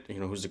part of it,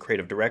 who's the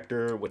creative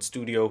director, what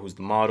studio, who's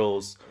the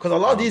models. Because a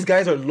lot of these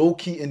guys are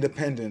low-key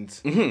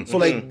independent. So,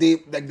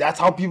 that's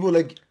how people,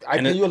 I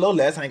pay you a little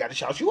less and I got to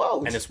shout you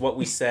out. And it's what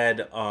we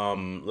said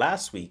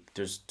last week.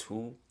 There's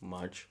too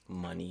much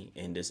money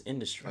in this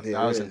industry.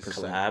 1,000%.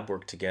 Collab,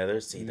 work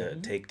together. See, the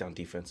takedown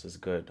defense is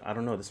good. I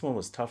don't know. This one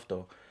was tough,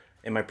 though.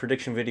 In my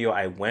prediction video,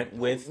 I went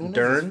with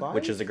Dern,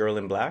 which is the girl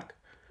in black.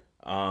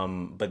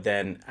 But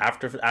then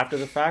after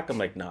the fact, I'm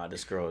like, nah,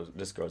 this girl's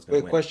gonna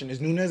win. Question: is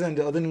Nunes and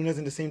the other Nunes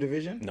in the same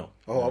division? No.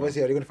 Oh,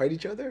 obviously, are they gonna fight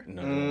each other?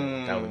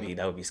 No.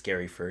 That would be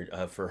scary for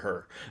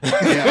her.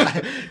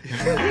 Yeah.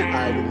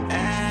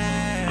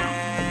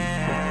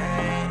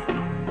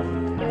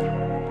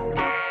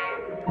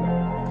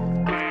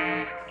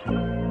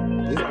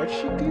 This Art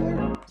Chic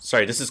dealer?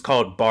 Sorry, this is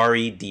called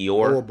Bari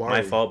Dior. Oh, Bari.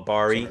 My fault,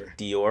 Bari Sorry.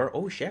 Dior.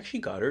 Oh, she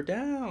actually got her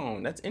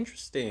down. That's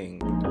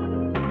interesting.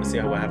 Let's see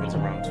what happens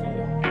in round 2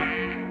 though.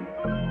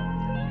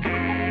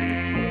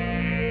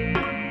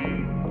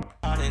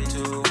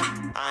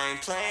 I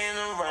ain't playing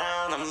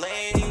around, I'm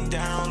laying you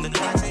down. The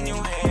knots in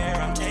your hair,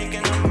 I'm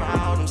taking them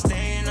out. I'm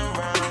staying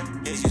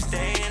around, is you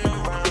staying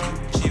around?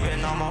 She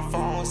been on my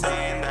phone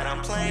saying that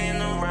I'm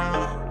playing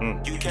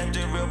around. You kept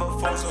it real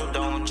before, so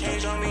don't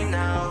change on me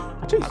now.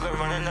 I've been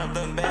running up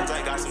the beds,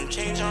 I got some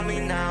change on me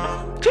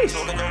now.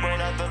 Smoking the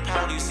word out the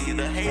pound, you see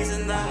the haze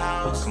in the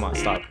house. Come on,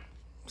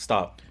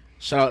 stop.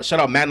 Shout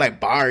out man like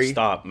Bari.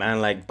 Stop,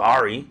 man like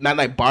Bari. Man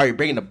like Bari,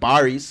 bringing the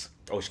Baris.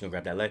 Oh, she gonna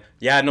grab that leg.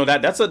 Yeah, no,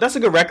 that's a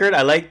good record.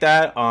 I like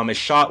that. It's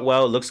shot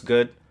well, looks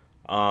good.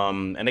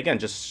 And again,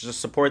 just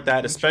support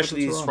that,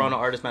 especially these Toronto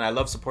artists, man. I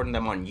love supporting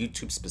them on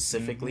YouTube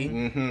specifically.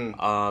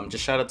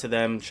 Just shout out to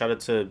them. Shout out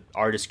to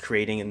artists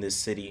creating in this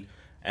city.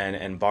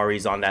 And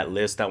Bari's on that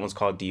list. That one's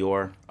called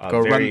Dior.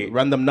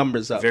 Run them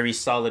numbers up. Very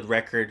solid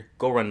record.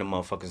 Go run the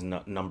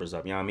motherfuckers numbers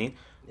up. You know what I mean?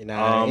 You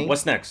know what I mean?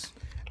 What's next?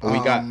 We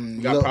got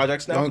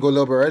projects now. I'm gonna go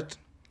Lil Barrett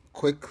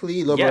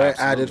quickly. Lil Barrett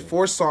absolutely. added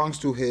 4 songs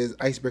to his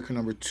Icebreaker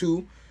number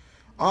 2.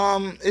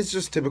 It's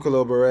just typical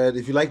Lil Barrett.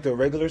 If you like the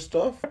regular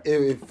stuff,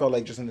 it felt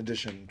like just an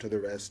addition to the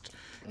rest.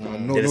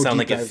 Did it sound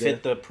like it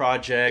fit the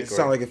project? It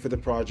sounded like it fit the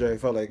project. It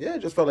felt like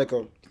it just felt like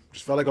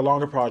a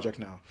longer project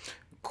now.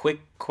 Quick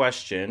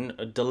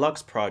question: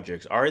 deluxe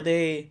projects, are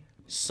they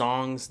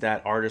songs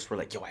that artists were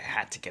like, "Yo, I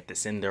had to get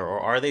this in there," or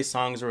are they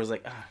songs where it was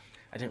like,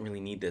 I didn't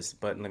really need this,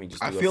 but let me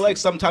just. I feel like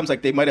sometimes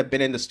they might have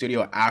been in the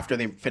studio after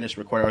they finished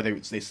recording, or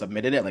they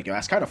submitted it. Like, yo,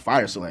 that's kind of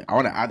fire. So I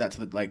want to add that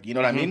to the you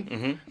know what I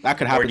mean? That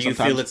could happen. Or do you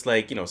sometimes. feel it's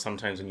like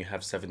sometimes when you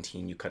have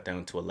 17, you cut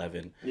down to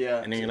 11.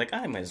 Yeah. And then you're like,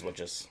 I might as well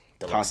just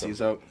toss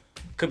these out.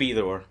 Could be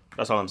either or.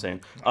 That's all I'm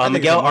saying.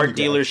 Miguel Art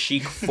Dealer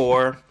Chic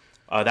 4.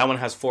 That one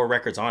has 4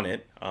 records on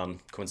it.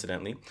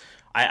 Coincidentally,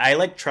 I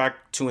like track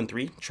 2 and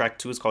 3. Track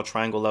 2 is called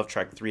Triangle Love.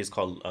 Track 3 is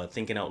called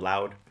Thinking Out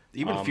Loud.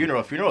 Even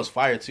Funeral is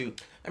fire too.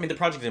 I mean, the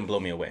project didn't blow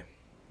me away.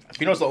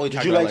 Funeral's the only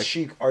track. Did you like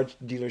Chic, Art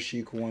Dealer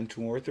Chic 1,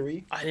 2, or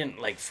 3? I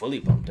didn't fully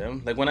bump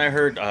them. Like when I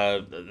heard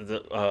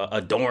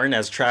Adorn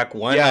as track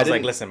 1, yeah, I was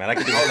like, listen, man, I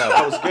can do without.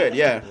 That was good.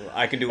 Yeah,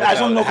 I can do I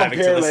just without want to having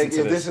compare to listen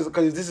to if this is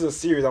because if this is a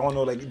series. I want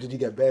to know did you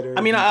get better?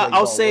 I mean,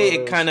 I'll say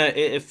it kind of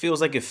it feels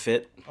like it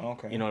fit.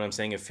 Okay. You know what I'm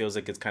saying? It feels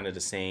like it's kind of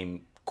the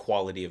same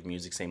quality of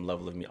music, same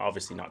level of music.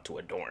 Obviously not to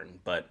Adorn,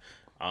 but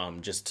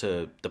just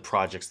to the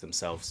projects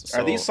themselves.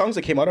 So, are these songs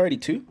that came out already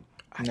too?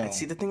 No.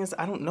 See, the thing is,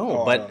 I don't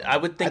know, but I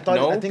would think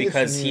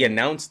because he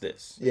announced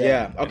this.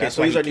 Yeah. Okay,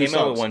 so these are new songs.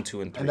 Came out with 1,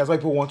 2, and 3. And that's why I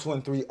put 1, 2,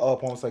 and 3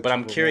 up almost like. But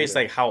I'm curious,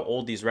 how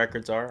old these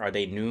records are. Are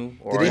they new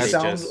or Did are they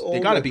sound just? old? They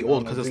gotta be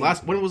old because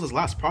when was his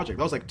last project?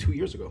 That was 2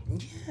 years ago.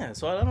 Yeah,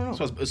 so I don't know.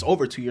 So it's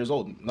over 2 years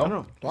old. No, I don't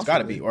know. It's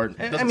gotta be. Or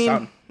I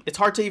mean, it's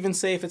hard to even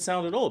say if it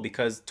sounded old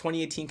because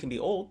 2018 can be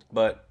old,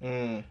 but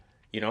to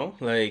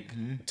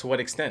what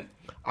extent?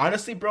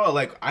 Honestly, bro,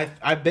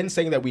 I've been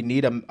saying that we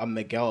need a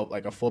Miguel,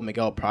 a full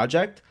Miguel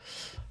project.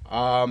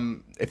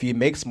 If he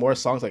makes more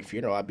songs like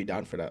Funeral, I'd be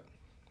down for that.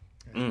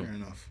 Fair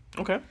enough.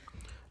 Okay,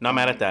 not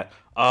mad at that.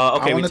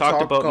 Okay, we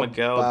talked about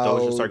Miguel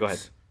Doja. Sorry, go ahead.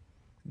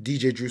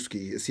 DJ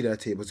Drewski. See that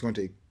tape. It's going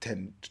to take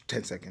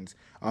 10 seconds.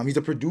 He's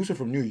a producer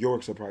from New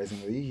York,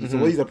 surprisingly. He's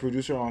a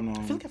producer on.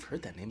 I feel like I've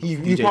heard that name.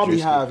 You probably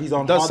Drewski. have. He's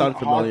on Does sound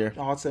familiar.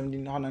 Hot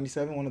 70, Hot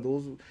 97, one of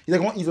those.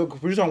 He's a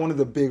producer on one of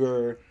the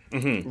bigger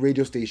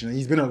radio stations.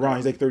 He's been around.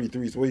 He's like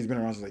 33, so he's been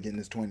around since like in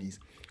his 20s.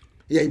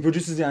 Yeah, he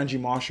produces the Angie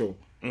Ma show.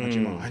 Angie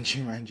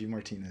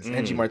Martinez.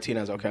 Angie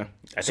Martinez, okay.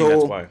 I think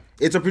that's why.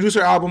 It's a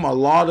producer album. A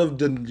lot of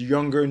the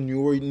younger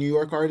New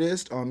York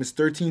artists. It's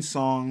 13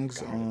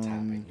 songs.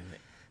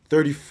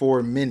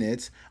 34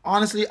 minutes.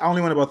 Honestly, I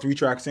only went about 3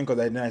 tracks in because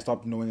then I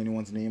stopped knowing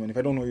anyone's name. And if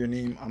I don't know your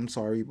name, I'm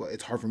sorry, but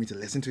it's hard for me to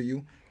listen to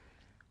you.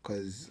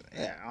 Because,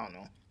 I don't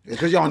know.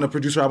 Especially on the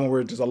producer album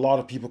where there's a lot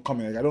of people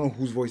coming. Like, I don't know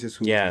whose voice is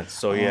who. Yeah,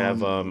 so you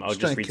have, I'll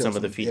just read some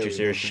of the features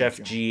here.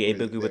 Chef G, A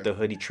Boogie with the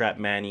Hoodie, Trap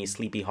Manny,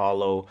 Sleepy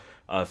Hollow,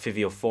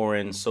 Fivio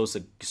Foreign, Sosa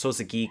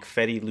Geek,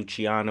 Fetty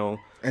Luciano,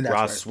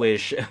 Ross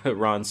Swish,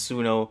 Ron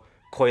Suno,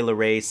 Coil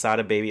Ray,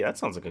 Sada Baby. That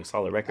sounds like a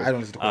solid record. I don't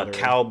listen to Coil Ray.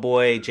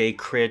 Cowboy, Jay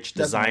Critch,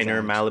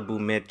 Designer, Designer. Malibu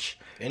Mitch,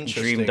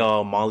 Dream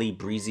Doll, Molly,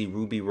 Breezy,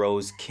 Ruby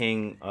Rose,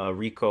 King,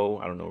 Rico,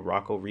 I don't know,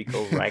 Rocco,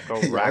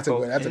 that's a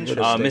good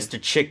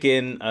Mr.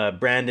 Chicken,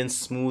 Brandon,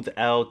 Smooth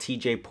L,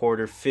 TJ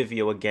Porter,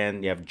 Fivio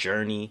again. You have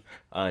Journey,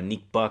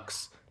 Neek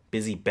Bucks,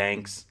 Busy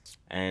Banks,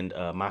 and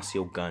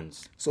Masio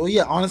Guns. So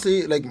yeah,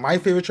 honestly, like my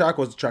favorite track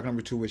was track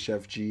number 2 with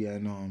Chef G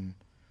and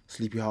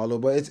Sleepy Hollow,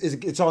 but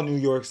it's all New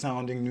York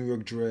sounding, New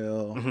York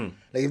drill.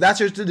 Like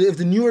if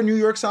the newer New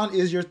York sound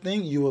is your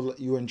thing,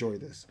 you enjoy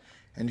this.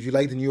 And if you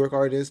like the New York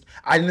artist,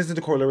 I didn't listen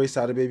to Coil Ray,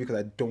 Sada Baby because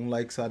I don't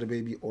like Sada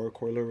Baby or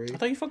Coil Ray. I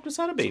thought you fucked with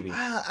Sada Baby.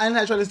 I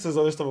tried to listen to his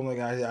other stuff. I'm like,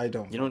 I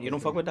don't. You don't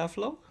fuck with that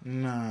flow?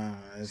 Nah,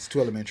 it's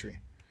too elementary.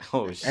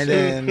 Oh shit. And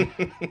then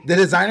the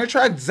Designer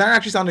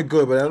actually sounded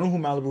good, but I don't know who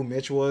Malibu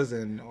Mitch was,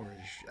 or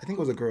I think it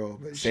was a girl.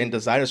 But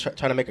Designer's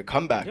trying to make a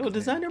comeback. Yo,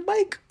 Designer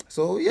bike.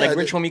 So yeah, like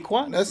Rich Homie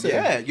Quan. That's it.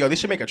 Yeah, yo, they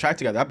should make a track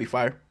together. That'd be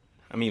fire.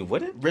 I mean,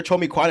 would it? Rich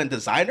Homie Quan and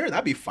Designer,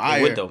 that'd be fire.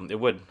 It would though. It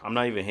would. I'm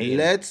not even hating.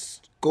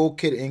 Let's go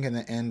Kid Ink and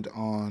then end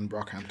on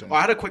Brockhampton. Oh,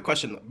 I had a quick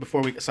question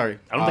before we. Sorry,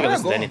 I don't think I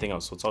listened to anything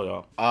else. So tell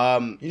y'all.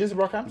 You just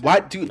Brockhampton? Why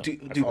do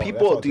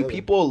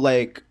people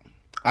like?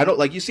 I don't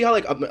like. You see how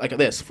like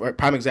this for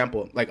prime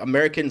example. Like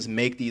Americans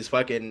make these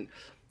fucking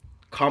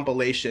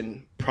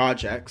compilation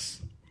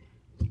projects.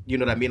 You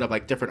know what I mean, of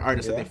like different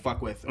artists that they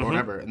fuck with or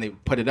whatever, and they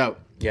put it out.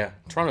 Yeah,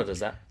 Toronto does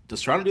that.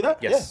 Does Toronto do that?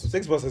 Yes. Yeah,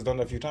 Six Bus has done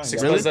that a few times.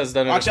 Six Bus has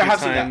done it Actually, a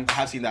few times. I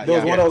have seen that. There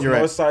was one that was You're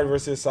North Side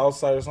versus South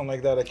Side or something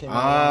like that. Came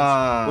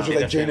out, which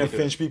was like Jane and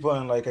Finch people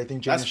and like I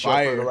think Jane and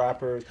Shepherd, the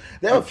rappers.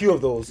 There are a few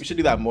of those. We should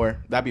do that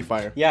more. That'd be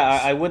fire.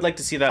 Yeah, I would like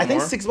to see that more. I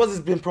think Six Bus has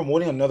been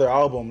promoting another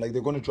album. Like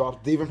they're going to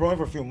drop. They've been promoting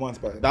for a few months,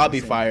 but that'd be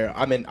fire.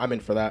 I'm in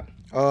for that.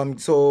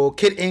 So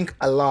Kid Ink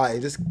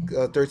Alive. This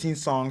 13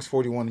 songs,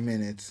 41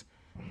 minutes.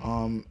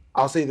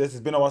 I'll say this: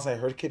 it's been a while since I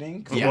heard Kid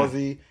Ink. He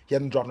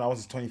hadn't dropped an album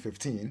since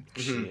 2015.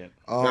 Shit.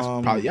 That's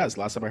probably it's the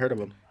last time I heard of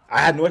him. I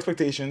had no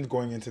expectations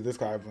going into this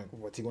guy. I'm like,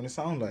 what's he going to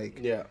sound like?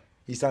 Yeah.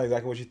 He sounds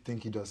exactly what you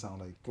think he does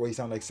sound like. What he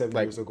sounded like 7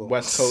 years ago.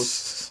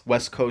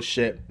 West Coast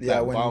shit.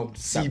 Yeah, when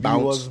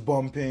CB was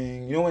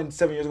bumping. You know when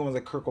 7 years ago it was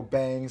like Kirk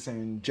Banks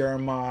and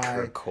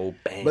Jeremiah.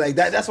 Kirk Banks. But like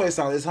that's what it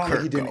sounded. It sounded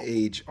like he didn't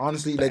age.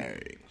 Honestly,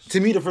 like to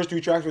me the first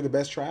 3 tracks were the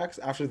best tracks.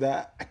 After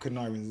that, I could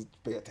not even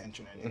pay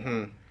attention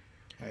anymore.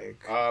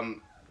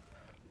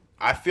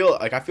 I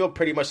feel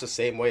pretty much the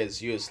same way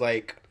as you. It's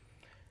like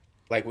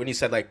when you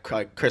said like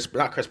Chris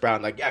Brown, Chris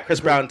Brown,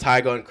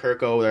 Tyga, and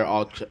Kirko, they're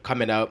all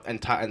coming out,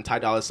 and Ty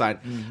Dolla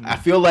 $ign. I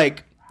feel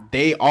like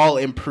they all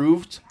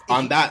improved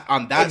on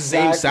that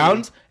same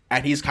sound,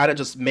 and he's kind of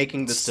just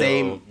making the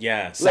same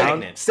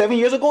sound. Like, 7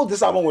 years ago,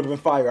 this album would have been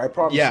fire. I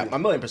promise. Yeah, you.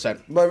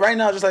 1,000,000%. But right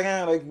now, just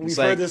like we've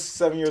heard this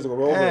 7 years ago.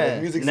 We're over.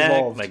 Like, music's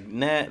evolved. Like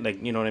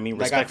you know what I mean.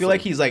 Like I feel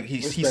like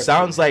he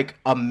sounds like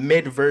a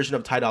mid version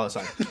of Ty Dolla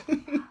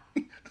 $ign.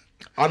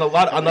 On a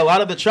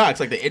lot of the tracks,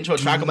 like the intro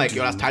track, I'm like,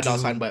 yo, that's Ty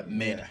Dolla $ign, but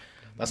mid. Yeah.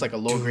 That's like a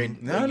low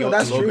grade. No,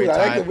 that's true. I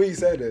like the way you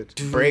said it.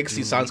 Breaks,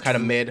 he sounds kind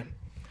of mid,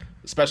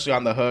 especially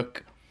on the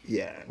hook.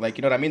 Yeah, like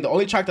you know what I mean. The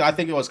only track that I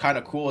think it was kind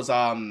of cool was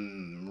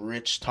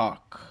Rich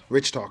Talk.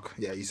 Rich Talk.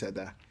 Yeah, you said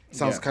that.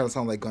 Kind of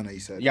sound like Gunna. You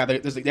said.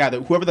 Yeah,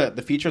 whoever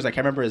the features, I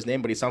can't remember his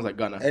name, but he sounds like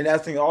Gunna. And that's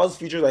the thing. All his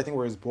features, I think,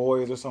 were his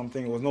boys or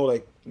something. It was no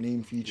like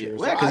name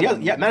features. Yeah, because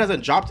man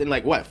hasn't dropped in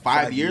like what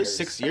 5 years,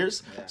 6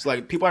 years. Yeah. So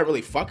like people aren't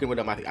really fucking with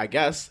him. I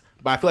guess.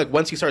 But I feel like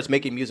once he starts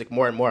making music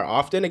more and more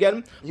often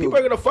again, people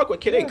are gonna fuck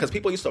with Kid Ink because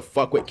people used to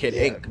fuck with Kid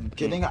Ink.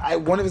 Kid Ink,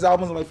 one of his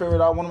albums is my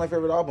favorite album. One of my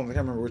favorite albums. I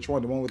can't remember which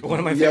one. The one with one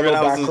of my favorite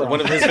albums.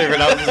 One of his favorite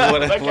albums.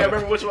 I can't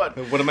remember which one.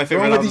 One of my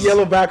favorite albums. With the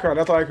yellow background.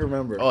 That's all I can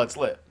remember. Oh, it's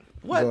lit.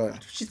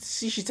 What?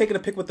 She's taking a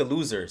pick with the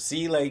loser.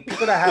 See, like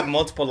people that have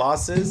multiple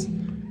losses.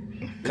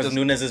 Because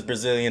Nunes is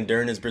Brazilian,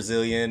 Dern is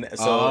Brazilian,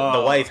 so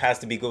the wife has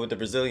to be good with the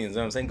Brazilians. You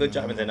know what I'm saying? Good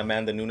job. And then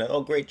Amanda Nunes,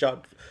 great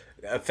job.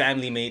 A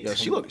family mate. Yeah,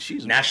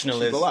 she's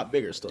nationalist. She's a lot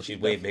bigger still. She's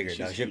way bigger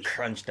now. She'll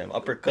crunch them,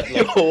 uppercut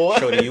them,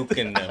 show the uke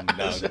in them.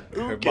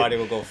 Her body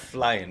will go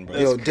flying, bro.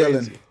 Yo,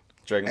 Dylan.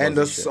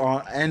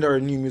 And our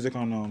new music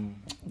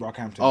on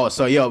Brockhampton. Oh,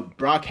 so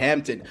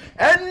Brockhampton.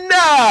 And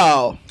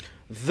now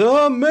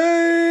The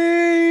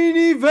main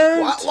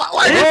event.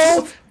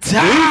 Why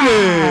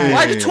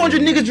are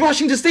 200 niggas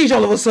rushing the stage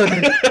all of a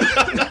sudden?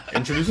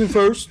 Introducing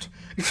first.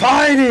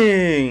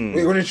 Fighting.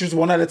 We're gonna introduce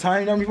one at a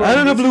time. You know, Out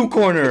in the blue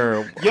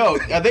corner. Yo,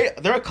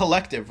 they're a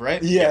collective,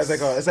 right? Yeah,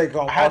 it's like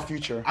Odd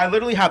Future. I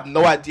literally have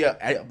no idea.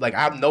 I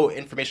have no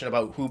information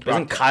about who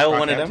Isn't Kyle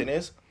one of them?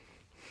 is.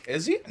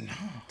 Is he? No.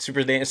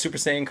 Super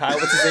Saiyan Kyle.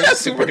 What's his name?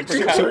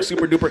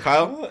 Super duper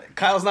Kyle.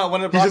 Kyle's not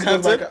one of the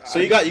Brockhampton. So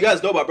you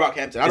guys know about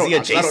Brockhampton? Is he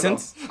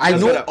adjacent? I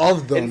know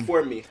of them.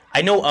 Inform me.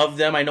 I know of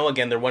them. I know,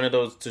 again, they're one of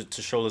those,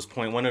 to Shola's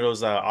point, one of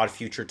those Odd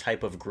Future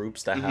type of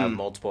groups that have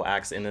multiple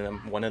acts in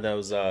them. One of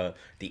those the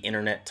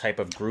internet type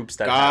of groups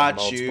that have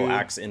multiple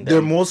acts in them.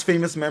 Their most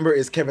famous member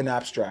is Kevin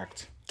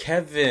Abstract.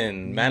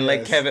 Kevin, man,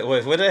 like Kevin.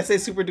 What did I say?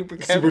 Super duper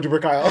Kevin. Super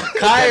duper Kyle.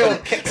 Kyle,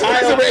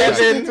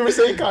 Kevin. We're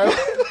saying Kyle.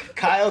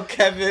 Kyle,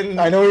 Kevin.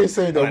 I know what you're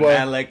saying though, but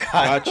man, like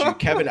Kyle. Got you,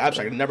 Kevin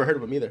Abstract. I've never heard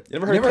of him either. You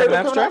never heard of Kevin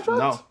Abstract?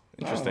 No.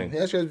 Interesting.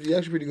 He's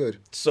actually pretty good.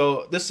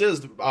 So this is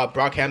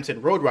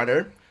Brockhampton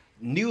Roadrunner.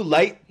 New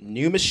light,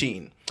 new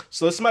machine.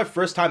 So this is my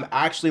first time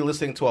actually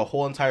listening to a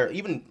whole entire,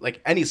 even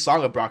like any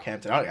song of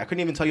Brockhampton. I couldn't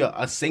even tell you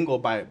a single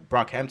by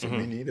Brockhampton.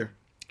 Me neither.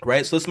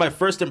 Right, so this is my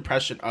first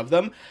impression of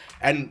them,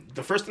 and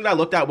the first thing that I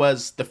looked at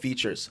was the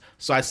features.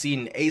 So I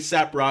seen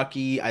ASAP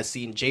Rocky, I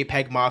seen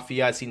JPEG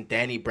Mafia, I seen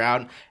Danny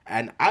Brown,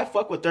 and I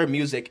fuck with their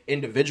music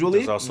individually.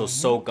 There's also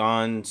So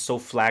Gone, So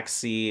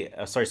Flexy,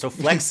 as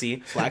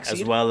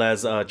well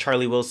as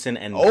Charlie Wilson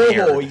and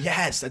Oh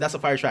yes, that's a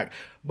fire track.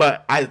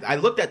 But I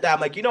looked at that, I'm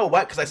like, you know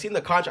what? Because I seen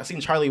the contract, I seen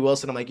Charlie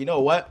Wilson, I'm like, you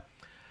know what?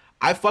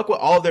 I fuck with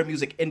all of their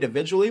music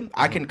individually.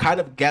 I can kind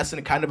of guess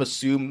and kind of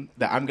assume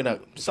that I'm gonna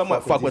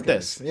somewhat fuck with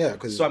this. Yeah,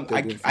 because so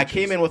I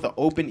came in with an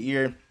open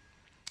ear,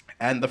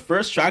 and the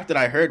first track that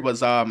I heard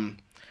was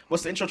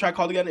what's the intro track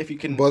called again? If you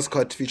can,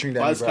 Buzzcut featuring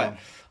Danny Brown.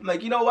 I'm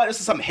like, you know what? This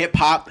is some hip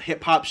hop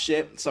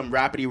shit, some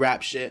rapidy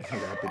rap shit.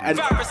 And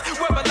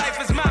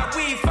life is my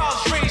weed, fall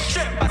straight,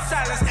 stripped by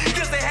silence.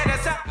 Cause they had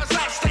us out,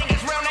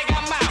 stingers round, they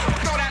got mouth.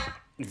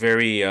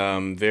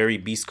 Very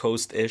Beast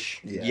Coast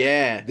ish.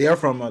 Yeah, they are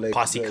from like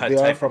Posse Cut they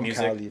type are from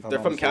music. Cali. They're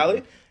from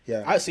Cali.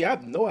 Yeah, I see. I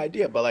have no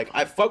idea, but like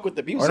I fuck with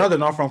the music. Or no, they're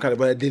not from Cali,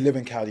 but they live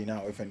in Cali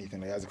now. If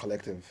anything, like as a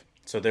collective.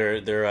 So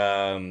they're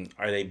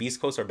are they Beast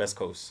Coast or Best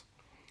Coast?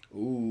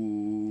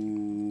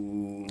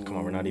 Ooh, come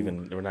on, we're not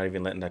even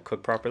letting that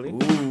cook properly.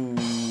 Ooh.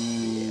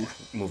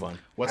 Move on.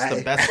 What's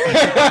the best?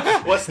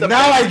 What's the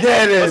now best? I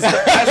get it.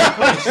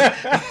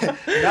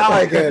 Now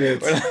I get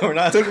it. We're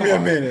not. Took me a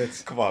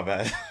minute. Come on,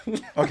 man.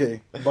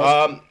 Okay.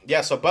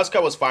 Yeah. So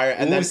Buzzcut was fire,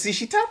 and then see,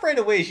 she tapped right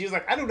away. She was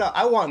like, I don't know.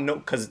 I want no,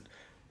 because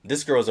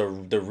this girl's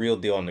the real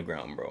deal on the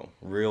ground, bro.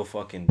 Real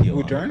fucking deal.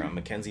 Who, on Dern? the ground.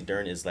 Mackenzie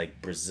Dern is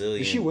like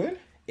Brazilian. Did she win?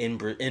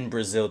 In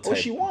Brazil type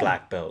she won.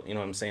 black belt. You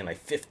know what I'm saying?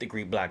 Like 5th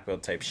degree black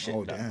belt type shit.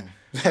 Oh damn!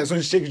 As soon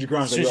as she shakes the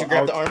ground, As soon as you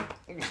grab the arm,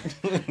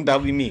 that'll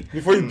be me.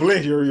 Before you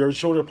blink, your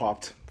shoulder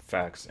popped.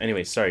 Facts.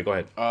 Anyway, sorry. Go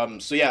ahead.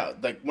 So yeah,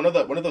 like one of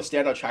those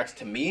standout tracks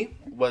to me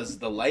was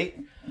The Light.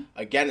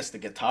 Again, it's the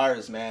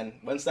guitars, man.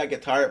 When that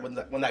guitar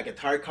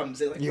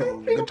comes in, like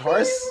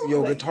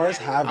guitarists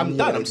have. I'm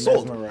done. I'm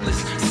sold.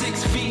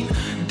 6 feet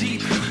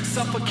deep,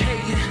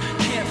 suffocating,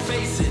 can't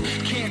face it,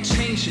 can't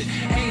change it,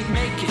 ain't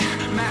make it.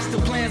 Master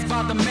plans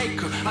by the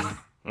maker.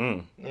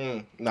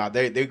 Nah,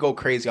 they go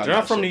crazy on that. They're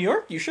not from shit. New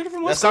York. You should have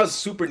from That West. sounds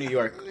super New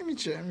York. Let me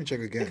check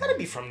again. They gotta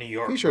be from New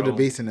York. Pretty sure bro. they're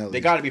based in LA.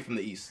 They gotta be from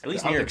the East. At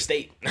least New York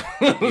State.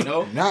 You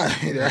know? Nah,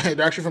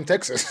 they're actually from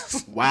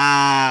Texas.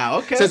 Wow.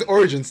 Okay. It says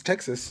origins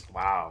Texas.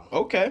 Wow.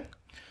 Okay.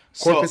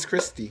 Corpus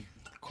Christi.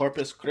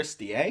 Corpus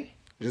Christi, eh?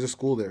 There's a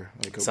school there.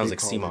 Sounds like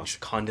CMOS.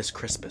 Condis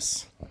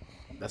Crispus.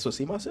 That's what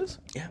CMOS is?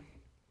 Yeah.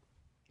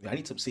 I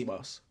need some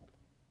CMOS.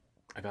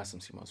 I got some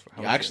CMOS for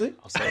how You much? actually?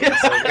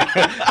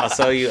 I'll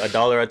sell you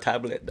 $1 a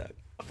tablet, dog.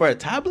 For a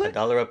tablet?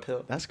 $1 a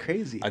pill. That's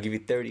crazy. I'll give you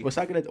 30. What's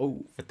that gonna?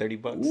 Oh, for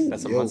 $30. Ooh,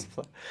 That's a yo. month's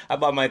supply. I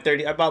bought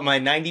my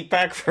 90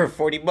 pack for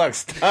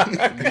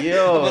 $40.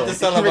 yo, I'm about to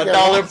sell them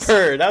 $1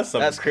 per.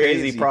 That's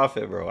crazy crazy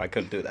profit, bro. I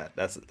couldn't do that.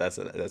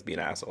 That's being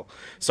an asshole.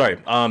 Sorry.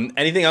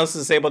 Anything else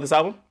to say about this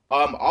album?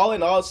 All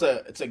in all,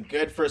 it's a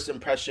good first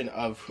impression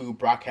of who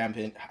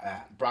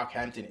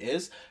Brockhampton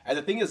is. And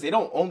the thing is, they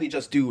don't only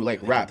just do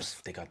like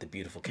raps. They got the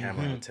beautiful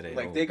camera out today.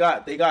 Like they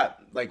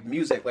got like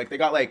music. Like they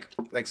got like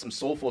some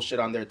soulful shit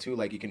on there too.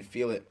 Like you can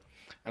feel it.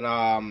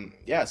 And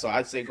yeah, so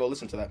I'd say go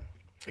listen to that.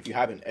 If you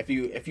haven't, if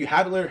you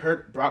haven't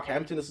heard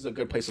Brockhampton, this is a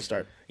good place to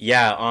start.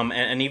 Yeah,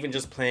 and even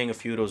just playing a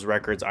few of those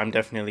records, I'm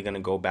definitely gonna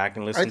go back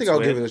and listen. I think I'll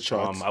give it a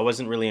shot. I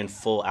wasn't really in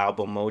full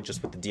album mode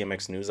just with the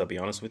DMX news. I'll be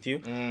honest with you.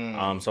 So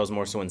I was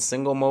more so in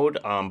single mode.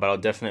 But I'll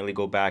definitely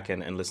go back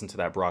and listen to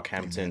that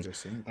Brockhampton.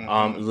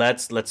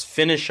 Let's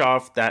finish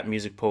off that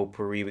music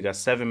potpourri. We got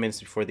 7 minutes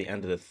before the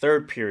end of the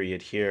third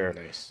period here.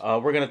 Nice.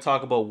 We're gonna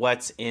talk about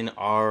what's in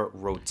our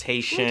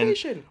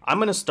rotation. I'm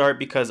gonna start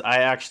because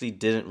I actually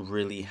didn't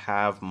really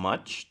have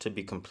much. To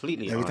be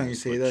completely Every honest time you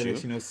say with that,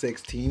 it's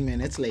 16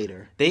 minutes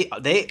later. They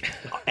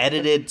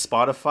edited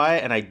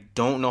Spotify, and I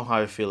don't know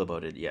how I feel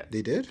about it yet.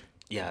 They did?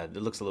 Yeah, it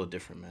looks a little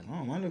different, man.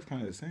 Oh, mine looks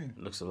kind of the same.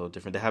 It looks a little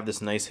different. They have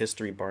this nice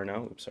history bar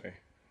now. Oops, sorry.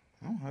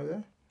 Oh, how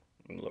that?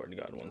 Lord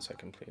God, 1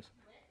 second, please.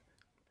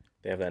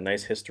 They have that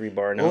nice history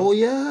bar now. Oh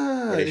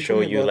yeah, where they show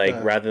you like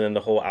that. Rather than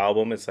the whole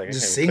album, it's like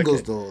just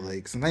singles though.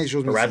 Like sometimes it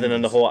shows me. Rather singles.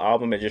 than the whole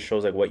album, it just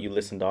shows like what you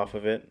listened off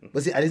of it.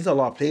 But see, I listened to a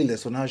lot of playlists,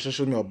 so now it just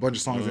shows me a bunch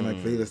of songs in like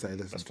playlists I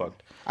listen. That's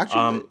fucked.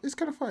 Actually, it's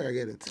kind of fire. I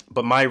get it.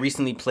 But my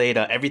recently played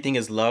 "Everything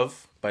Is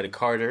Love" by the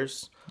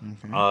Carters,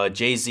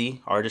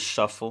 Jay-Z Artist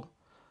Shuffle.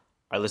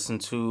 I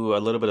listened to a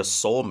little bit of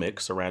Soul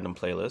Mix, a random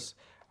playlist.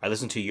 I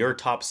listened to your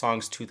top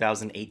songs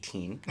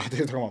 2018. I think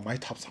you're talking about my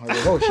top songs.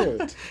 Oh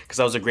shit! Because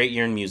that was a great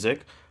year in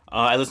music.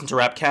 I listened to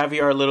Rap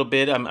Caviar a little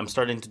bit. I'm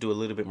starting to do a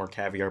little bit more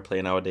Caviar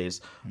play nowadays.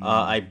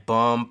 I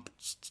bump.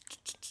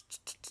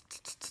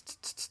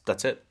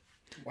 That's it.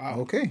 Wow.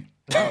 Okay.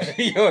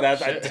 Yo,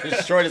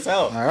 that's short as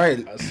hell. All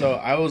right. So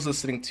I was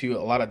listening to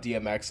a lot of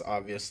DMX,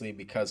 obviously,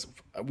 because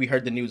we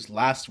heard the news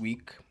last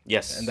week.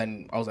 Yes. And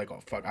then I was like,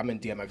 oh, fuck, I'm in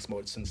DMX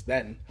mode since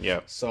then.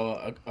 Yeah.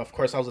 So, of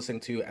course, I was listening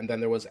to, and then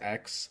there was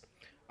X.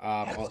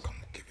 I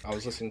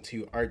was listening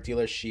to Art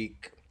Dealer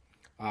Chic.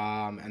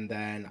 And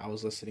then I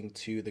was listening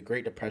to The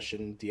Great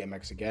Depression,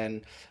 DMX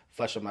again.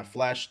 Flesh of My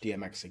Flesh,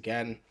 DMX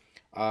again.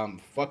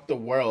 Fuck the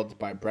World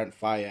by Brent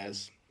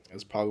Faiyaz. It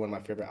was probably one of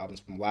my favorite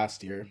albums from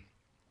last year.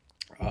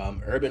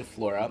 Urban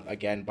Flora,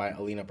 again by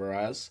Alina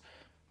Baraz.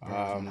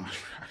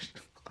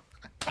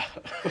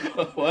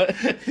 What?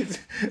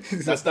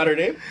 That's not her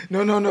name?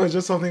 No. It's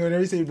just something.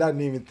 Whenever you say that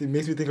name, it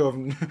makes me think of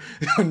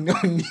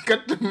Nika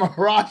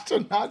Mirage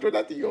Tornado.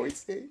 That's what you always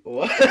say.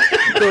 What?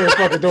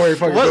 Don't worry.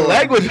 What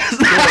language is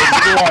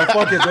that?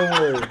 Fuck it, don't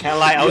worry. Can't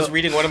lie, I was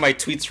reading one of my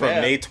tweets from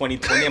May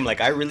 2020. I'm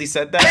like, I really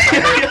said that?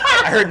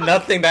 I heard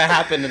nothing that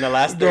happened in the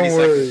last 30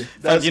 seconds.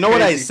 That's you know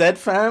crazy. What I said,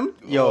 fam?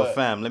 Yo, what?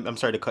 Fam, I'm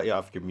sorry to cut you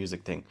off your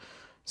music thing.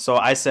 So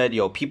I said,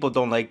 yo, people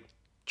don't like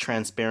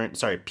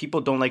transparent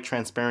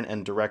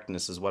and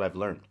directness is what I've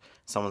learned.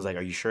 Someone's like,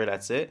 are you sure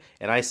that's it?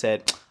 And I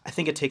said, I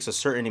think it takes a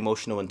certain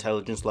emotional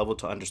intelligence level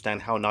to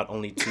understand how not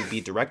only to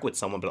be direct with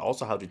someone, but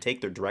also how to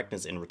take their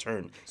directness in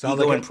return.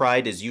 Ego and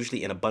pride is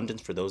usually in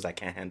abundance for those that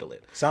can't handle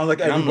it. Sounds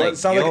like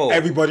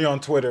everybody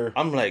on Twitter.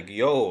 I'm like,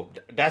 yo,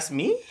 that's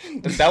me?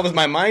 That was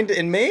my mind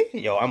in May?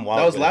 Yo, I'm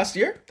wild. That was last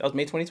year? That was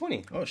May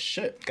 2020. Oh,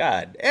 shit.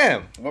 God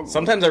damn.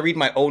 Sometimes I read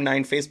my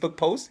 09 Facebook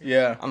post.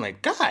 Yeah. I'm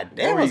like, God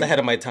damn, I was ahead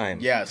of my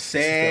time. Yeah,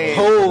 same.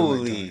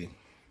 Holy.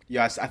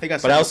 Yes, I think I.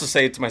 But I also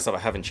say to myself, I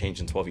haven't changed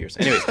in 12 years.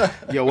 Anyways,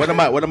 yo, one of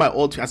my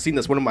old. I've seen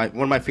this. One of my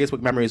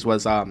Facebook memories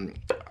was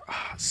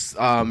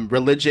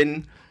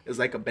religion is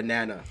like a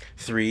banana.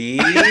 3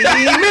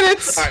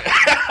 minutes.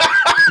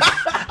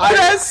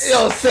 Yes.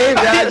 Yo, save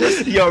that.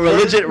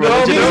 Religion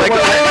is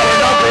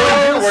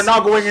like. We're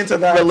not going into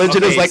that.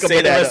 Religion is like a banana.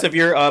 Say the rest of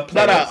your. No.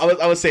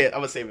 I would say it. I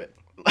would save it.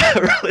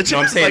 Religion.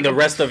 No, I'm saying like the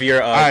rest of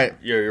your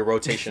your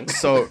rotation.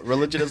 So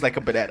religion is like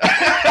a banana.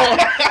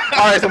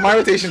 All right, so my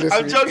rotation this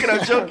week.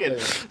 I'm joking.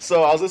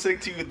 So I was listening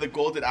to The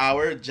Golden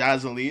Hour,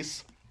 Jazz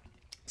Elise,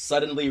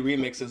 Suddenly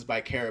remixes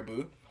by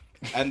Caribou,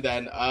 and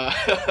then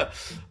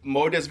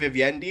Modus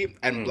Vivendi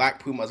and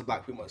Black Pumas.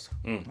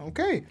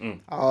 Okay.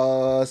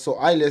 So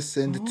I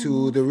listened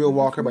to The Real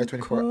Walker by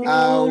 24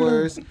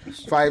 Hours,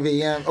 5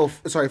 a.m.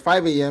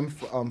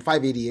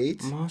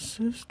 588. My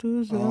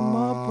sisters and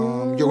my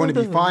brothers. You're Going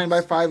to Be Fine by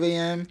 5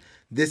 a.m.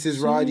 This Is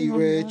Roddy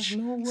Rich.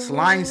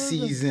 Slime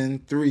Season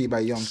 3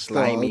 by Young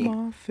Slimy.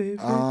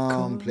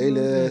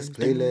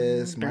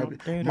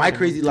 Playlist. My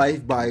Crazy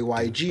Life by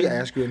YG. I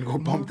asked you to go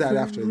bump that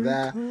after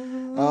that.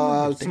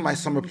 This is my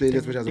summer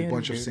playlist, which has a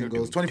bunch of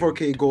singles.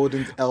 24K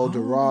Golden's El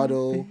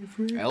Dorado.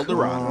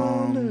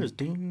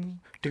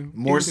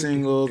 More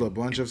singles, a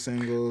bunch of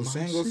singles.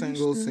 Singles.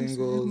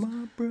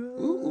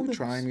 Ooh,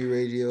 Try Me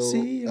Radio.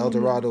 El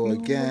Dorado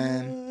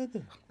again.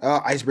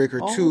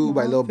 Icebreaker 2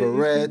 by Lil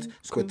Barrett.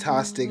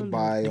 Squatastic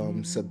by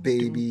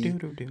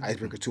Sababy.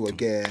 Icebreaker 2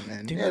 again.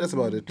 And yeah, that's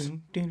about it for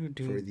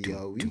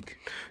the week.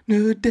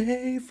 New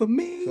day for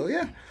me. So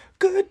yeah.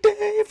 Good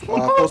day for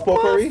Post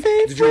Potpourri.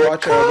 Did you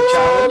watch the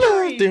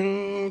challenge?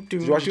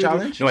 Did you watch the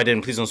challenge? No, I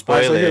didn't. Please don't spoil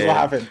it. So here's what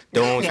happened.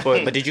 Don't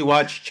spoil. But did you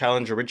watch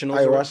Challenge Originals?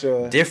 I watched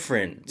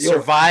different.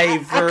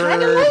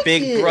 Survivor, like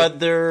Big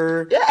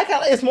Brother. Yeah,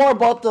 it's more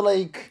about the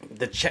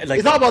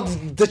it's not about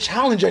the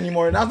challenge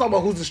anymore. It's not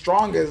about who's the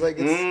strongest. Like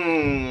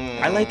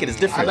it's. I like it. It's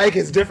different. I like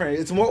it's different.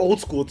 It's more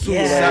old school too.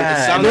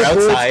 Yeah, they're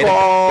outside.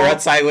 They're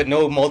outside with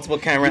no multiple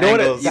camera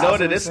angles. You know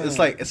what it is? It's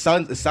like it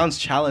sounds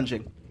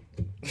challenging.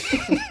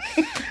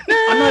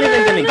 I'm not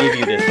even gonna give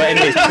you this, but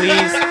anyways,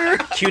 please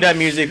cue that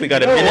music. We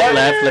got a minute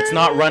left. Let's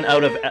not run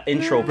out of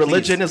intro. Please.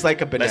 Religion is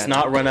like a banana. Let's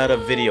not run out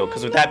of video,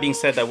 because with that being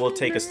said, that will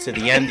take us to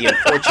the end, the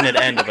unfortunate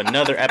end of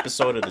another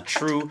episode of the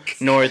True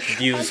North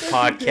Views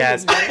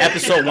podcast,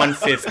 episode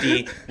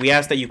 150. We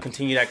ask that you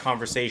continue that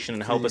conversation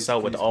and help us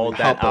out with all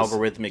that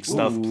algorithmic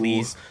stuff.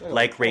 Please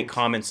like, rate,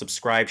 comment,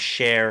 subscribe,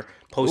 share.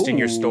 Post in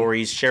your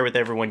stories, share with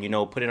everyone you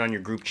know, put it on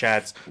your group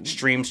chats,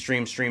 stream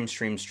from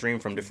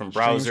different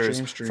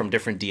browsers, from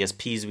different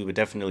DSPs. We would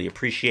definitely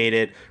appreciate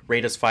it.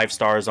 Rate us 5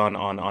 stars on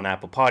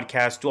Apple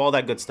Podcasts. Do all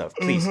that good stuff.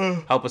 Please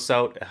help us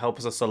out. It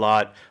helps us a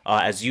lot.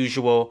 As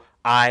usual,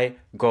 I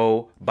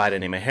go by the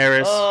name of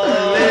Harris.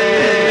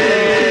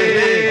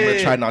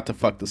 try not to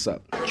fuck this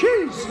up.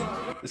 Cheese.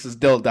 This is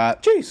Dill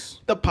Dot. Cheese.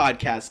 The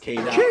podcast K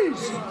Dot.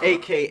 Cheese.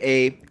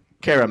 AKA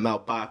Caramel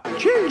Poppy.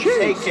 Cheese.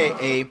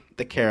 AKA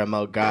the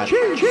Caramel God.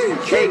 Cheese.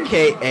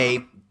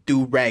 AKA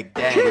Do-Rag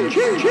Daddy.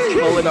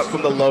 Pulling up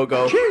from the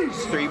logo.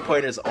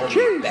 3-pointers only.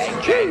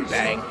 Bang, bang,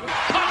 bang.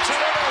 Punch it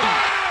in.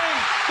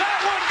 Bang! That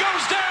one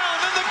goes down,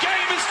 and the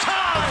game is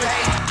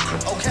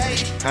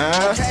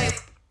tied. Okay.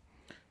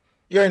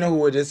 You already know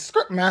who it is.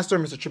 Script Master,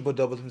 Mr. Triple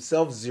Double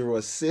himself, 0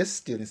 assists,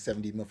 stealing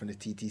 70 mil from the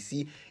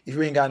TTC. If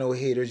you ain't got no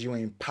haters, you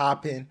ain't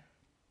popping.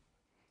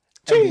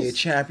 NBA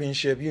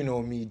championship, you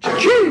know me,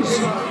 Josh.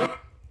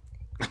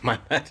 My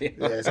bad. Yeah,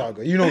 it's all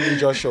good. You know me,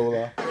 Josh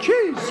Shola.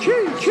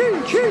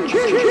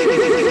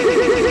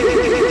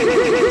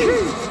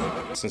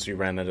 Since we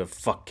ran out of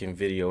fucking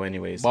video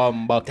anyways.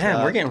 Damn,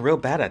 we're getting real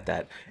bad at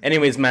that.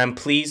 Anyways, man,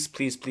 please,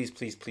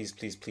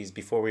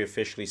 before we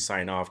officially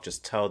sign off,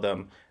 just tell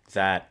them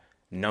that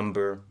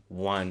number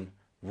 1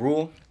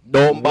 rule.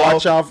 Don't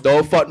Watch out.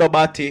 Don't fuck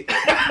nobody.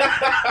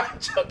 I'm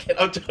joking.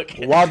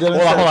 Hold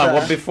on.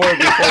 Well, before you...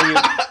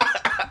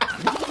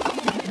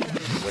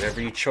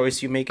 Whatever your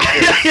choice you make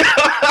it.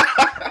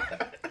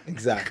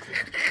 Exactly.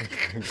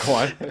 Go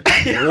on.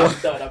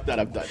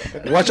 I'm done.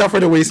 Watch out for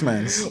the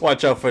wastemans. Wastemans.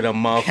 Watch out for the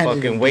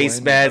motherfucking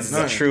wastemans.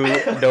 The True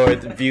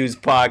North Views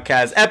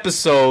Podcast,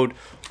 episode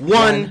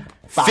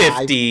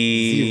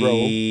 150.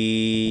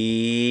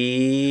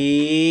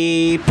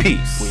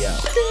 Peace. We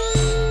out.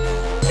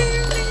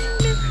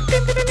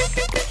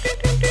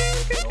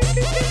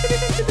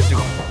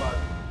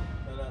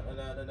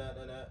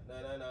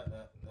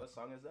 What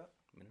song is that?